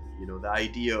possibility. The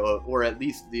idea of, or at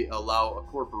least allow a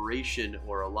corporation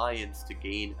or alliance to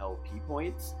gain LP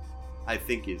points, I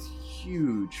think is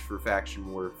huge for faction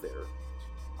warfare.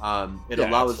 It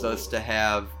allows us to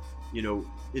have,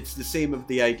 it's the same of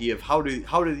the idea of how do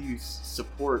you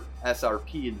support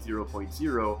SRP in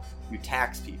 0.0? You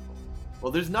tax people.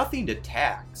 Well, there's nothing to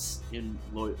tax in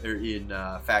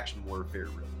faction warfare,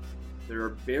 really. There are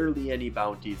barely any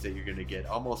bounties that you're going to get.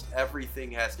 Almost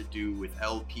everything has to do with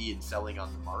LP and selling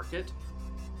on the market.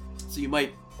 So you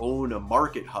might own a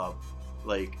market hub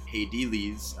like Hey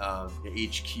Dealey's,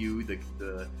 HQ,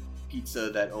 the pizza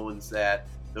that owns that.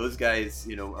 Those guys,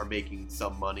 are making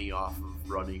some money off of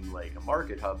running like a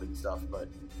market hub and stuff. But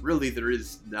really, there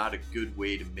is not a good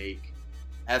way to make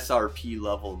SRP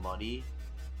level money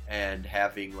and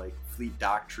having like fleet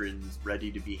doctrines ready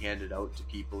to be handed out to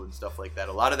people and stuff like that.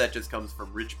 A lot of that just comes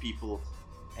from rich people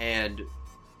and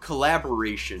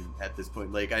collaboration at this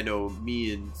point. Like, I know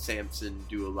me and Samson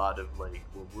do a lot of like,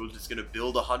 well, we're just going to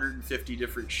build 150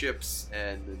 different ships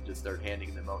and then just start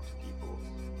handing them out to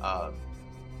people.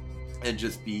 And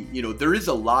just be, there is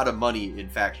a lot of money in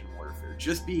faction warfare.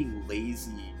 Just being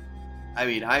lazy. I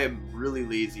mean, I am really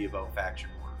lazy about faction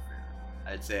warfare.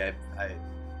 I'd say I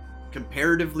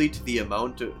comparatively to the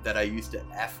amount that I used to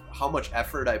how much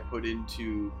effort I put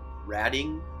into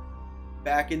ratting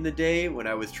back in the day when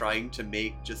I was trying to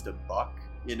make just a buck,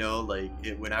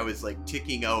 when I was like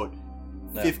ticking out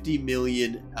 50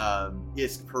 million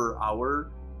ISK per hour,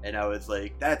 and I was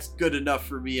like, that's good enough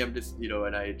for me. I'm just,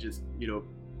 and I just,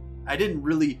 I didn't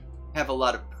really have a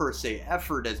lot of per se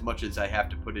effort as much as I have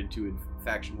to put into in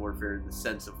faction warfare in the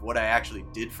sense of what I actually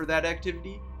did for that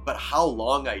activity, but how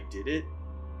long I did it.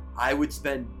 I would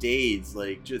spend days,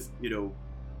 like, just,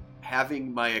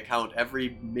 having my account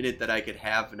every minute that I could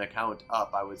have an account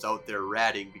up. I was out there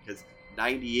ratting because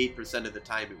 98% of the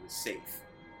time it was safe,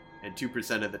 and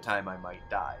 2% of the time I might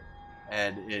die.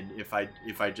 And if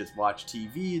I just watch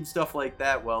TV and stuff like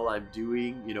that while I'm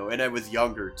doing, and I was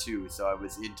younger too, so I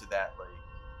was into that, like,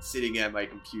 sitting at my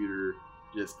computer,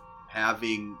 just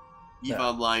having EVE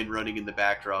Online running in the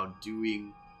background,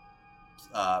 doing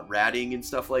ratting and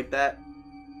stuff like that.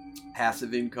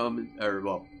 Passive income,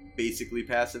 basically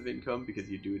passive income, because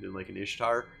you do it in like an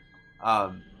Ishtar.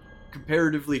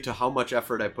 Comparatively to how much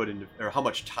effort I put into, or how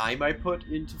much time I put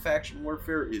into faction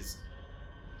warfare, is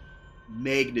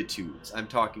magnitudes. I'm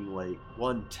talking like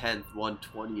 1/10,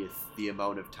 1/20th the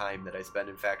amount of time that I spend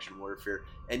in faction warfare,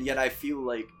 and yet I feel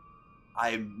like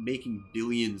I'm making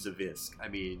billions of ISK. I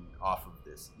mean, off of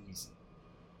this easy,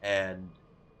 and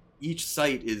each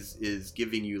site is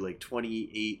giving you like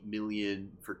 28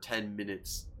 million for 10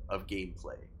 minutes of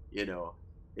gameplay.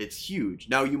 It's huge.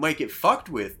 Now, you might get fucked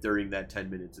with during that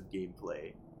 10 minutes of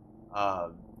gameplay.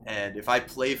 And if I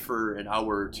play for an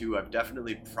hour or two, I've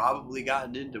definitely probably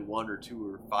gotten into 1 or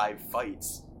 2 or 5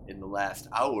 fights in the last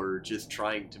hour just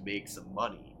trying to make some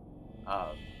money.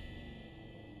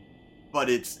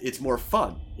 But it's more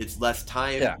fun. It's less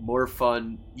time, more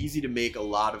fun, easy to make a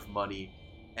lot of money.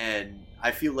 And I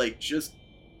feel like just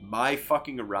my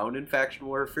fucking around in faction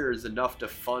warfare is enough to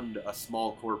fund a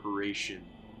small corporation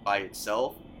by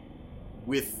itself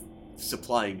with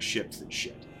supplying ships and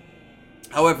shit.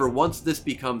 However, once this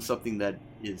becomes something that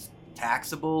is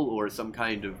taxable, or some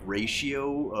kind of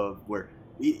ratio of where,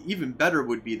 even better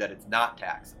would be that it's not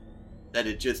taxable, that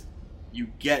it just, you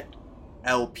get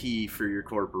LP for your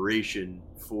corporation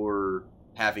for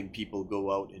having people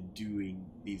go out and doing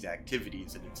these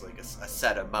activities, and it's like a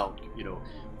set amount.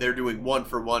 They're doing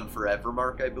 1-for-1 for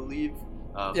Evermark, I believe.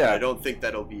 But I don't think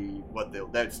that'll be what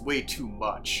that's way too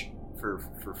much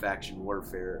for faction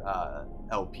warfare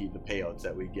LP, the payouts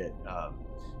that we get,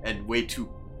 and way too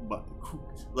much.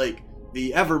 Like,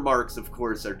 the Evermarks, of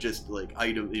course, are just like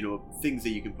item, things that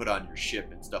you can put on your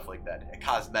ship and stuff like that,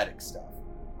 cosmetic stuff.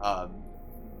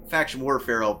 Faction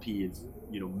Warfare LP is,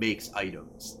 makes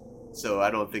items, so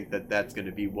I don't think that that's going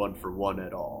to be one for one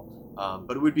at all.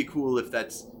 But it would be cool if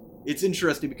it's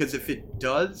interesting, because if it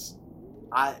does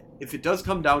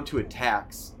come down to a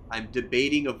tax, I'm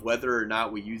debating of whether or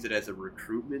not we use it as a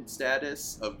recruitment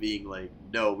status of being like,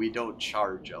 no, we don't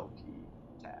charge LP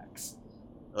tax.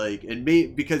 Like,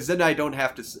 because then I don't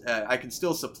have to, I can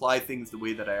still supply things the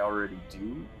way that I already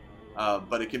do.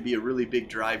 But it can be a really big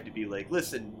drive to be like,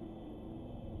 listen,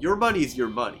 your money's your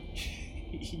money.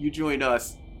 You join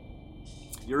us,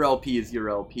 your LP is your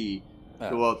LP.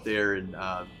 Go out there and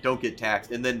don't get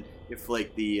taxed. And then if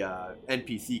like the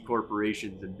NPC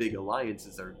corporations and big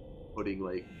alliances are putting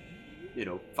like,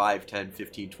 5, 10,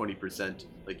 15, 20%,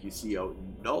 like you see out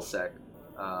in Nullsec,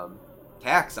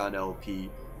 tax on LP,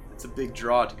 it's a big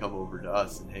draw to come over to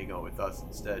us and hang out with us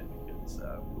instead, because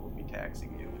we won't be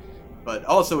taxing you. But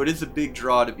also it is a big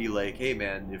draw to be like, hey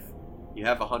man, if you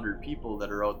have 100 people that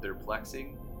are out there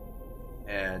flexing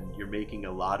and you're making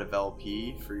a lot of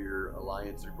LP for your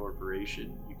alliance or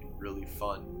corporation, you can really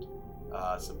fund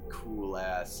some cool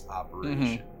ass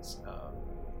operations.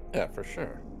 Yeah, for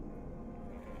sure.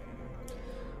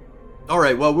 All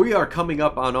right, well, we are coming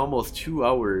up on almost 2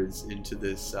 hours into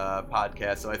this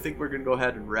podcast, so I think we're going to go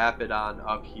ahead and wrap it on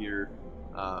up here.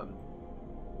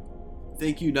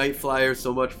 Thank you, Nightflyer,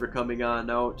 so much for coming on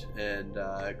out and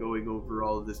going over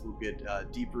all of this. We'll get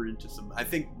deeper into some... I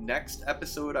think next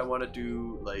episode I want to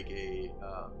do like a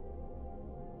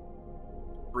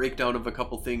breakdown of a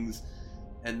couple things,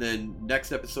 and then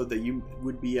next episode that you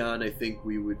would be on, I think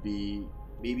we would be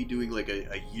maybe doing like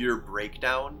a year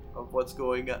breakdown of what's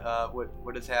going,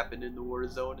 what has happened in the war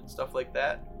zone and stuff like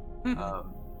that.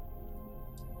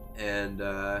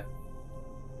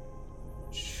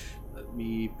 Let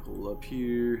me pull up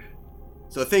here.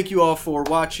 So thank you all for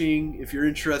watching. If you're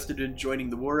interested in joining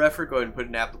the war effort, go ahead and put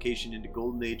an application into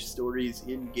Golden Age Stories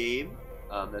in game.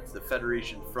 That's the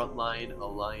Federation Frontline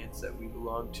Alliance that we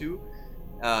belong to.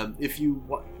 If you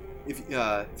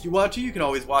want to, you can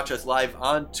always watch us live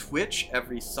on Twitch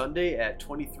every Sunday at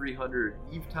 2300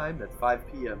 Eve time. That's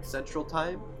 5 p.m. Central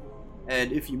Time.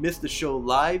 And if you missed the show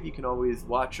live, you can always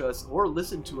watch us or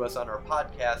listen to us on our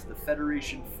podcast, The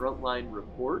Federation Frontline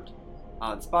Report,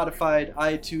 on Spotify,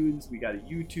 iTunes. We got a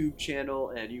YouTube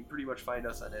channel, and you can pretty much find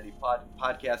us on any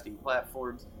podcasting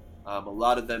platforms. A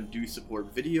lot of them do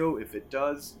support video. If it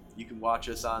does, you can watch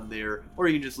us on there, or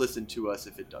you can just listen to us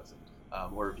if it doesn't.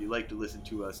 Or if you like to listen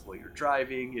to us while you're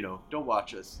driving, don't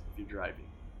watch us if you're driving.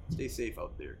 Stay safe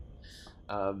out there.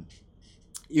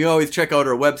 You can always check out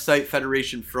our website,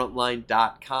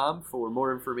 federationfrontline.com, for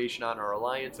more information on our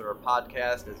alliance or our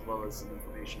podcast, as well as some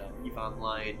information on EVE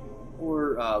Online,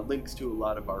 or links to a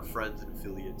lot of our friends and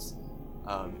affiliates.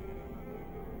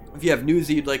 If you have news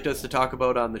that you'd like us to talk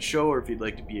about on the show, or if you'd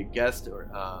like to be a guest, or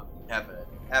have an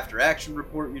after-action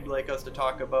report you'd like us to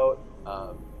talk about,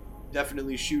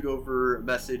 definitely shoot over a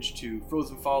message to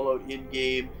Frozen Fallout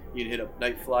in-game. You can hit up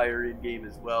Nightflyer in-game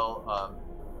as well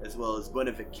as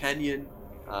Gwenevit Kenyon,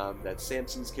 that's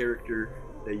Samson's character,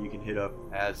 that you can hit up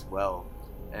as well.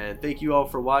 And thank you all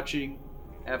for watching.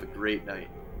 Have a great night.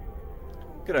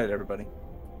 Good night, everybody.